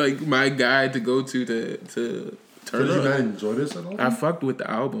really like my guy to go to turn. So did you not enjoy this at all? I fucked with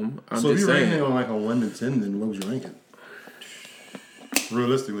the album. So if you rank it on like a 1 to 10, then what would you rank it?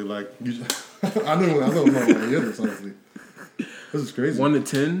 Realistically, like you I don't know what I hear this honestly. This is crazy. 1 to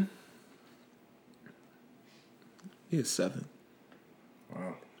 10? Yeah, 7.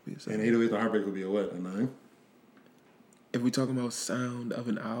 Wow. And 808 The Heartbreak would be a what? A 9? If we talking about sound of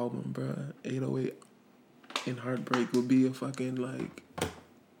an album, bruh, 808 and Heartbreak would be a fucking like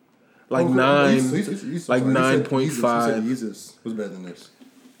 9, like 9.5. Yeezus was better than this.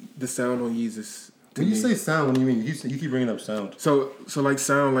 The sound on Yeezus. When you say sound, what do you mean? You keep bringing up sound. So like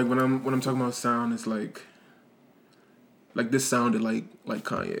sound, like when I'm talking about sound, it's like this sounded like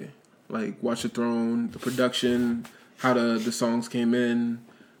Kanye. Like Watch the Throne, the production, how the songs came in,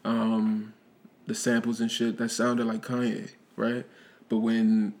 the samples and shit, that sounded like Kanye, right? But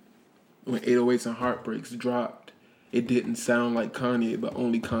when 808s and Heartbreaks dropped, it didn't sound like Kanye, but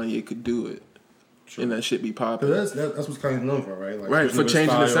only Kanye could do it. True. And that shit be popular. That's what Kanye's known for, right? Like, right, for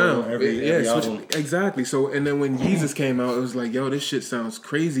changing the sound. Every album. Exactly. So, and then when Yeezus came out, it was like, yo, this shit sounds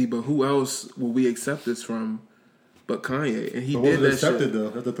crazy, but who else will we accept this from but Kanye? And he did that accepted, shit. Though?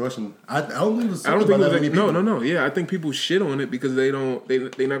 That's the question. I don't think it was accepted by that many people. No. Yeah, I think people shit on it because they not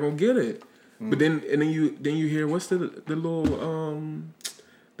gonna get it. But then you hear what's the little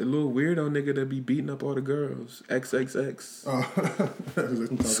weirdo nigga that be beating up all the girls. XXX.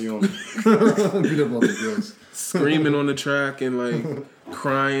 Beat up all the girls. Screaming on the track and like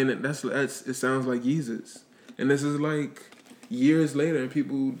crying. And that's it sounds like Yeezus. And this is like years later and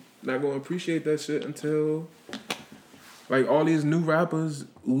people not gonna appreciate that shit until like all these new rappers,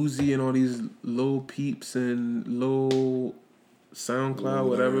 Uzi and all these Lil Peeps and Lil SoundCloud,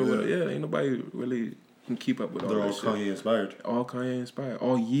 whatever. Yeah, ain't nobody really can keep up with all that shit. They're all Kanye inspired. All Kanye inspired.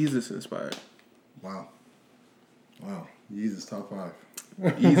 All Yeezus inspired. Wow. Wow. Yeezus top 5.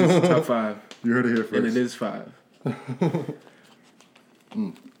 Yeezus top 5. You heard it here first. And it is 5.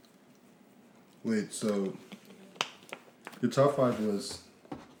 Wait, so your top 5 was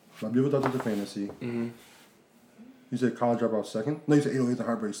My Beautiful Dark Twisted Fantasy. Mm-hmm. You said College Dropout second? No, you said 808 The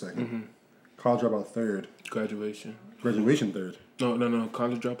Heartbreak second. Mm-hmm. College Dropout third. Graduation third. No.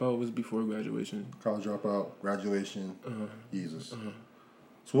 College Dropout was before Graduation. College Dropout, Graduation, Yeezus.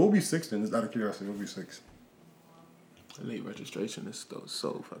 So what would be 6 then? Just out of curiosity, what would be 6? Late Registration is still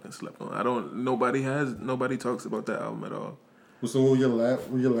so fucking slept on. Nobody talks about that album at all. Well, so what was your last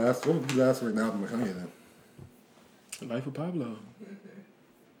like album with Kanye then? Life of Pablo.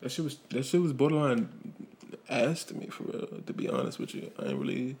 That shit was borderline ass to me, for real, to be honest with you. I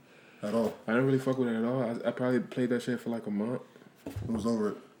didn't really fuck with it at all. I probably played that shit for like a month. It was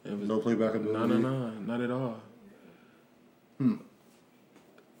over. No playback ability? No, not at all.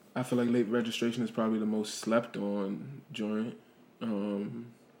 I feel like Late Registration is probably the most slept on joint.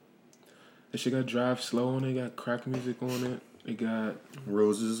 That shit got Drive Slow on it, got crack music on it. It got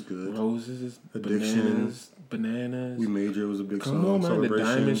Roses is good. Addiction. Bananas. We Major was a big song. Come on, man. The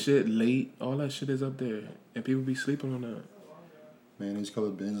Diamond shit, Late, all that shit is up there. And people be sleeping on that. Man, these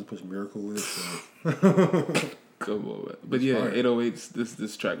colored bins and push Miracle with. So. Come on, man. But yeah, 808's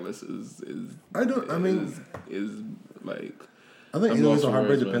this track list is like, I think 808's a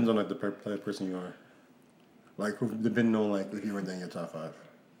heartbreak depends on like the type of person you are. Like depending on like if you were in your top 5.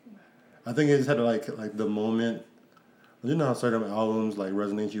 I think it just had to like the moment. You know how certain albums like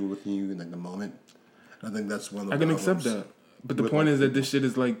resonate with you in like the moment. I think that's one of the I can accept that. But the point is that this shit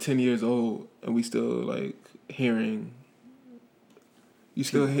is like 10 years old and we still like hearing. You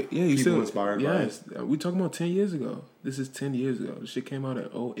still inspired by it. We talking about 10 years ago. This is 10 years ago. This shit came out in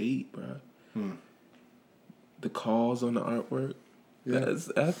 2008, bro. The calls on the artwork. Yeah.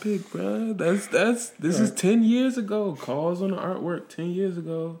 That's epic, bro. This is 10 years ago. Calls on the artwork 10 years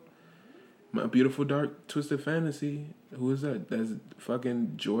ago. My Beautiful Dark Twisted Fantasy. Who is that? That's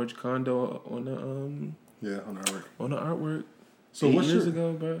fucking George Condo on the on the artwork. On the artwork. So 8 years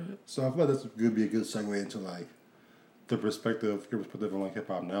ago, bro. So I feel like this would be a good segue into like your perspective on like hip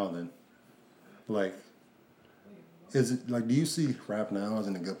hop now. Then, like, is it like do you see rap now as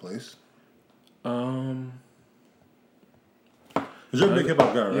in a good place? Cause you're a big hip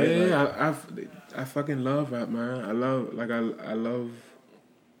hop guy, right? Yeah, I fucking love rap, man. I love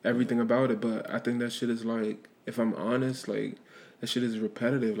everything about it, but I think that shit is like, if I'm honest, like that shit is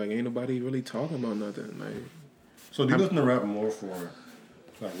repetitive. Like ain't nobody really talking about nothing. Like, so do you listen to rap more for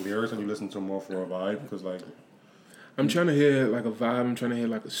like lyrics, or do you listen to more for a vibe? Because like, I'm trying to hear like a vibe. I'm trying to hear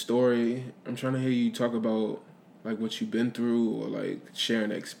like a story. I'm trying to hear you talk about like what you've been through or like sharing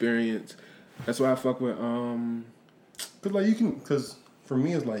the experience. That's why I fuck with Cause for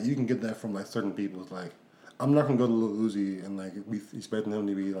me it's like you can get that from like certain people. It's like I'm not gonna go to Lil Uzi and like we expecting him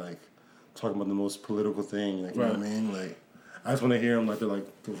to be like talking about the most political thing. Like, you know what I mean? Like I just want to hear him like they're like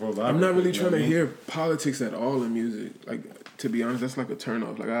for a vibe. I'm not really trying to hear politics at all in music. Like to be honest, that's like a turn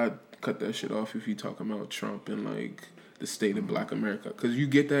off. Like I'd cut that shit off if you talking about Trump and like the state of Black America, because you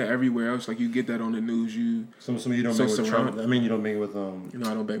get that everywhere else. Like you get that on the news. Some of you don't bang with Trump. I mean, you don't bang with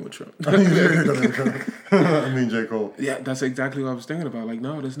I don't bang with Trump. I mean J. Cole. Yeah, that's exactly what I was thinking about. Like,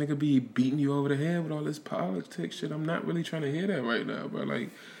 no, this nigga be beating you over the head with all this politics shit. I'm not really trying to hear that right now, bro. Like,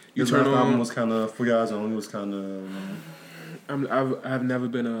 you turn on. Album was kind of For Guys Only was kind of. I've never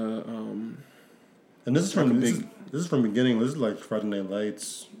been And this is from this is from beginning. This is like Friday Night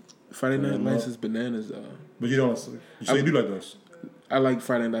Lights. Friday Night Lights is bananas though. But you don't. You do like those. I like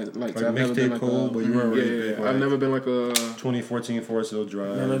Friday Night Lights. Like I've never been like Cole, but you weren't really big. I've never been like a 2014 Forest Hill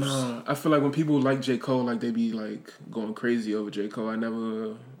Drive. No. I feel like when people like J. Cole, like they be like going crazy over J. Cole. I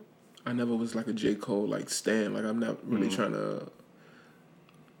never was like a J. Cole like stan. Like I'm not really trying to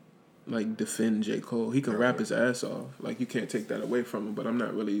like defend J. Cole. He can rap his ass off. Like you can't take that away from him. But I'm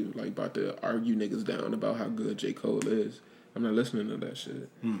not really like about to argue niggas down about how good J. Cole is. I'm not listening to that shit.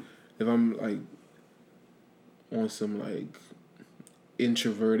 If I'm like on some like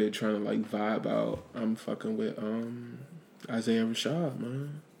introverted trying to like vibe out, I'm fucking with Isaiah Rashad,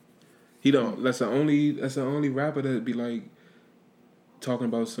 man. He don't. That's the only rapper that be like talking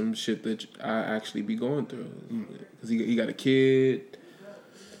about some shit that I actually be going through. Cause he got a kid.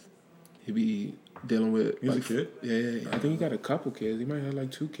 He be dealing with. He's like, a kid. Yeah. I think he got a couple kids. He might have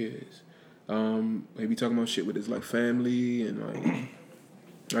like 2 kids. He be talking about shit with his like family and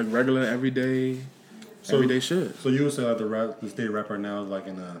like regular everyday shit. So you would say like the state rapper now is like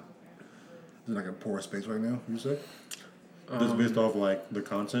in a poor space right now? You say? Just based off like the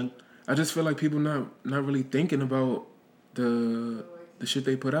content. I just feel like people not really thinking about the shit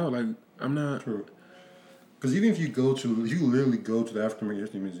they put out. Like I'm not. True. Because even if you literally go to the African American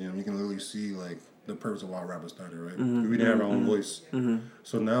History Museum, you can literally see like the purpose of why rappers started, right? We didn't have our own voice.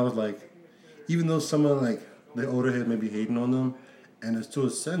 So now it's like, even though some of like the older heads may be hating on them, and it's to a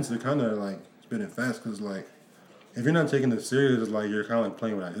sense they're kind of like spitting fast because like if you're not taking this serious, it's like you're kind of like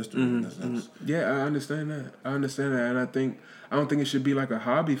playing with our history in a sense. Yeah, I understand that, and I don't think it should be like a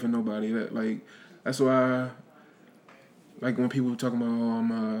hobby for nobody. That like that's why. Like when people talking about,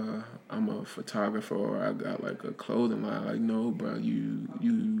 oh, I'm a photographer or I got like a clothing line. Like, no, bro, you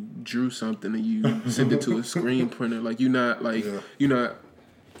drew something and you sent it to a screen printer. Like you're not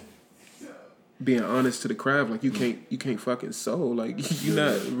being honest to the craft. Like you can't fucking sew. Like you're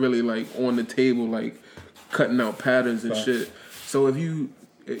not really like on the table like cutting out patterns and shit. So if you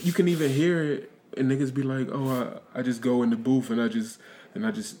can even hear it and niggas be like, oh, I just go in the booth and I just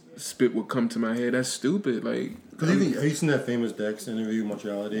spit what come to my head. That's stupid. Like, because have you seen that famous Dex interview,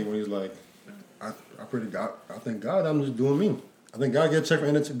 Montreality, when he's like, I thank God I'm just doing me. I think God get a check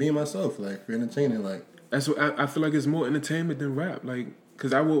for being myself, like for entertaining. Like that's what I feel like it's more entertainment than rap. Like,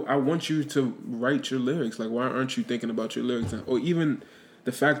 because I want you to write your lyrics. Like, why aren't you thinking about your lyrics? Or even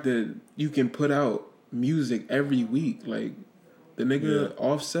the fact that you can put out music every week. Like the nigga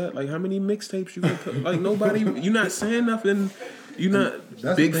Offset. Like how many mixtapes you gonna put? Like nobody. You're not saying nothing. You're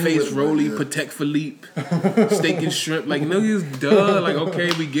not big face Rolly, Patek Philippe, steak and shrimp. Like niggas, duh. Like okay,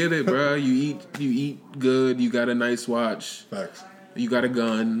 we get it, bro. You eat good. You got a nice watch. Facts. You got a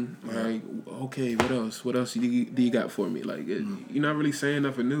gun. Like okay, what else? What else do you got for me? Like you're not really saying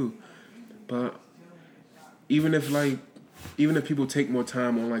nothing new. But even if people take more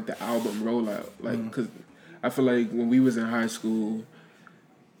time on like the album rollout, like because I feel like when we was in high school.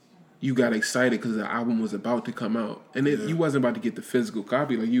 You got excited because the album was about to come out, and you wasn't about to get the physical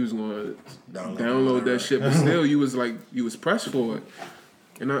copy. Like you was going to download that shit, but still, you was pressed for it.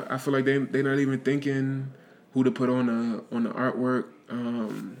 And I feel like they not even thinking who to put on the artwork.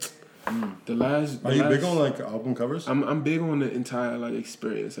 Are you big on like album covers? I'm big on the entire like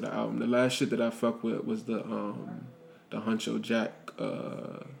experience of the album. The last shit that I fucked with was the Huncho Jack.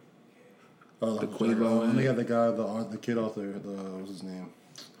 The Quavo. And they got the guy, the kid author. What's his name?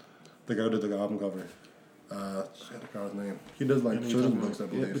 The guy who did the album cover. I forgot the guy's name. He does like children's books, I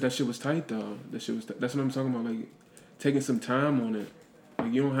believe. Yeah, but that shit was tight though. That's what I'm talking about. Like taking some time on it.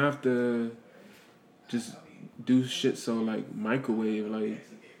 Like you don't have to just do shit so like microwave. Like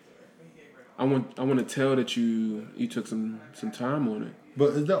I want to tell that you took some time on it.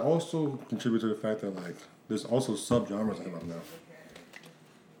 But does that also contribute to the fact that like there's also subgenres coming up now?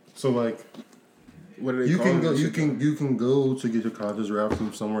 So like. What are they you can go to get your conscious rap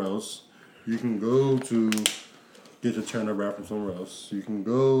from somewhere else. You can go to get your turn up rap from somewhere else. You can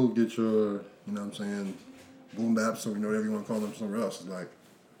go get your, you know what I'm saying, boom baps or whatever you want to call them somewhere else. It's like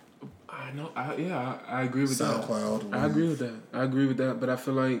I know. I agree with SoundCloud. that. I agree with that. But I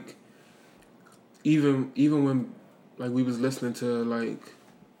feel like even when like we was listening to like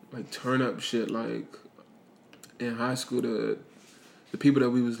turn up shit like in high school, the people that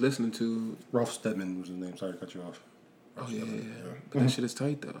we was listening to... Ralph Steadman was his name. Sorry to cut you off. Yeah. But that shit is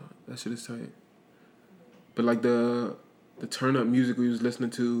tight, though. That shit is tight. But, like, the turn-up music we was listening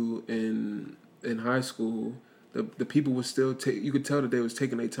to in high school, the people was still... you could tell that they was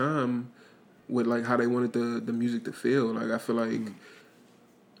taking their time with, like, how they wanted the music to feel. Like, I feel like...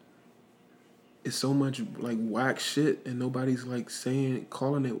 It's so much, like, whack shit, and nobody's, like,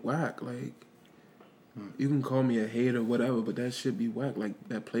 calling it whack. Like... You can call me a hater or whatever, but that shit be whack. Like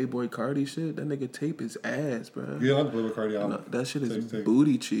that Playboy Cardi shit, that nigga tape is ass, bro. Yeah, I like the Playboy Cardi album. No, that shit is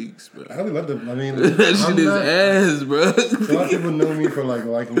booty cheeks, bro. I really love them. I mean, that shit is ass, bro. A lot of people know me for like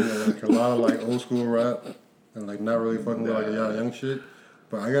liking like a lot of like old school rap and like not really fucking with like a young shit.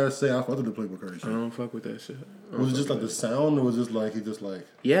 But I gotta say, I fuck with the Playboy Cardi shit. I don't fuck with that shit. Was it just like the sound, or was it just like he just like?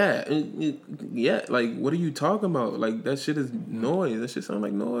 Yeah, yeah. Like, what are you talking about? Like that shit is noise. That shit sound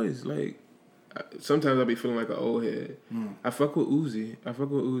like noise. Like. Sometimes I be feeling like an old head. I fuck with Uzi.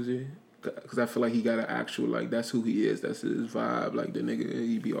 Because I feel like he got an actual, like, that's who he is. That's his vibe. Like, the nigga,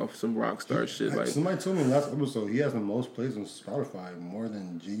 he be off some rock star shit. Like somebody told me last episode he has the most plays on Spotify, more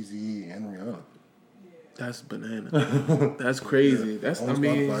than Jay-Z and Rihanna. That's banana. That's crazy. That's, I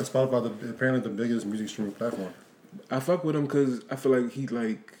mean... Spotify apparently the biggest music streaming platform. I fuck with him because I feel like he,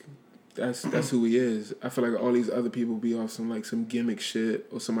 like... That's who he is. I feel like all these other people be off some gimmick shit,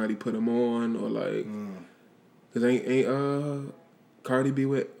 or somebody put him on, or like, cause ain't Cardi B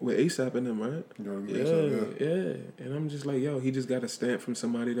with ASAP in them, right? Yeah. And I'm just like, yo, he just got a stamp from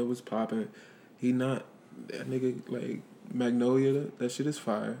somebody that was popping. He not that nigga like Magnolia. That shit is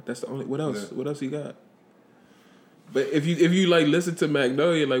fire. That's the only. What else? Yeah. What else he got? But if you like listen to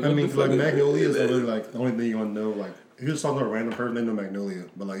Magnolia, like I mean, like Magnolia is really like the only thing you want to know. Like if you're just talking to a random person, they know Magnolia.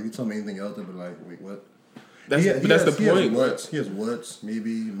 But like if you tell me anything else, they'll be like, wait, what? That's the point. He has Woods,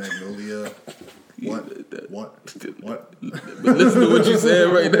 maybe Magnolia. What? But listen to what you said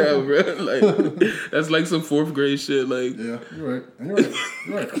right now, bro. Like that's like some 4th grade shit. Like yeah, you're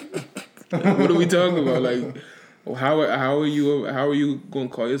right. What are we talking about? Like how are you gonna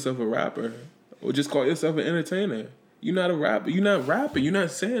call yourself a rapper or just call yourself an entertainer? You're not a rapper. You're not rapping. You're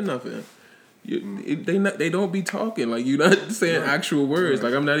not saying nothing. They don't be talking. Like you're not saying actual words.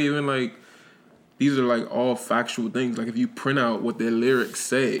 Like I'm not even like. These are like all factual things. Like if you print out what their lyrics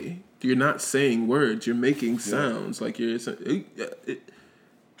say, you're not saying words. You're making sounds. Like you're.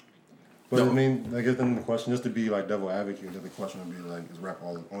 But I mean, I guess then the question, just to be like devil advocate, the question would be like, is rap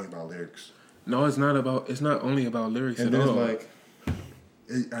only about lyrics? No, it's not about. It's not only about lyrics and at all. Like,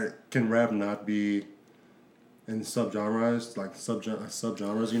 can rap not be in subgenres, like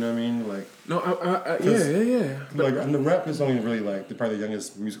subgenres? You know what I mean? Like no, yeah. Like, and the rap is only really like probably the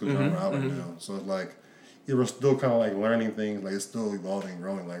youngest musical genre out right now. So it's like we're still kind of like learning things. Like it's still evolving,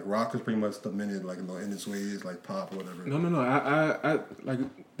 growing. Like rock is pretty much submitted like in its ways, like pop or whatever. No. I like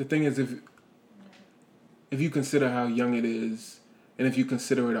the thing is if you consider how young it is, and if you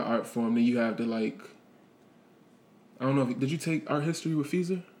consider it an art form, then you have to like. I don't know. Did you take art history with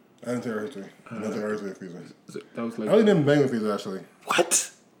Feezer? I didn't take art history. I didn't take art history with Feezer. That was like. I didn't bang with Feezer actually.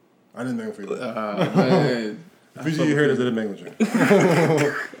 What? I didn't bang with Feezer. Man. Feezer, you heard it, didn't bang with you.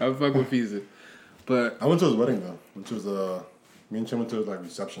 I fuck with Feezer, but I went to his wedding though. Which was me and Chim went to his like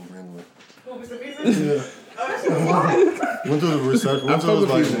reception randomly. Oh, Mr. Feezer? Yeah. Went to the reception. Went to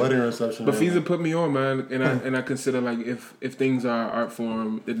his like wedding reception. But Feezer put me on, man, and I consider like if things are art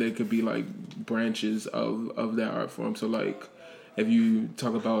form, then they could be like branches of that art form. So like, if you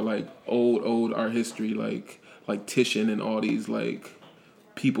talk about like old art history, like Titian and all these like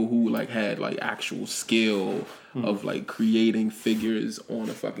people who like had like actual skill of like creating figures on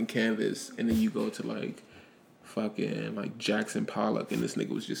a fucking canvas, and then you go to like fucking like Jackson Pollock, and this nigga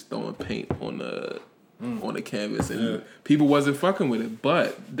was just throwing paint on the canvas, and people wasn't fucking with it.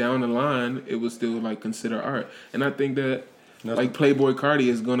 But down the line, it was still like considered art, and I think that like Playboy Cardi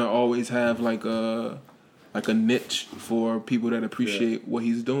is gonna always have like a niche for people that appreciate what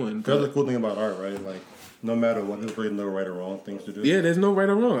he's doing. That's the cool thing about art, right? Like no matter what, there's really no right or wrong things to do. Yeah, there's no right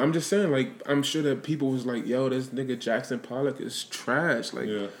or wrong. I'm just saying, like, I'm sure that people was like, yo, this nigga Jackson Pollock is trash. Like,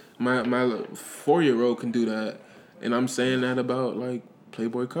 my 4-year-old can do that. And I'm saying that about, like,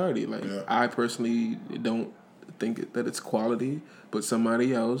 Playboy Cardi. Like, I personally don't think that it's quality, but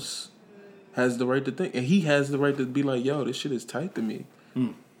somebody else has the right to think. And he has the right to be like, yo, this shit is tight to me.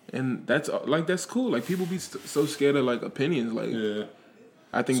 And that's cool. Like, people be so scared of, like, opinions. Like,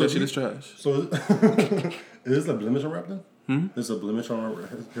 I think that shit is trash. So, is this a blemish on rap then? Is a blemish on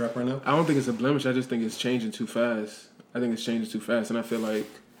rap right now? I don't think it's a blemish. I just think it's changing too fast. And I feel like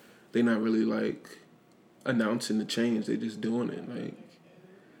they're not really, like, announcing the change. They're just doing it. Like,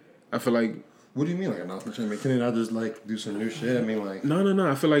 I feel like... What do you mean, like, announcing the change? Can they not just, like, do some new shit? I mean, like... No.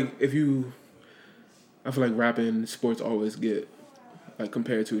 I feel like rap and sports always get, like,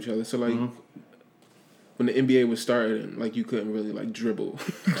 compared to each other. So, like... When the NBA was starting, like, you couldn't really, like, dribble.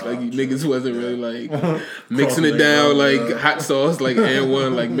 Like, niggas wasn't really, like, mixing it down, like, hot sauce, like, and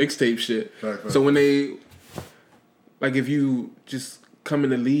one, like, mixtape shit. So when they, like, if you just come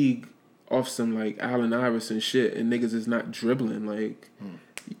in the league off some, like, Allen Iverson shit and niggas is not dribbling, like,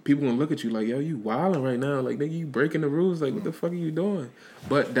 people gonna look at you like, yo, you wilding right now. Like, nigga, you breaking the rules. Like, what the fuck are you doing?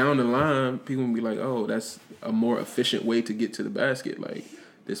 But down the line, people gonna be like, oh, that's a more efficient way to get to the basket. Like,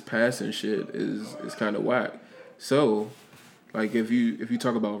 this passing shit is kind of whack. So, like, if you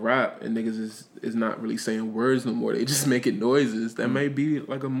talk about rap and niggas is not really saying words no more, they just making noises, that may be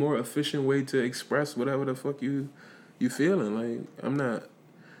like a more efficient way to express whatever the fuck you feeling. Like, I'm not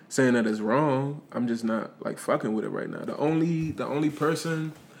saying that it's wrong. I'm just not like fucking with it right now. The only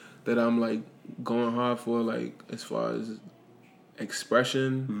person that I'm like going hard for, like, as far as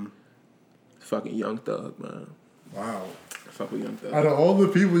expression, fucking Young Thug, man. Wow. Fuck with Young Thug. Out of all the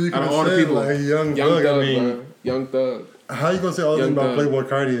people you can say, like Young Thug, I mean, bro. Young Thug. How you gonna say all this about Playboy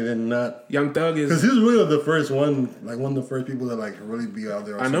Cardi and then not? Young Thug is because he's really the first one, like one of the first people that like really be out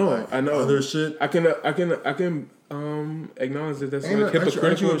there. I know. Other shit. I can acknowledge that that's like hypocritical.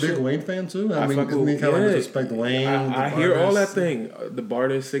 Aren't you a big Wayne fan too? I mean, isn't he kind of like disrespect Wayne? I hear all that thing, the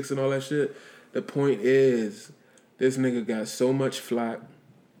Barter 6 and all that shit. The point is, this nigga got so much flack.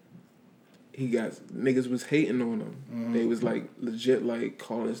 Niggas was hating on him. They was like legit like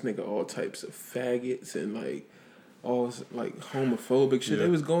calling this nigga all types of faggots and like all like homophobic shit. They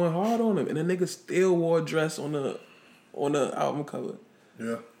was going hard on him, and the nigga still wore a dress on the on the album cover.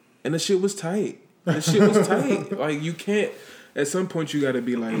 Yeah. And the shit was tight. Like, you can't... At some point, you gotta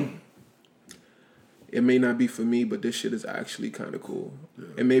be like... It may not be for me, but this shit is actually kind of cool. Yeah.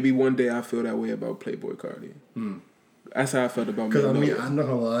 And maybe one day I feel that way about Playboi Carti. That's how I felt about me. Because, I mean, I'm not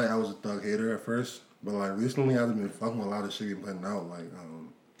gonna lie, I was a Thug hater at first. But, like, recently I've been fucking with a lot of shit he's putting out. Like,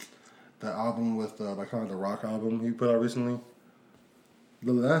 that album with, like, kind of the rock album he put out recently.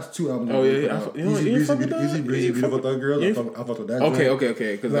 The last 2 albums. Oh, yeah. Easy Breezy, Beautiful Thug Girls. I fuck with that.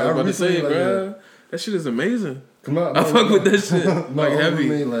 Okay. Because I was about to say, bro, that shit is amazing. Come on. I fuck with that shit. Like, heavy.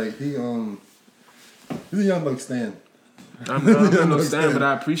 Me, like, he's a young Buck Stan. I'm not no Stan, but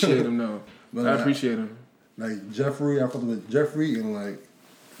I appreciate him, though. But I appreciate him. Like, Jeffrey, I fuck with Jeffrey and, like,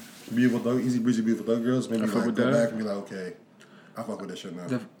 Beautiful Thug, Easy Breezy, Beautiful Thug Girls. Made me, like, go back and be like, okay, I fuck with this shit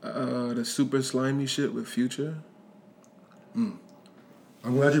now. The super slimy shit with Future. I'm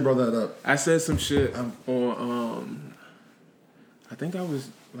glad you brought that up. I said some shit on, I think I was,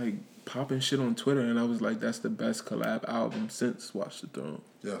 like, popping shit on Twitter, and I was like, that's the best collab album since Watch the Throne.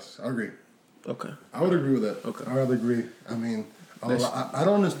 Yes, I agree. Okay. I would agree with that. Okay. I would agree. I mean, I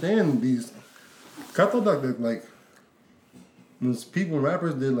don't understand these. Cause I thought that, like, when people,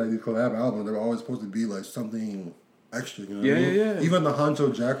 rappers did, like, these collab albums, they were always supposed to be, like, something extra, you know what I mean? Yeah. Even the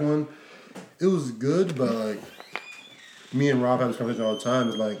Honcho Jack one, it was good, but, like, me and Rob have this conversation all the time.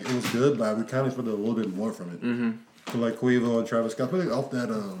 It's like, it was good, but we kind of expected a little bit more from it. Mm-hmm. So, like, Quavo and Travis Scott, put it off that,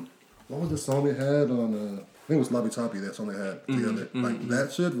 what was the song they had on, I think it was Lobby Toppy, that song they had together. Like,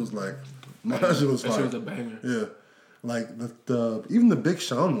 that shit was, like, that shit was fire. That shit was a banger. Yeah. Like, even the Big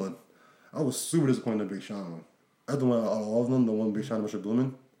Sean one, I was super disappointed in the Big Sean one. I don't know all of them, the one Big Sean and Mr.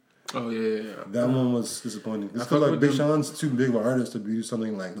 Bloomin'. Oh, yeah. That one was disappointing. It's because, like, Big Sean's too big of an artist to do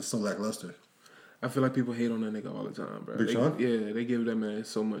something, like, that's so lackluster. I feel like people hate on that nigga all the time, bro. Big Sean? Yeah, they give that man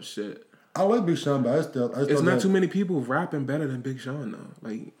so much shit. I like Big Sean, but I still it's not too many people rapping better than Big Sean, though.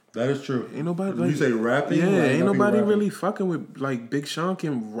 Like, that is true. Ain't nobody, like, you say rapping? Yeah, ain't nobody really fucking with, like, Big Sean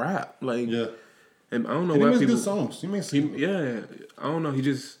can rap. Like, yeah. And I don't know why people... He makes good songs. He makes yeah. I don't know. He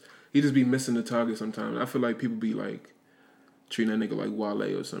just be missing the target sometimes. I feel like people be, like, treating that nigga like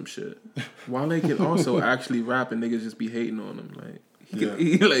Wale or some shit. Wale can also actually rap and niggas just be hating on him. Like,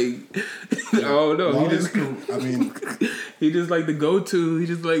 he like, I don't know. Wale's cool. I mean... he just like the go-to. He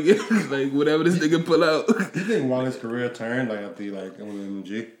just like whatever this nigga pull out. You think Wale's career turned like after like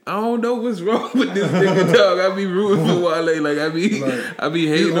MG? I don't know what's wrong with this nigga, dog. I be rooting for Wale. Like I be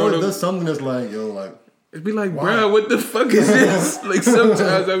hating on him. There's something that's like, yo, like it be like, bro, what the fuck is this? Like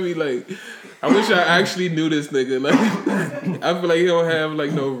sometimes I be like, I wish I actually knew this nigga. Like I feel like he don't have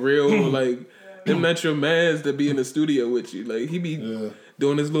like no real like them not your mans that be in the studio with you. Like he be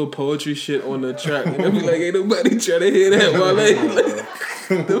doing this little poetry shit on the track, and I be like, ain't nobody trying to hear that, Wale.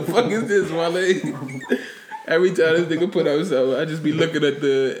 Like, the fuck is this, Wale? Every time this nigga put out something, I just be looking at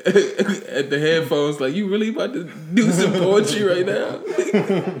the headphones like, you really about to do some poetry right now?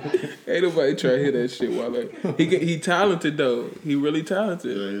 Ain't nobody trying to hear that shit, Wale. He talented though. He really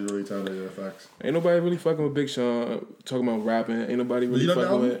talented. Yeah, he's really talented. Yeah, facts. Ain't nobody really fucking with Big Sean. Talking about rapping. Ain't nobody really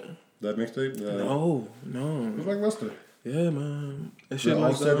fucking with that mixtape. No. It was like Lester. Yeah, man. That shit the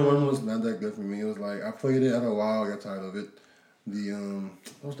like Offset one was not that good for me. It was like I played it after a while. I got tired of it. The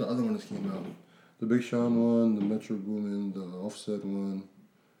what was the other one that came out? The Big Sean one, the Metro Boomin, the Offset one.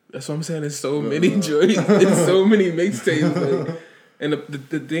 That's what I'm saying. There's so many joints. There's so many mixtapes. Like, and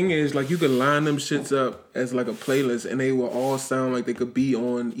the thing is, like, you could line them shits up as like a playlist, and they will all sound like they could be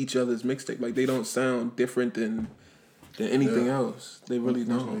on each other's mixtape. Like they don't sound different than anything else. They really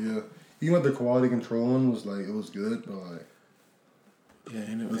don't. Yeah. Even with the quality control one was like it was good, but like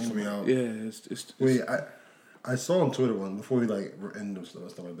yeah, me out. Yeah, it's wait. I saw on Twitter one before we like end and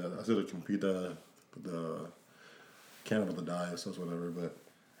stuff like that. I said to compete the Cannibal to Die or stuff whatever, but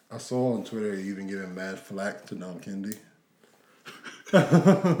I saw on Twitter even giving mad flack to Dom Kennedy.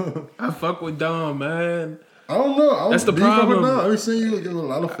 I fuck with Dom, man. I don't know. That's the problem. I've seen you get a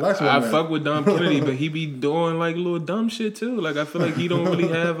lot of flack. I fuck with Dom Kennedy, but he be doing like little dumb shit too. Like I feel like he don't really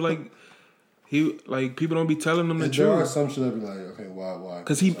have like. He like people don't be telling him the truth. There are some shit that be like, okay, why?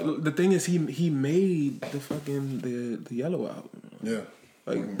 Because the thing is, he made the fucking the Yellow album. Yeah,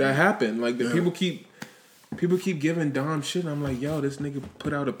 like that happened. Like people keep giving Dom shit. And I'm like, yo, this nigga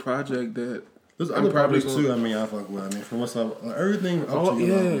put out a project that. There's other projects too. I mean, I fuck with. I mean, from what's up, everything up to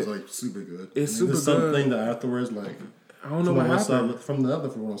you was like super good. It's super good. Something that afterwards, like I don't know what happened. From the other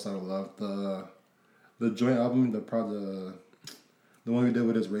From Side of Love, the joint album, the one we did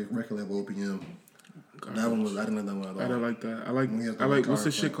with his record label OPM. That one was I didn't like that one at all. I don't like that. I like what's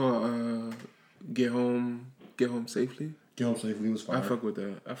this shit called? Get Home Safely. Get Home Safely was fire. I fuck with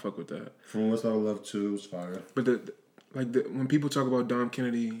that. From What's Out of Love 2 was fire. But like when people talk about Dom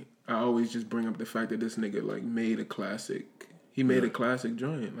Kennedy, I always just bring up the fact that this nigga like made a classic. He made a classic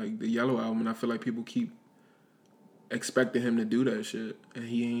joint, like the Yellow album, and I feel like people keep expecting him to do that shit, and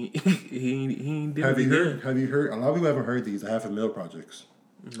he ain't did it. Have you heard? A lot of people haven't heard these $500,000 projects.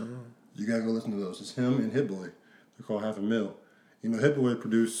 No. You gotta go listen to those. It's him and Hit Boy. They're called $500,000. You know, Hit Boy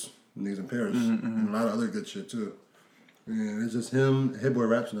produced Niggas in Paris and a lot of other good shit too. And it's just him. Hit Boy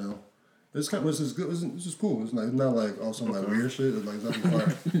raps now. This is good. This is cool. It's not like some like weird shit. It's like it's actually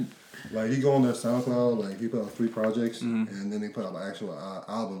fire. Like he go on their SoundCloud. Like he put out 3 projects, and then they put out an actual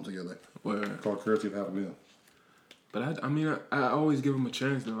album together called Currency of $500,000. But I always give him a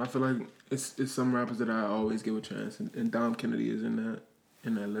chance though. I feel like it's some rappers that I always give a chance, and Dom Kennedy is in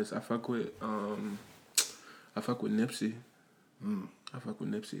that list. I fuck with Nipsey. I fuck with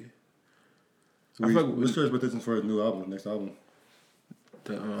Nipsey. What's your expectations for his new album, next album?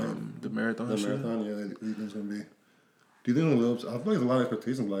 The Marathon. The Marathon, yeah. It's gonna be. Do you think I feel like there's a lot of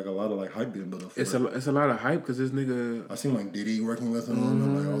expectations, like a lot of like hype being built up for it. It's a lot of hype because this nigga. I seen like Diddy working with him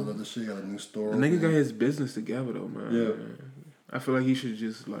and like all the other shit. Got a new store. The nigga got his business together though, man. Yeah. I feel like he should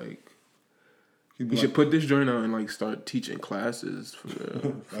just like. He should put this joint out and like start teaching classes for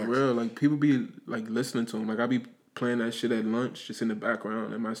real. For real, like people be like listening to him. Like I be playing that shit at lunch, just in the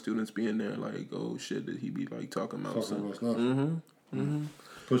background, and my students be in there like, oh shit, did he be like talking about something?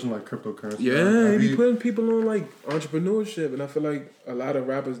 Pushing like cryptocurrency. Yeah, he be putting people on like entrepreneurship, and I feel like a lot of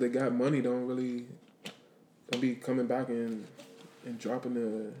rappers that got money don't be coming back and dropping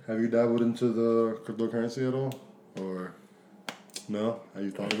the. Have you dabbled into the cryptocurrency at all, or no? Have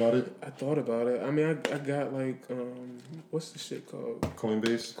you thought about it? I thought about it. I mean, I got like what's the shit called?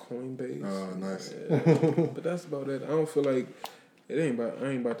 Coinbase. Oh, nice. Yeah. But that's about it. I don't feel like I ain't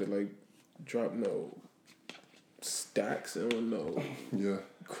about to like drop no stacks on no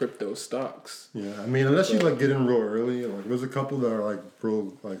crypto stocks. Yeah, I mean, unless you like get in real early, like there's a couple that are like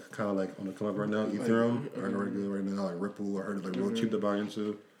real, like kind of like on the come up right now. Ethereum are very good right now. Like Ripple, I heard it's like real cheap to buy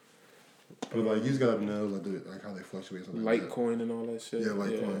into. But like you just gotta know like how they fluctuate. Litecoin and all that shit. Yeah,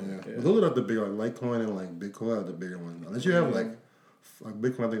 Litecoin. Yeah. But those are like the bigger, like Litecoin and like Bitcoin are the bigger ones. Unless you have like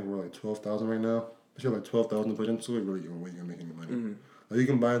Bitcoin, I think we're like 12,000 right now. If you have like 12,000 to put into it, really, you're making your money. Like you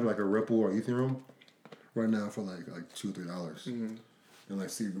can buy like a Ripple or Ethereum right now for like $2-3 and like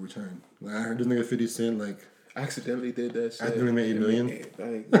see the return. Like I heard this nigga 50 Cent like accidentally did that shit. Accidentally made $8 million.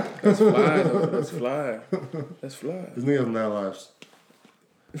 Like, that's fly though. That's fly. That's fly. This nigga has 9 lives.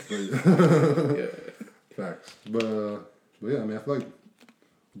 Yeah. Facts. But yeah, I mean, I feel like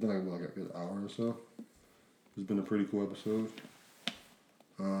it's been like a good hour or so. It's been a pretty cool episode.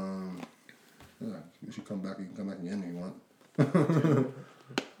 Yeah, you should come back. You can come back again if you want.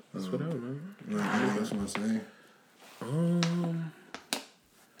 That's whatever, man. Anything else you want to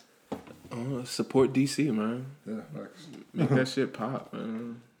say? Support DC, man. Yeah, facts. Make that shit pop,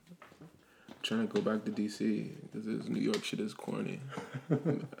 man. I'm trying to go back to DC because this New York shit is corny.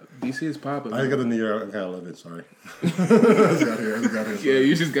 DC is popping. I got to New York. I kind of love it. Sorry. I just got here. Yeah,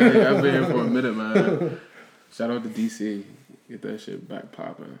 you just got here. I've been here for a minute, man. Shout out to DC. Get that shit back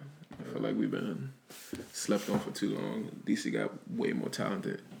popping. I feel like we've been slept on for too long. DC got way more talent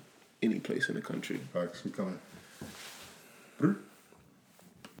than any place in the country. Facts, we coming.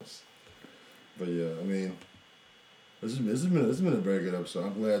 But yeah, I mean, this has been a very good episode.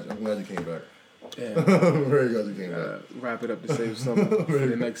 I'm glad you came back. Yeah, I'm very glad you came back. Wrap it up to save something for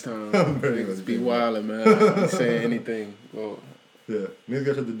the next time. Niggas be wildin', man. I can say anything. Well, yeah, niggas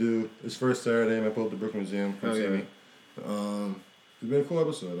got shit to do. It's first Saturday. I pulled up the Brooklyn Museum. Oh yeah. It's been a cool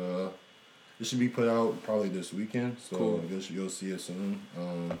episode. It should be put out probably this weekend, so cool. You'll see it soon.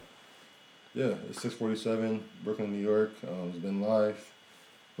 Yeah, it's 6:47, Brooklyn, New York. It's been live.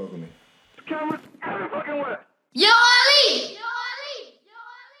 Fuck with me. Cameras, every fucking way. Yo, Ali!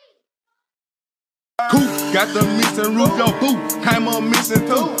 Coop, got the missing roof, yo, boo. Came up missing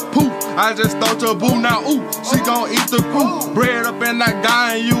too. Poof, I just thought your boo, now ooh, she gon' eat the crew. Bread up in that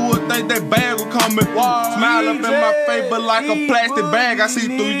guy and you would think that bag will come in. Smile up in my face, but like a plastic bag, I see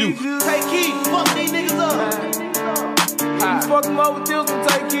through you. Take key, fuck these niggas up. Fuck them up with this one,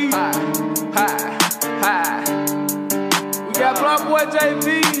 take key. We got Block Boy JV.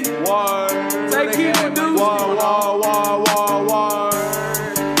 Take key with dudes.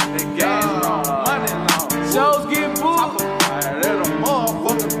 Shows getting booked.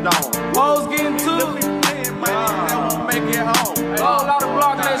 Hoes getting took. Make it home. Oh, a lot of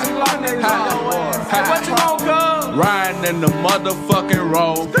block niggas. Hey, what you want, cuz? Riding in the motherfucking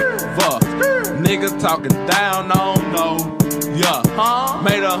Rover. Niggas talking down, I don't know. Yeah,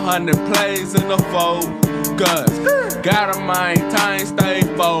 made 100 plays in the fold. Got a maintain, stay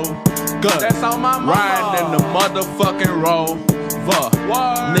focused. That's on my mama. Riding in the motherfucking Rover.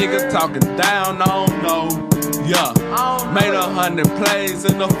 Nigga talking down, I don't know. Yeah, made 100 plays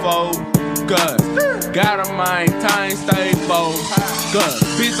in the focus. Gotta maintain, stay focused.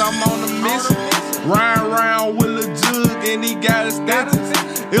 Bitch, I'm on a mission. Ride around with a jug and he got his stitches.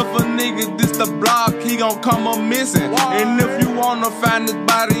 If a nigga diss the block, he gon' come up missing. And if you wanna find his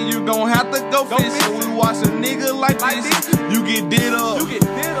body, you gon' have to go fishing. We watch a nigga like this, you get did up.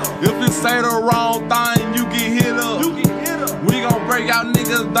 If you say the wrong thing, you get hit up. We gon' break out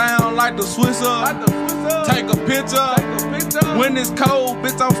niggas down like the Swisser. Take a picture. When it's cold,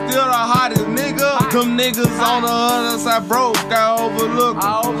 bitch, I'm still the hottest nigga. Them niggas on the other side broke, I overlook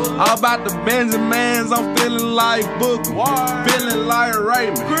them. All about the Benjamins, I'm feeling like Booker. Feeling like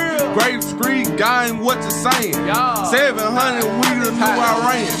Raymond. Grape Street, gang, what you saying? 700, we the new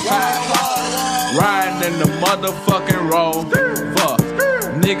Iran. Riding in the motherfucking Rover.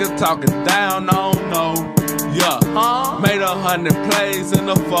 Nigga talking down, I don't know. Yeah, made 100 plays in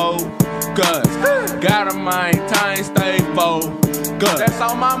the focus. Gotta maintain, stay focused. That's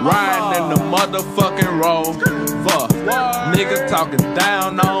on my mama. Riding in the motherfucking Rover. Nigga talking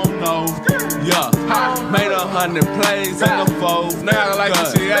down, I don't know. Yeah, made 100 plays in the focus. Now I like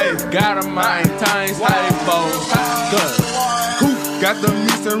this shit, hey. Gotta maintain, stay focused. Who got the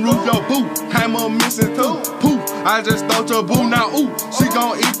missing roof, yo, boo? Hammer missing too, poof. I just thought your boo, now ooh, she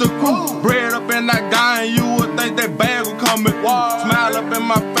gon' eat the crew. Bread up in that guy and you would think that bag would come in. Smile up in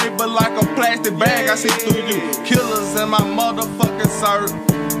my face, but like a plastic bag, I see through you. Killers in my motherfucking circle.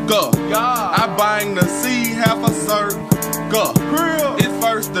 I bang the C, half a circle. It's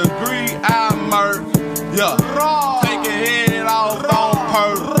first degree, I murk. Yeah, take your head off on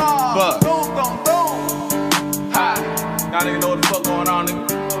purpose. Y'all nigga know what the fuck going on, nigga.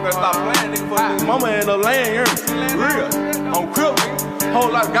 Better stop playing, nigga. Fuck nigga. Mama ain't no land here. Real. On crib, nigga.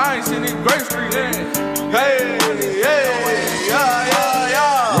 Whole lot of guys in this Great Street, yeah. Hey, yeah.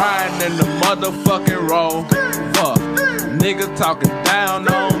 Riding in the motherfucking Rover. Nigga talking down,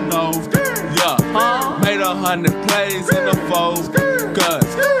 I don't know. Yeah, made 100 plays in the focus.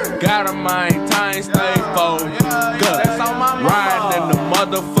 Gotta maintain, stay focused. Riding in the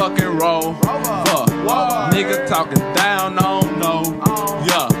motherfucking Rover. Nigga talking down, I don't know.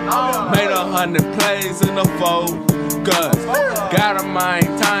 Yeah, made 100 plays in the focus. Gotta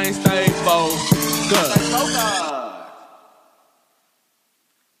maintain, stay focused.